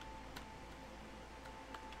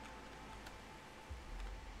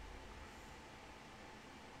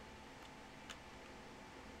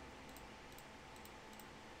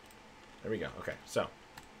 There we go. Okay, so.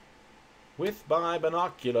 With my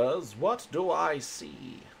binoculars, what do I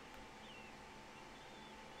see?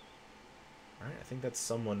 Alright, I think that's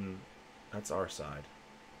someone... That's our side.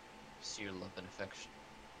 See your love and affection.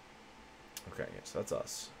 Okay, yeah, so that's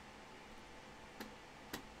us.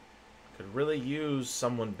 Could really use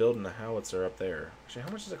someone building a howitzer up there. Actually,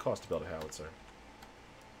 how much does it cost to build a howitzer?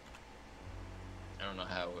 I don't know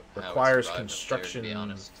how Requires it construction there, to be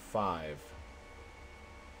honest. 5.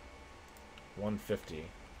 150.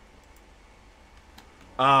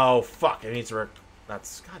 Oh, fuck. It needs to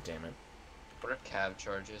That's... God damn it. What are cab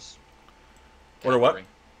charges? What are what? Cavalry.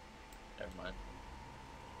 Never mind.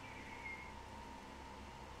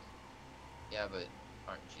 Yeah, but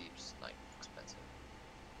aren't Jeeps, like, expensive?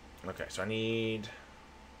 Okay, so I need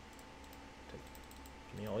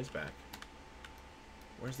Give me all these back.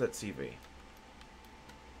 Where's that CV?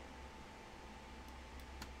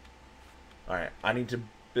 Alright, I need to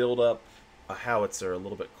build up a howitzer a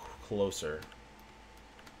little bit closer.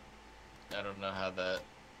 I don't know how that.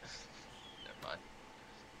 Never mind.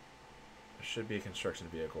 There should be a construction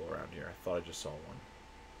vehicle around here. I thought I just saw one.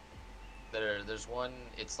 There's one.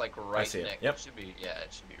 It's like right see it. next. Yep. It should be. Yeah,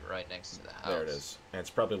 it should be right next to the house. There it is. And it's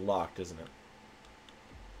probably locked, isn't it?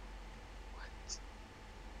 What?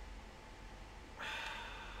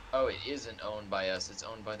 Oh, it isn't owned by us. It's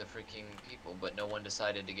owned by the freaking people, but no one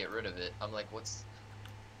decided to get rid of it. I'm like, what's?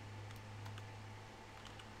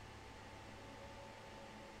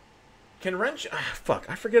 Can wrench... fuck,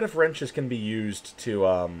 I forget if wrenches can be used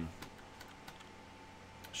to,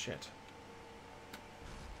 shit.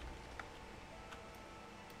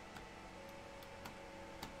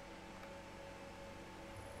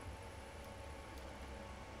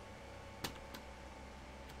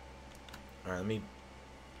 Alright, let me...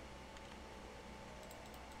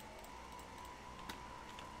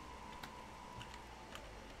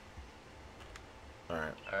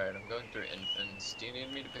 Alright. Alright, I'm going through infants. Do you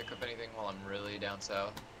need me to pick up anything while I'm really down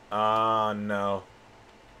south? No.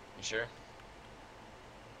 You sure?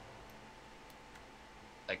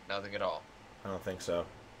 Like, nothing at all? I don't think so.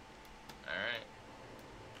 Alright.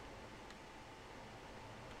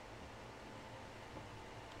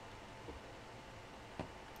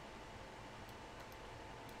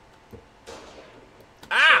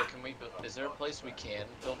 Ah! So can we is there a place we can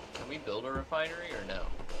build? Can we build a refinery or no?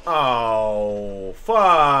 Oh,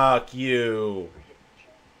 fuck you.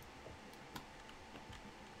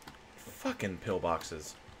 Fucking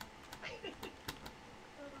pillboxes.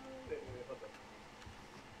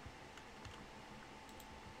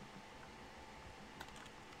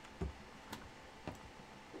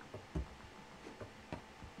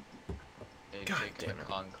 They've God taken damn the it.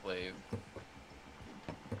 conclave.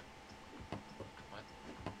 What?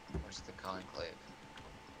 Where's the conclave?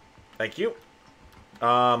 Thank you.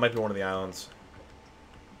 Might be one of the islands.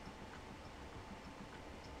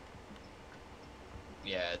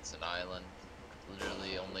 Yeah, it's an island.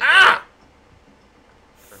 Literally only. Ah!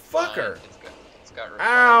 refined- Fucker! It's got refined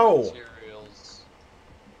Ow! materials.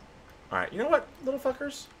 Alright, you know what, little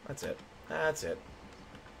fuckers? That's it. That's it.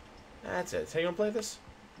 That's it. So you wanna play this?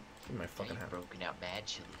 Give me my fucking hat. Broken out mad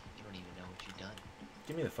chili. You don't even know what you've done.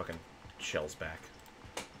 Give me the fucking shells back.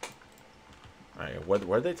 Alright,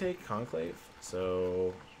 where'd they take? Conclave?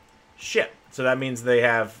 So... Shit! So that means they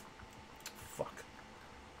have... Fuck.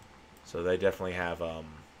 So they definitely have, what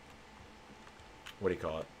do you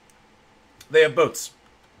call it? They have boats.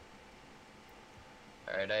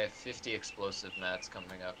 Alright, I have 50 explosive mats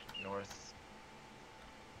coming up north.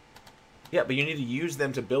 Yeah, but you need to use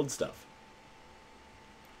them to build stuff.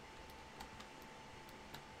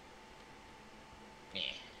 Meh.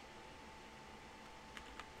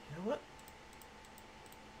 You know what?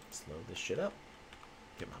 Let's load this shit up.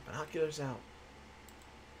 Get my binoculars out.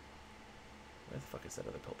 Where the fuck is that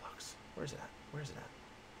other pillbox? Where's it at? Where's it at?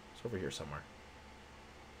 It's over here somewhere.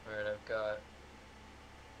 Alright, I've got.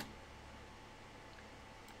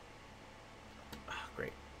 Ah,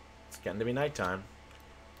 great. It's getting to be nighttime.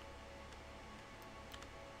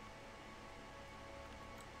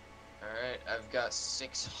 Alright, I've got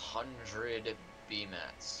 600 B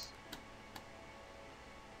mats.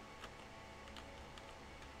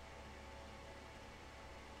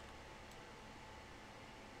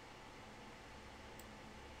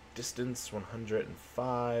 Distance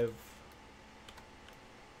 105.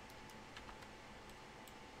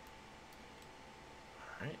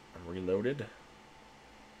 Alright, I'm reloaded.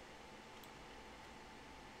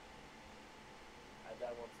 I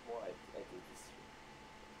die once more, I do this.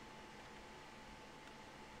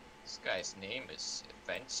 This guy's name is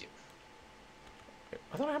offensive.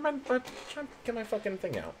 I thought I had my trying to get my fucking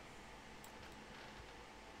thing out.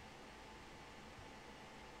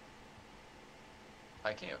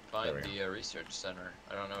 I can't There find we the research center.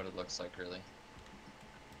 I don't know what it looks like really.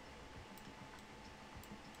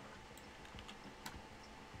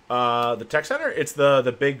 The tech center? It's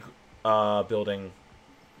the big building.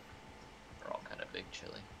 They're all kind of big,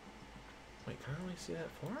 Chili. Wait, can I only see that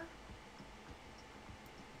far?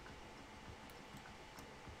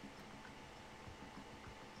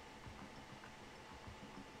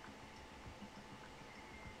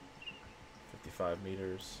 $55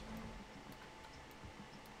 meters.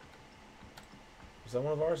 Is that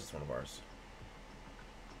one of ours? It's one of ours.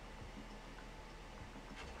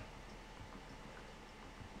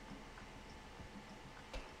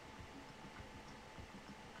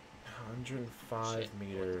 Shit, 105 went the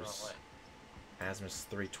wrong meters. way. Azimuth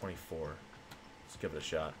 324. Let's give it a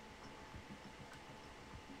shot.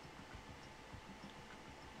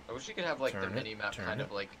 I wish you could have like the Turn it, mini map turn kind it.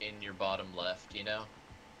 of like in your bottom left, you know?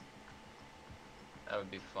 That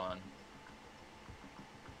would be fun.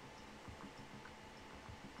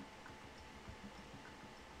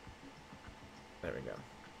 There we go.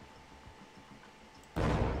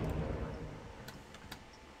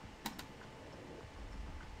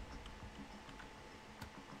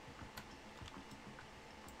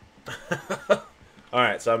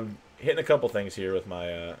 Alright, so I'm hitting a couple things here with my,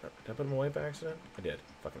 did I put them away by accident? I did.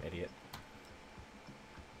 Fucking idiot.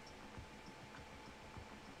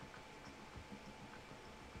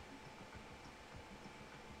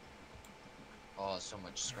 Oh, so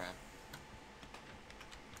much scrap.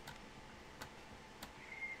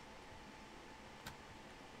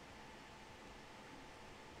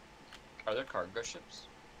 Are there cargo ships?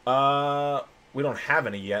 We don't have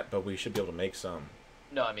any yet, but we should be able to make some.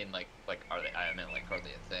 No, I mean like are they? I meant like are they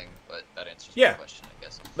a thing? But that answers Yeah. my question, I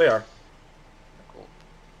guess. They are. Cool.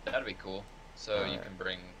 That'd be cool. So you Alright. can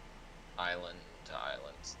bring island to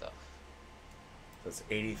island stuff. That's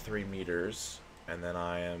 83 meters. And then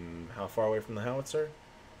I am how far away from the howitzer?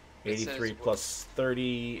 It says 83 plus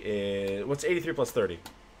 30 is... What's 83 plus 30?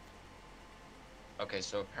 Okay,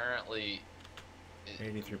 so apparently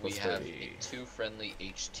 83 we plus have 30. 2 friendly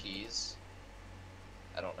HTs.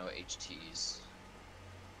 I don't know HTs.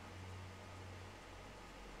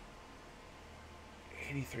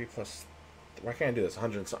 83 plus... Why can't I do this?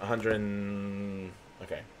 100...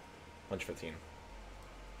 Okay. 115.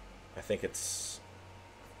 I think it's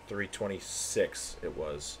 326 it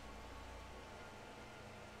was.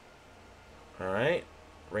 Alright.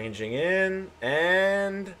 Ranging in.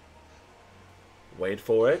 And... Wait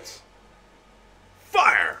for it.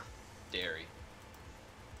 Fire! Dairy.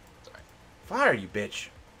 Sorry. Fire, you bitch.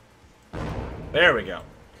 There we go.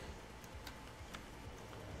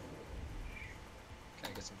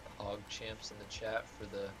 Can I get some Pog champs in the chat for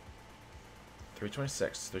the...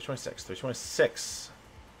 326. 326. 326.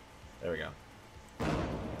 There we go.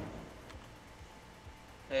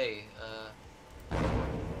 Hey,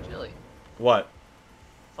 Chilii. What?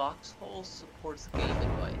 Foxhole supports game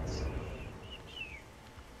invites.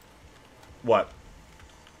 What?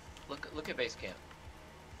 Look at base camp.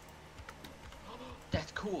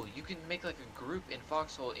 That's cool. You can make like a group in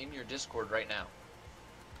Foxhole in your Discord right now.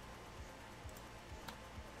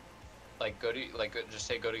 Like just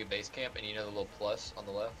say go to base camp, and you know the little plus on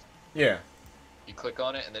the left. Yeah. You click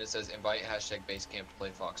on it, and then it says invite hashtag base camp to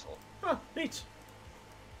play Foxhole. Oh, neat.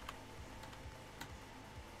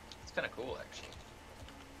 It's kind of cool, actually.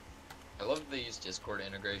 I love that they use Discord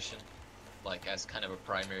integration, like as kind of a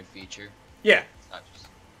primary feature. Yeah. It's not just.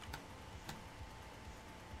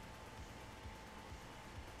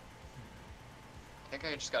 I think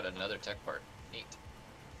I just got another tech part. Neat.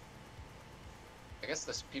 I guess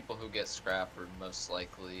the people who get scrap are most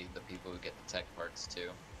likely the people who get the tech parts too.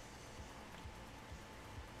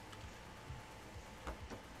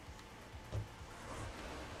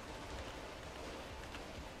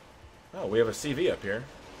 Oh, we have a CV up here.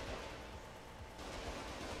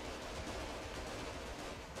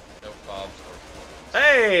 No fobs or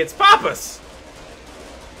Hey, it's Papas!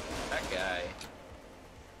 that guy.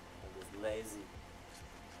 I'm just lazy.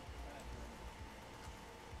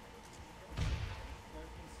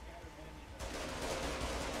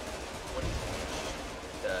 What is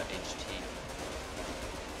HT?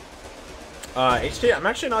 HT, I'm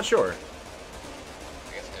actually not sure.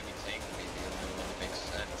 I guess heavy tank would be the only one that makes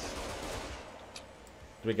sense.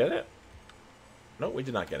 Did we get it? No, we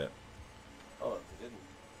did not get it. Oh, they didn't.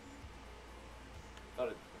 Thought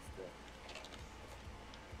it was there.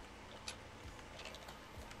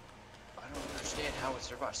 I don't understand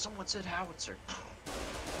howitzer. Someone said howitzer.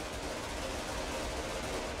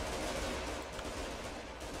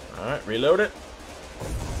 Alright, reload it.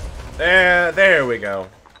 There we go.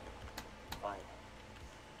 Fine.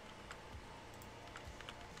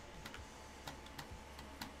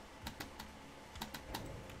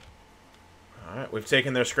 Alright, we've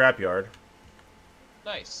taken their scrapyard.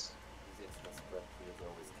 Nice. These extra scrap wheels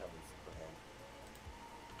always come in super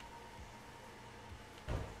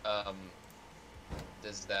handy.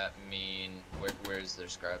 Does that mean where's their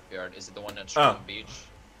scrapyard? Is it the one at Strong Beach?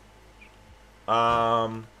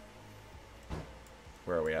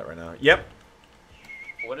 Where are we at right now? Yep.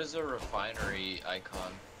 What does a refinery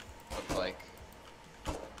icon look like?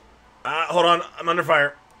 Hold on, I'm under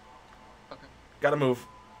fire. Okay. Gotta move.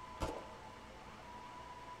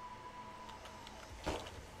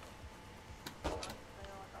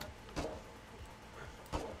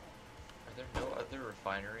 Are there no other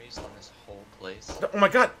refineries on this whole place? Oh my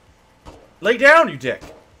god! Lay down, you dick!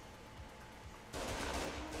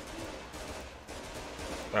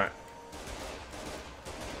 Alright.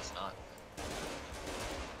 It's not.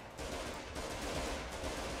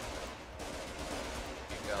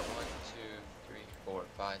 You've got 1, 2, 3, 4,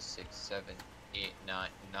 5, 6, 7, 8, 9,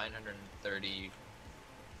 930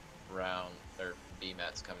 round or B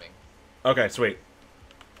mats coming. Okay, sweet.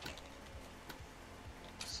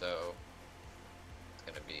 So it's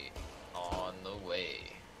gonna be on the way.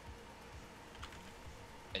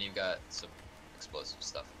 And you've got some explosive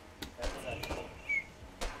stuff. Exactly.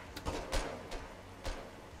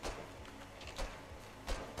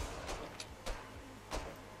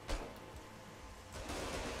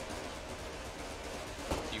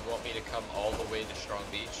 Do you want me to come all the way to Strong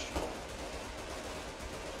Beach?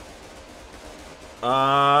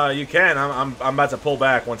 You can. I'm about to pull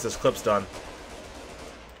back once this clip's done.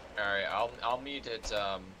 Alright, I'll meet at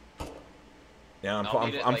Yeah, I'll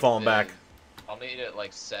meet at, I'm like, falling back. I'll meet at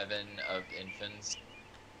like 7 of infants.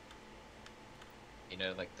 You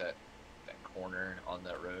know, like that corner on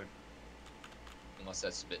that road. Unless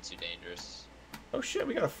that's a bit too dangerous. Oh shit,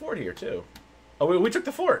 we got a fort here too. Oh, we took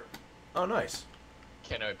the fort. Oh, nice.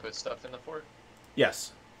 Can I put stuff in the fort?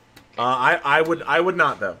 Yes. Okay. I would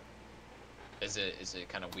not though. Is it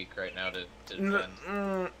kind of weak right now to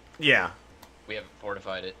defend? Yeah. We haven't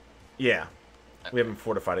fortified it. Yeah. Okay. We haven't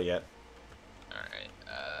fortified it yet. Alright,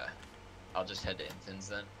 I'll just head to infants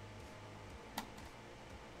then.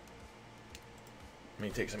 Let me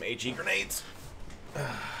take some HE grenades.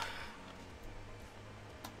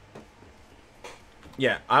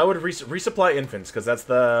 Yeah, I would resupply infants because that's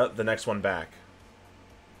the next one back.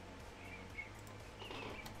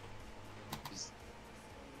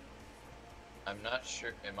 I'm not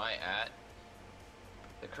sure. Am I at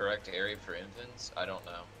the correct area for infants? I don't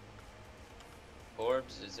know.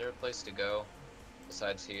 Orbs, is there a place to go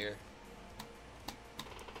besides here?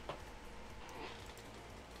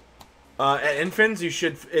 At infants, you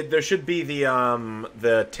should. There should be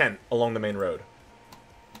the tent along the main road.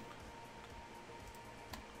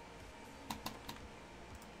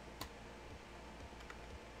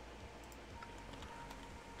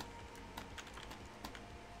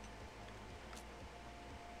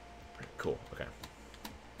 Cool. Okay.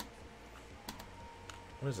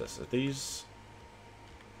 What is this? Are these?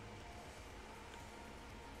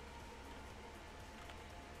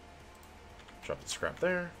 Drop the scrap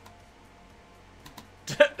there.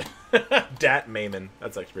 Dat Mayman.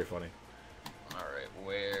 That's actually pretty funny. Alright,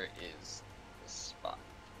 where is the spot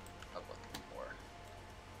I'm looking for?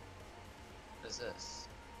 What is this?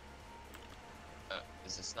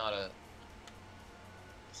 Is this not a...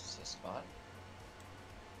 Is this a spot?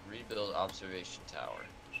 Rebuild observation tower.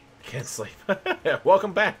 Can't sleep.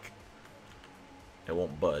 Welcome back. It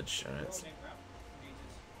won't budge. All right.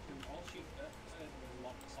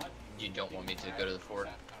 You don't want me to go to the fort?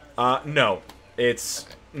 No. It's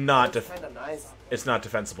Okay. not. It's kind of nice. It's not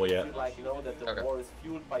defensible yet. You like know that the Okay. war is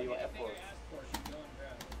fueled by your efforts.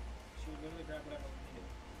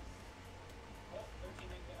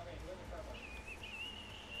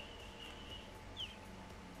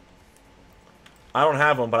 I don't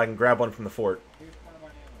have one, but I can grab one from the fort.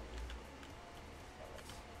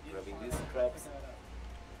 Grabbing these scraps,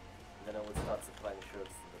 and then I would start supplying shirts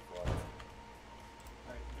to the fort.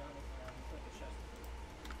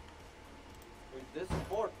 With this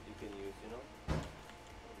fort you can use, you know.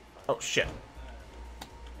 Oh shit.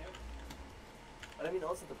 But I mean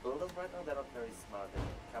also the builders right now, they're not very smart. They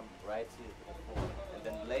come right here to the fort and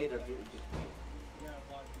then later do in between.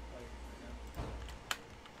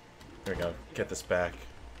 There we go. Get this back.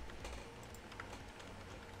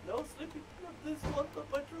 No, Sleepy, not this one, not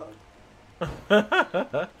my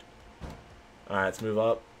truck. Alright, let's move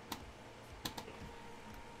up.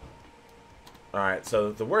 Alright,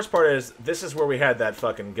 so the worst part is, this is where we had that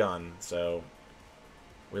fucking gun, so...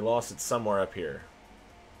 We lost it somewhere up here.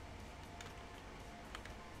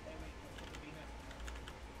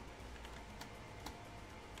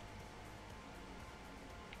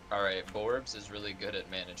 Alright, Borbs is really good at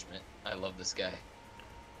management. I love this guy.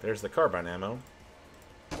 There's the carbine ammo.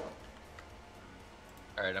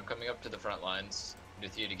 Alright, I'm coming up to the front lines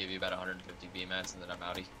with you to give you about 150 BMATs and then I'm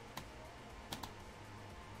outie.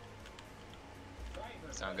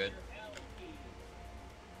 Sound good?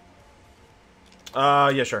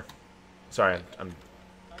 Yeah, sure. Sorry, I'm...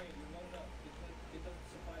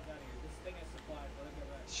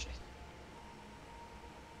 Shit.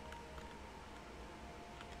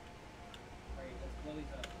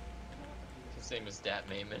 His name is Dat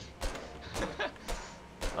Mayman.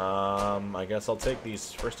 I guess I'll take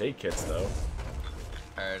these first aid kits, though.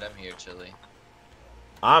 Alright, I'm here, Chilii.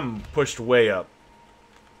 I'm pushed way up.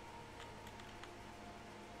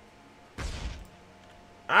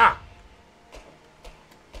 Ah!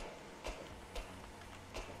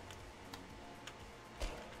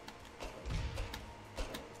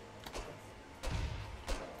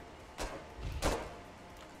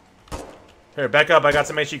 Here, back up. I got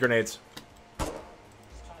some HE grenades. Just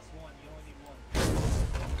toss one. You only need one.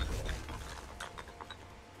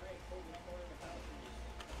 Right, hold one more in the house.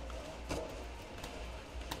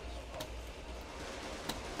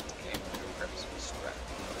 Okay, I'm gonna grab some scrap.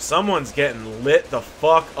 Someone's getting lit the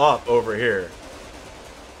fuck up over here.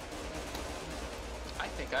 I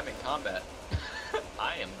think I'm in combat.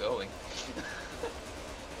 I am going.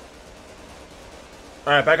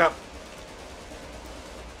 Alright, back up.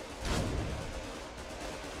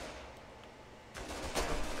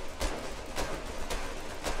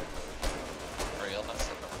 Ariel, that's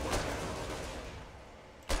the number 4.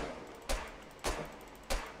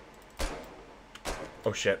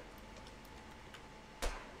 Oh shit.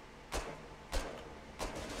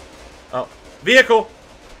 Oh. Vehicle!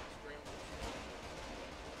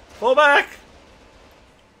 Fall back!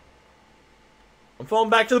 I'm falling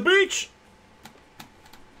back to the beach!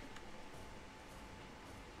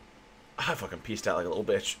 I fucking pieced out like a little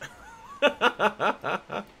bitch.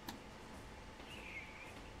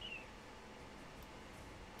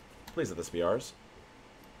 Please let this be ours.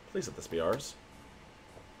 Please let this be ours.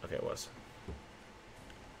 Okay, it was.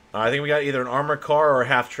 I think we got either an armored car or a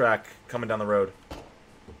half-track coming down the road.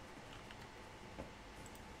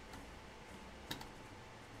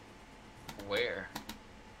 Where?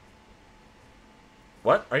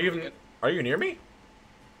 What? Are you near me?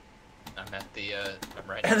 I'm at the, I'm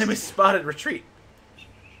right Enemy next to you. spotted retreat.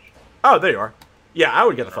 Oh, there you are. Yeah, I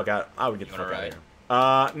would get the fuck out. I would get the You fuck wanna out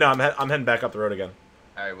of here. No, I'm heading back up the road again.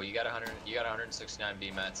 Alright, well you got 169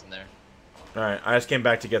 B mats in there. All right, I just came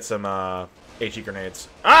back to get some HE grenades.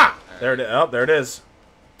 Ah, there it is. Oh, there it is.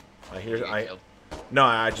 You get killed. No,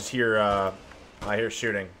 I just hear I hear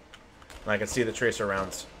shooting. And I can see the tracer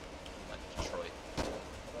rounds. Like Detroit.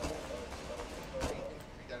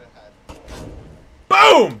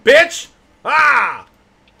 Boom, bitch! Ah!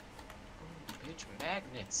 Bitch,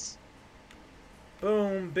 magnets.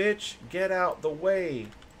 Boom, bitch! Get out the way.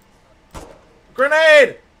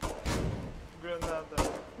 Grenade!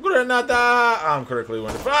 Granada. Grenada! I'm critically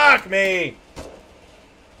wounded. Fuck me!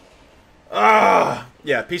 Ah!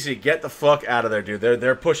 Yeah, PC, get the fuck out of there, dude.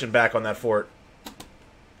 They're pushing back on that fort.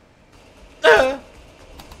 Ah!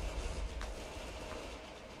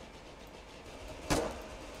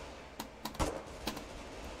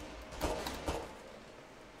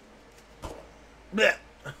 Blech.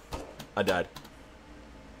 I died.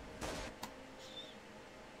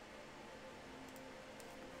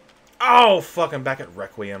 Oh, fuck, I'm back at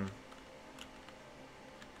Requiem.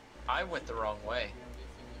 I went the wrong way.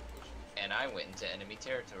 And I went into enemy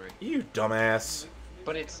territory. You dumbass.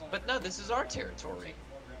 But no, this is our territory.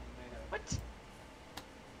 What?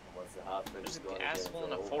 What's the outfit? There's going an against asshole in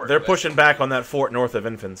the a old- fort. They're pushing back on that fort north of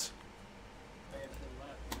Infants. Yeah,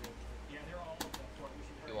 they're all over that fort. We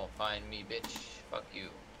should You hurry. won't find me, bitch. Fuck you.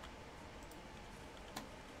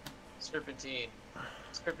 Serpentine.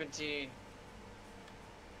 Serpentine.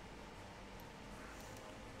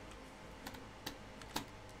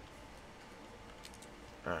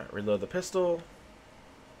 Alright, reload the pistol.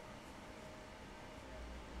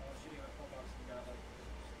 Oh, shit, I full box and got, like,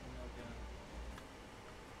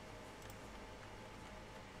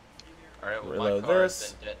 no gun. Alright, well, Reload my car this.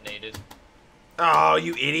 has been detonated. Oh,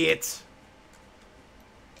 you idiot.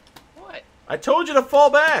 What? I told you to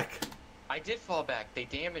fall back. I did fall back. They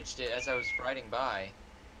damaged it as I was riding by.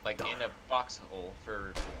 Like in a foxhole,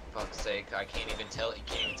 for fuck's sake. I can't even tell. You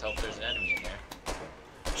can't even tell if there's an enemy in there.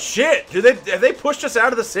 Shit, have they pushed us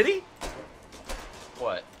out of the city?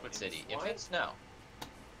 What? What city? Infants? No.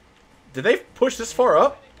 Did they push this far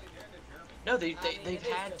up? No, they've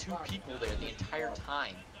had 2 people there the entire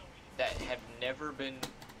time that have never been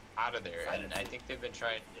out of there, and I think they've been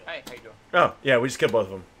trying. Hey, how you doing? Oh, yeah, we just killed both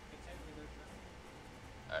of them.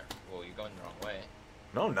 Alright, well, you're going the wrong way.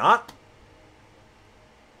 No, I'm not.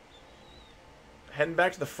 Heading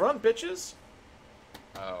back to the front, bitches.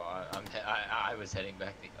 Oh, I was heading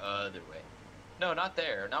back the other way. No, not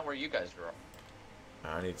there. Not where you guys were.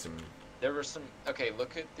 I need some... There were some. Okay,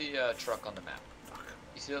 look at the truck on the map. Fuck.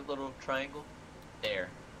 You see that little triangle? There.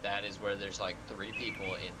 That is where there's like 3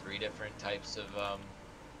 people in 3 different types of Oh,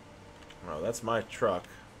 that's my truck.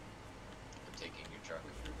 I'm taking your truck.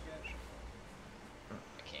 I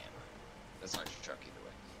can't. That's not your truck either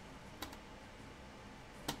way.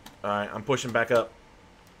 Alright, I'm pushing back up.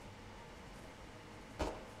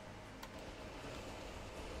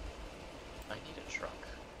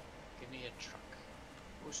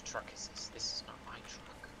 truck is this? This is not my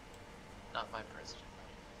truck. Not my president.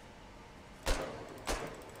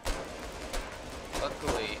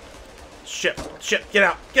 Luckily... Shit, get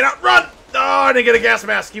out, run! Oh, I didn't get a gas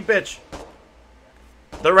mask, you bitch.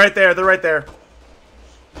 They're right there,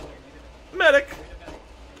 Medic!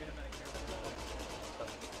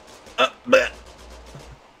 Bleh.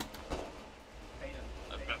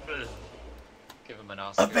 Give him an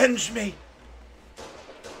Oscar. Avenge me!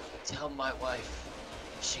 Tell my wife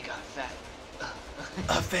she got fat.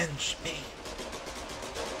 Avenge me!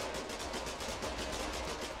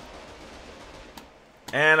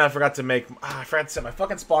 And I forgot to make... I forgot to set my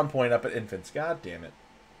fucking spawn point up at infants. God damn it.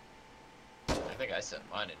 I think I set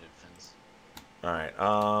mine at infants. Alright,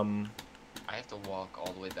 I have to walk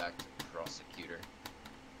all the way back to prosecutor.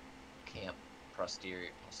 Camp. Posterior,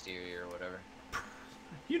 or whatever.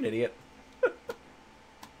 You an idiot.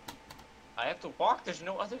 I have to walk. There's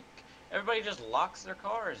no other... Everybody just locks their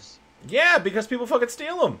cars. Yeah, because people fucking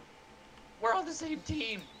steal them. We're on the same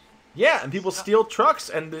team. Yeah, and people steal trucks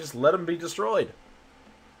and they just let them be destroyed.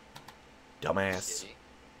 Dumbass.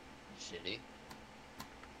 Shitty.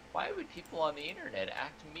 Why would people on the internet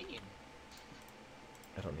act mean?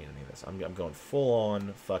 I don't need any of this. I'm going full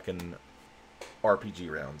on fucking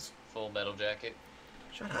RPG rounds. Full metal jacket?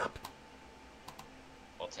 Shut up.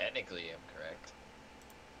 Well, technically, I'm correct.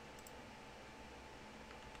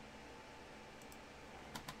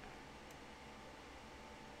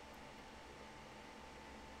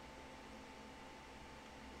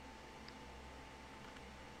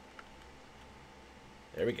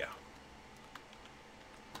 There we go.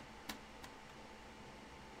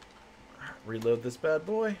 Reload this bad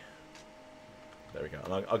boy. There we go.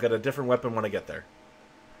 And I'll get a different weapon when I get there.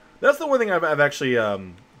 That's the one thing I've actually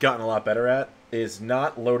gotten a lot better at, is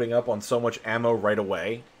not loading up on so much ammo right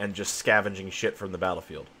away and just scavenging shit from the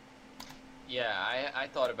battlefield. Yeah, I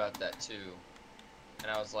thought about that too.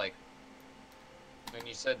 And I was like, when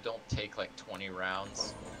you said don't take like 20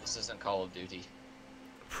 rounds, this isn't Call of Duty.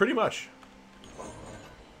 Pretty much.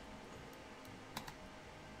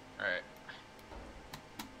 Alright.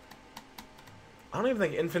 I don't even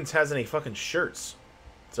think Infants has any fucking shirts.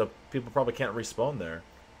 So people probably can't respawn there.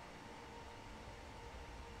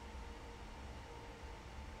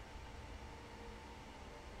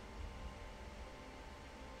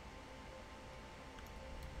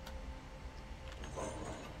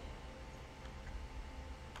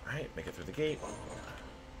 Alright, make it through the gate.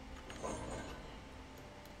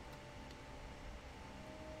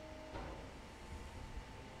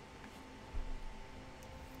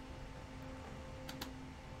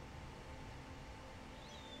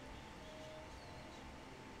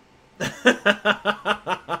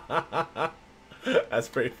 That's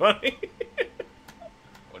pretty funny.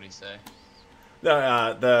 What'd he say?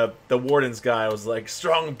 No, the Warden's guy was like,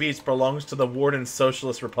 "Strong Beast belongs to the Warden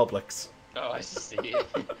Socialist Republics." Oh, I see.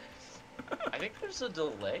 I think there's a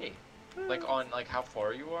delay. Like, on, like, how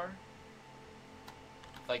far you are.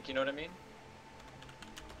 Like, you know what I mean?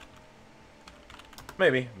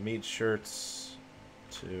 Maybe. Mead shirts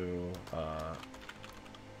to,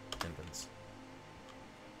 Infants.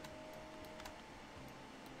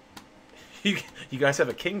 You guys have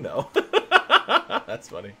a king, though. That's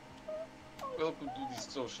funny. Welcome to the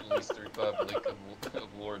Socialist Republic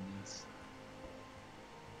of Wardens.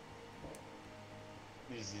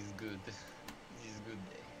 This is good. This is good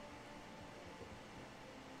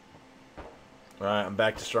day. Alright, I'm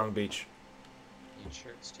back to Strong Beach. Need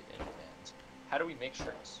shirts to infants. How do we make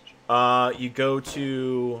shirts? You go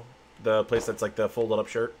to the place that's like the folded up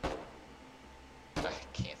shirt. I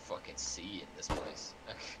can't fucking see in this place.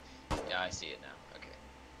 Okay. Yeah, I see it now. Okay.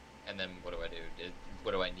 And then what do I do?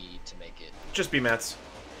 What do I need to make it? Just be mats.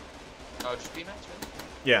 Oh, just be match, really?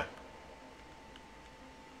 Yeah.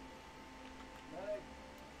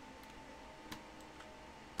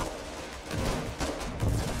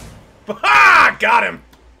 Ha! Got him!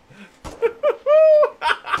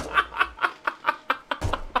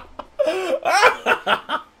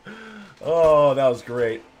 Oh, that was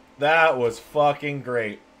great. That was fucking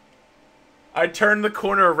great. I turned the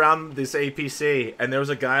corner around this APC, and there was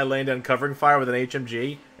a guy laying down covering fire with an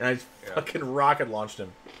HMG, and I fucking rocket launched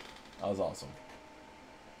him. That was awesome.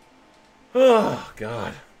 Oh,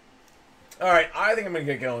 God. Alright, I think I'm gonna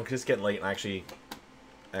get going, because it's getting late, and I actually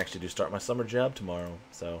do start my summer job tomorrow,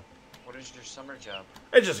 so... What is your summer job?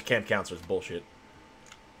 It's just a camp counselor's bullshit.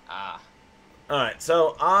 Ah. Alright,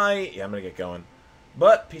 so I'm gonna get going.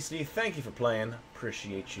 But, PCD, thank you for playing.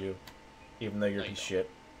 Appreciate you. Even though you're a piece of shit.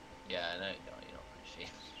 Yeah, I know you don't appreciate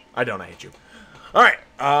it. I don't, I hate you. Alright,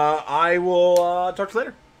 I will talk to you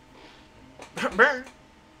later.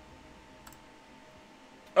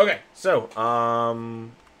 Okay, so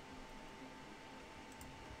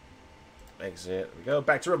exit. There we go.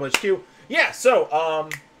 Back to Rebel HQ. Yeah. So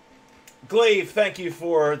Glaive, thank you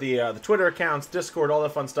for the Twitter accounts, Discord, all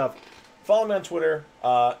that fun stuff. Follow me on Twitter.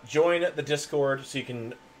 Join the Discord so you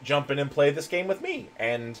can jump in and play this game with me,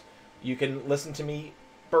 and you can listen to me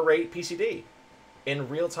berate PCD in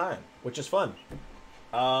real time, which is fun.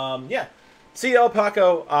 Yeah. See you, El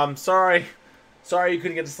Paco. Sorry you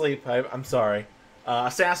couldn't get to sleep. I'm sorry.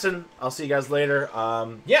 Assassin, I'll see you guys later.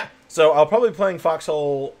 Yeah. So I'll probably be playing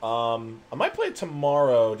Foxhole. I might play it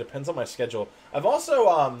tomorrow. Depends on my schedule. I've also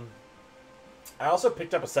I also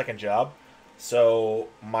picked up a second job, so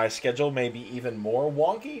my schedule may be even more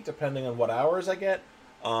wonky depending on what hours I get.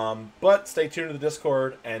 But stay tuned to the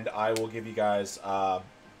Discord, and I will give you guys a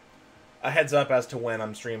heads up as to when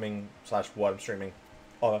I'm streaming / what I'm streaming.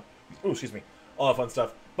 Excuse me, all that fun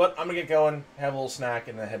stuff. But I'm gonna get going, have a little snack,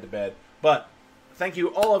 and then head to bed. But thank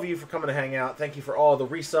you, all of you, for coming to hang out. Thank you for all the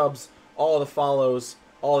resubs, all the follows,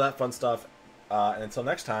 all that fun stuff. And until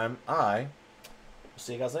next time, I will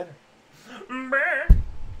see you guys later. Bye.